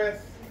stuck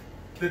with,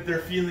 that they're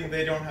feeling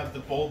they don't have the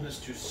boldness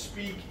to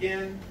speak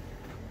in,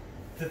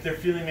 that they're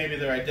feeling maybe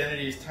their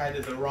identity is tied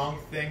to the wrong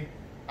thing,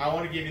 I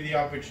want to give you the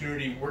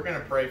opportunity. We're going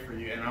to pray for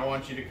you, and I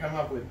want you to come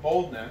up with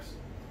boldness,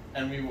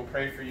 and we will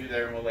pray for you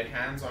there, and we'll lay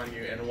hands on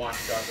you and watch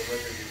God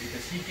deliver you,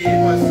 because He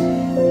gave us...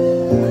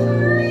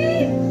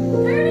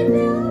 Turn it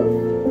down.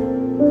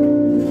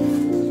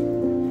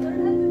 Don't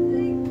have the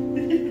thing.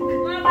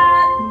 My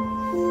bad.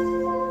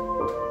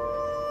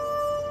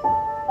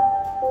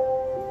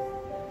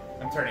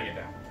 I'm turning it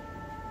down.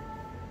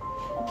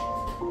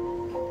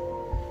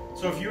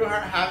 So if you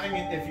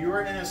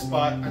are in a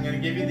spot, I'm going to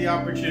give you the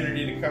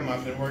opportunity to come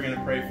up and we're going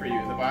to pray for you.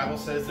 The Bible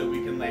says that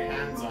we can lay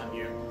hands on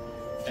you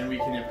and we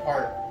can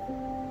impart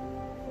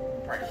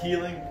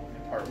healing,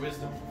 impart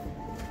wisdom,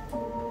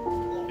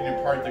 we can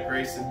impart the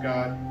grace of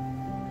God.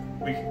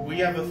 We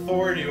have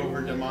authority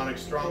over demonic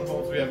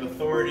strongholds. We have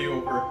authority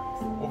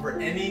over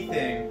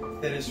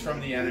anything that is from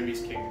the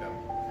enemy's kingdom.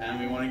 And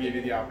we want to give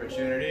you the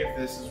opportunity. If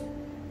this is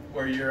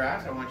where you're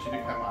at, I want you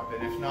to come up.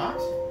 And if not,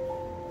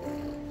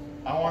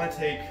 I want to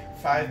take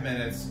 5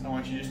 minutes. I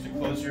want you just to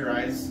close your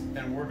eyes,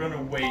 and we're going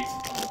to wait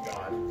on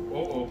God.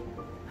 Uh-oh.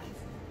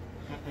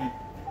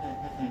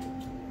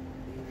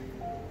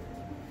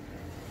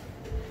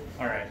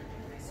 All right.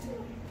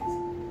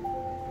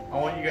 I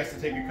want you guys to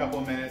take a couple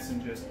of minutes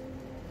and just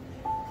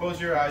close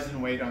your eyes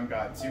and wait on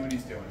God. See what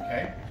He's doing,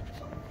 okay?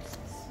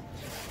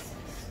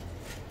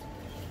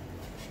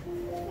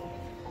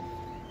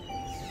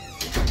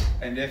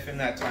 And if in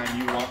that time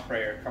you want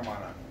prayer, come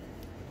on up.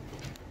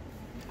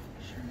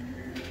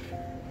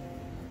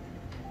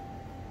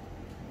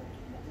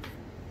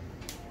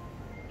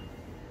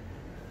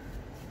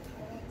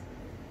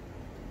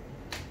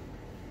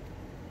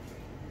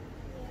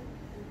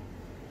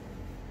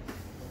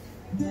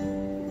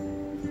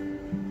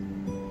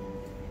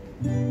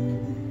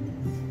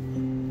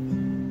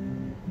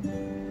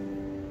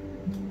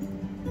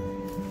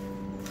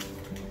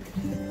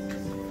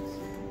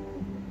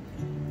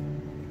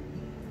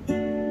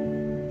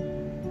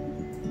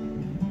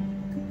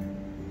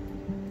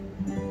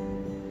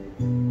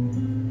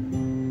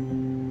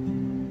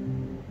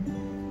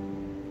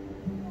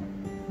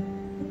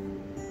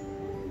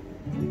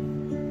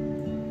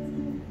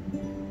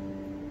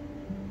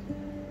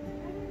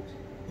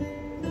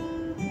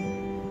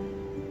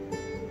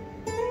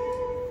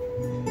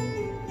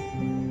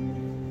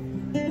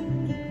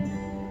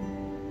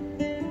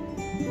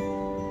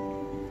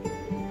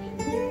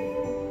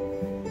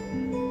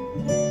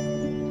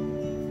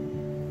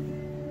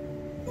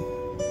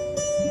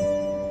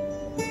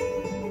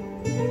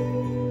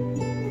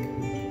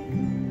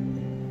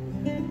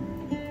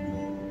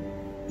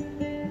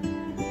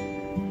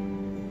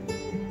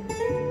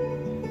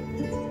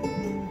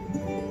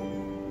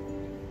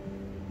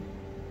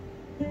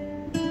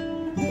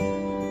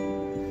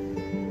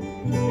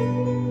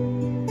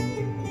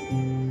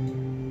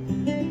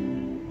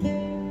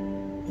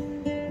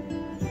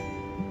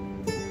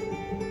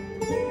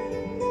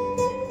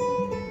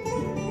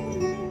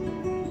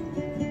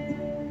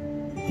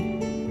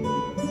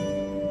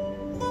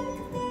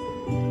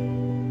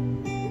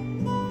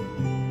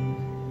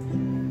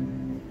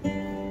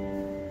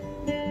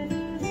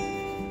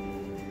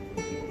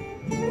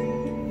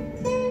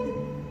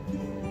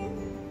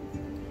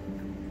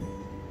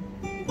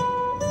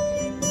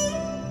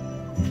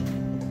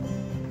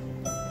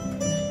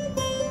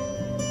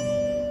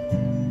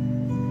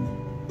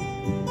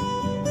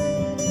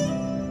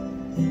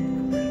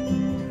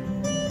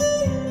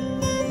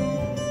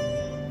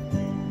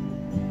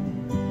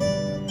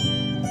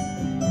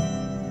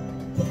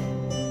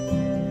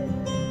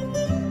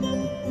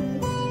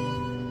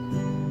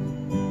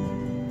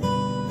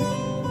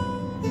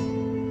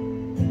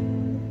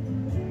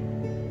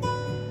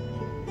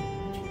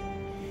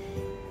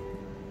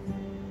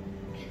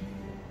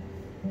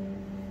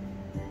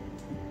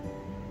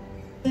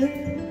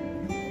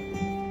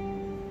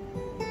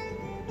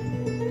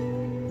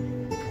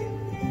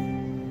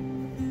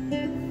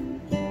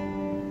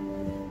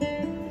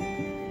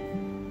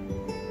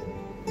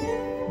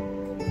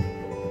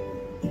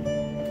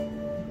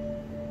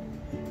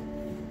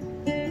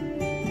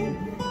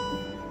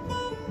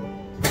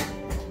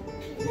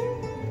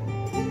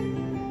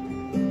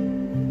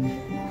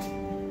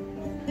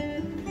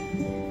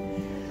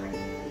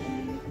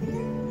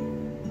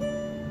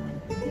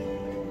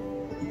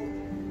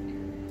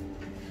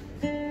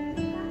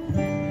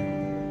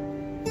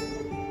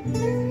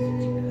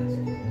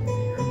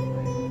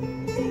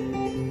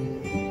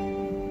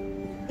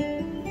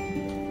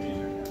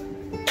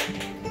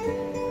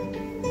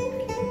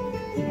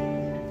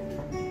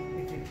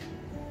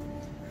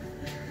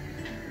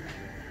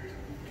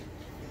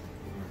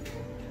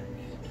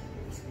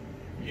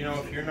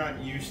 you're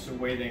not used to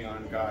waiting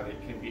on God, it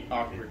can be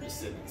awkward to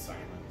sit in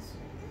silence.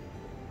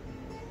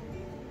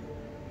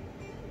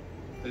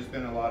 There's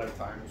been a lot of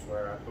times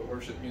where I put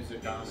worship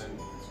music on and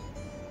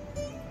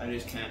I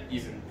just can't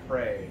even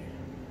pray.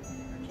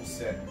 I just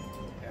sit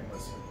and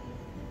listen.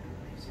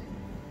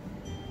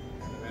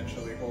 And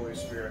eventually Holy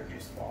Spirit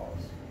just falls.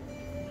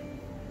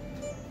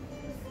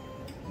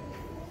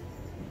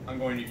 I'm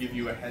going to give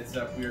you a heads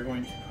up. We are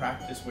going to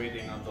practice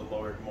waiting on the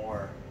Lord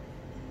more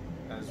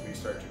as we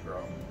start to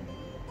grow.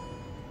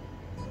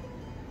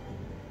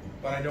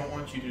 But I don't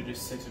want you to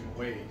just sit and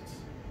wait.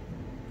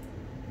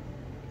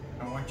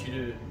 I want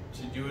you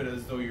to do it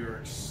as though you're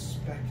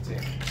expecting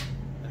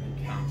an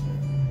encounter.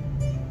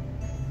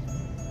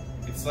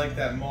 It's like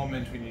that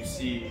moment when you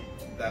see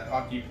that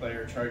hockey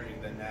player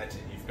charging the net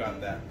and you've got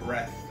that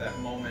breath, that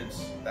moment,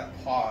 that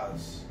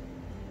pause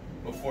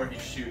before he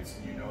shoots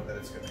and you know that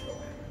it's going to go in.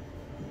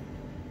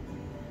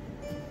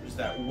 There's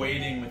that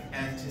waiting with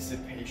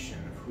anticipation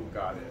of who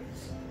God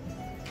is.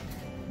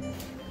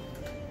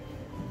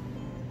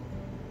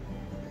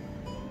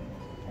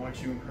 I want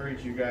to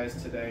encourage you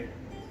guys today.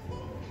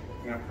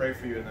 I'm going to pray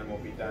for you and then we'll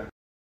be done.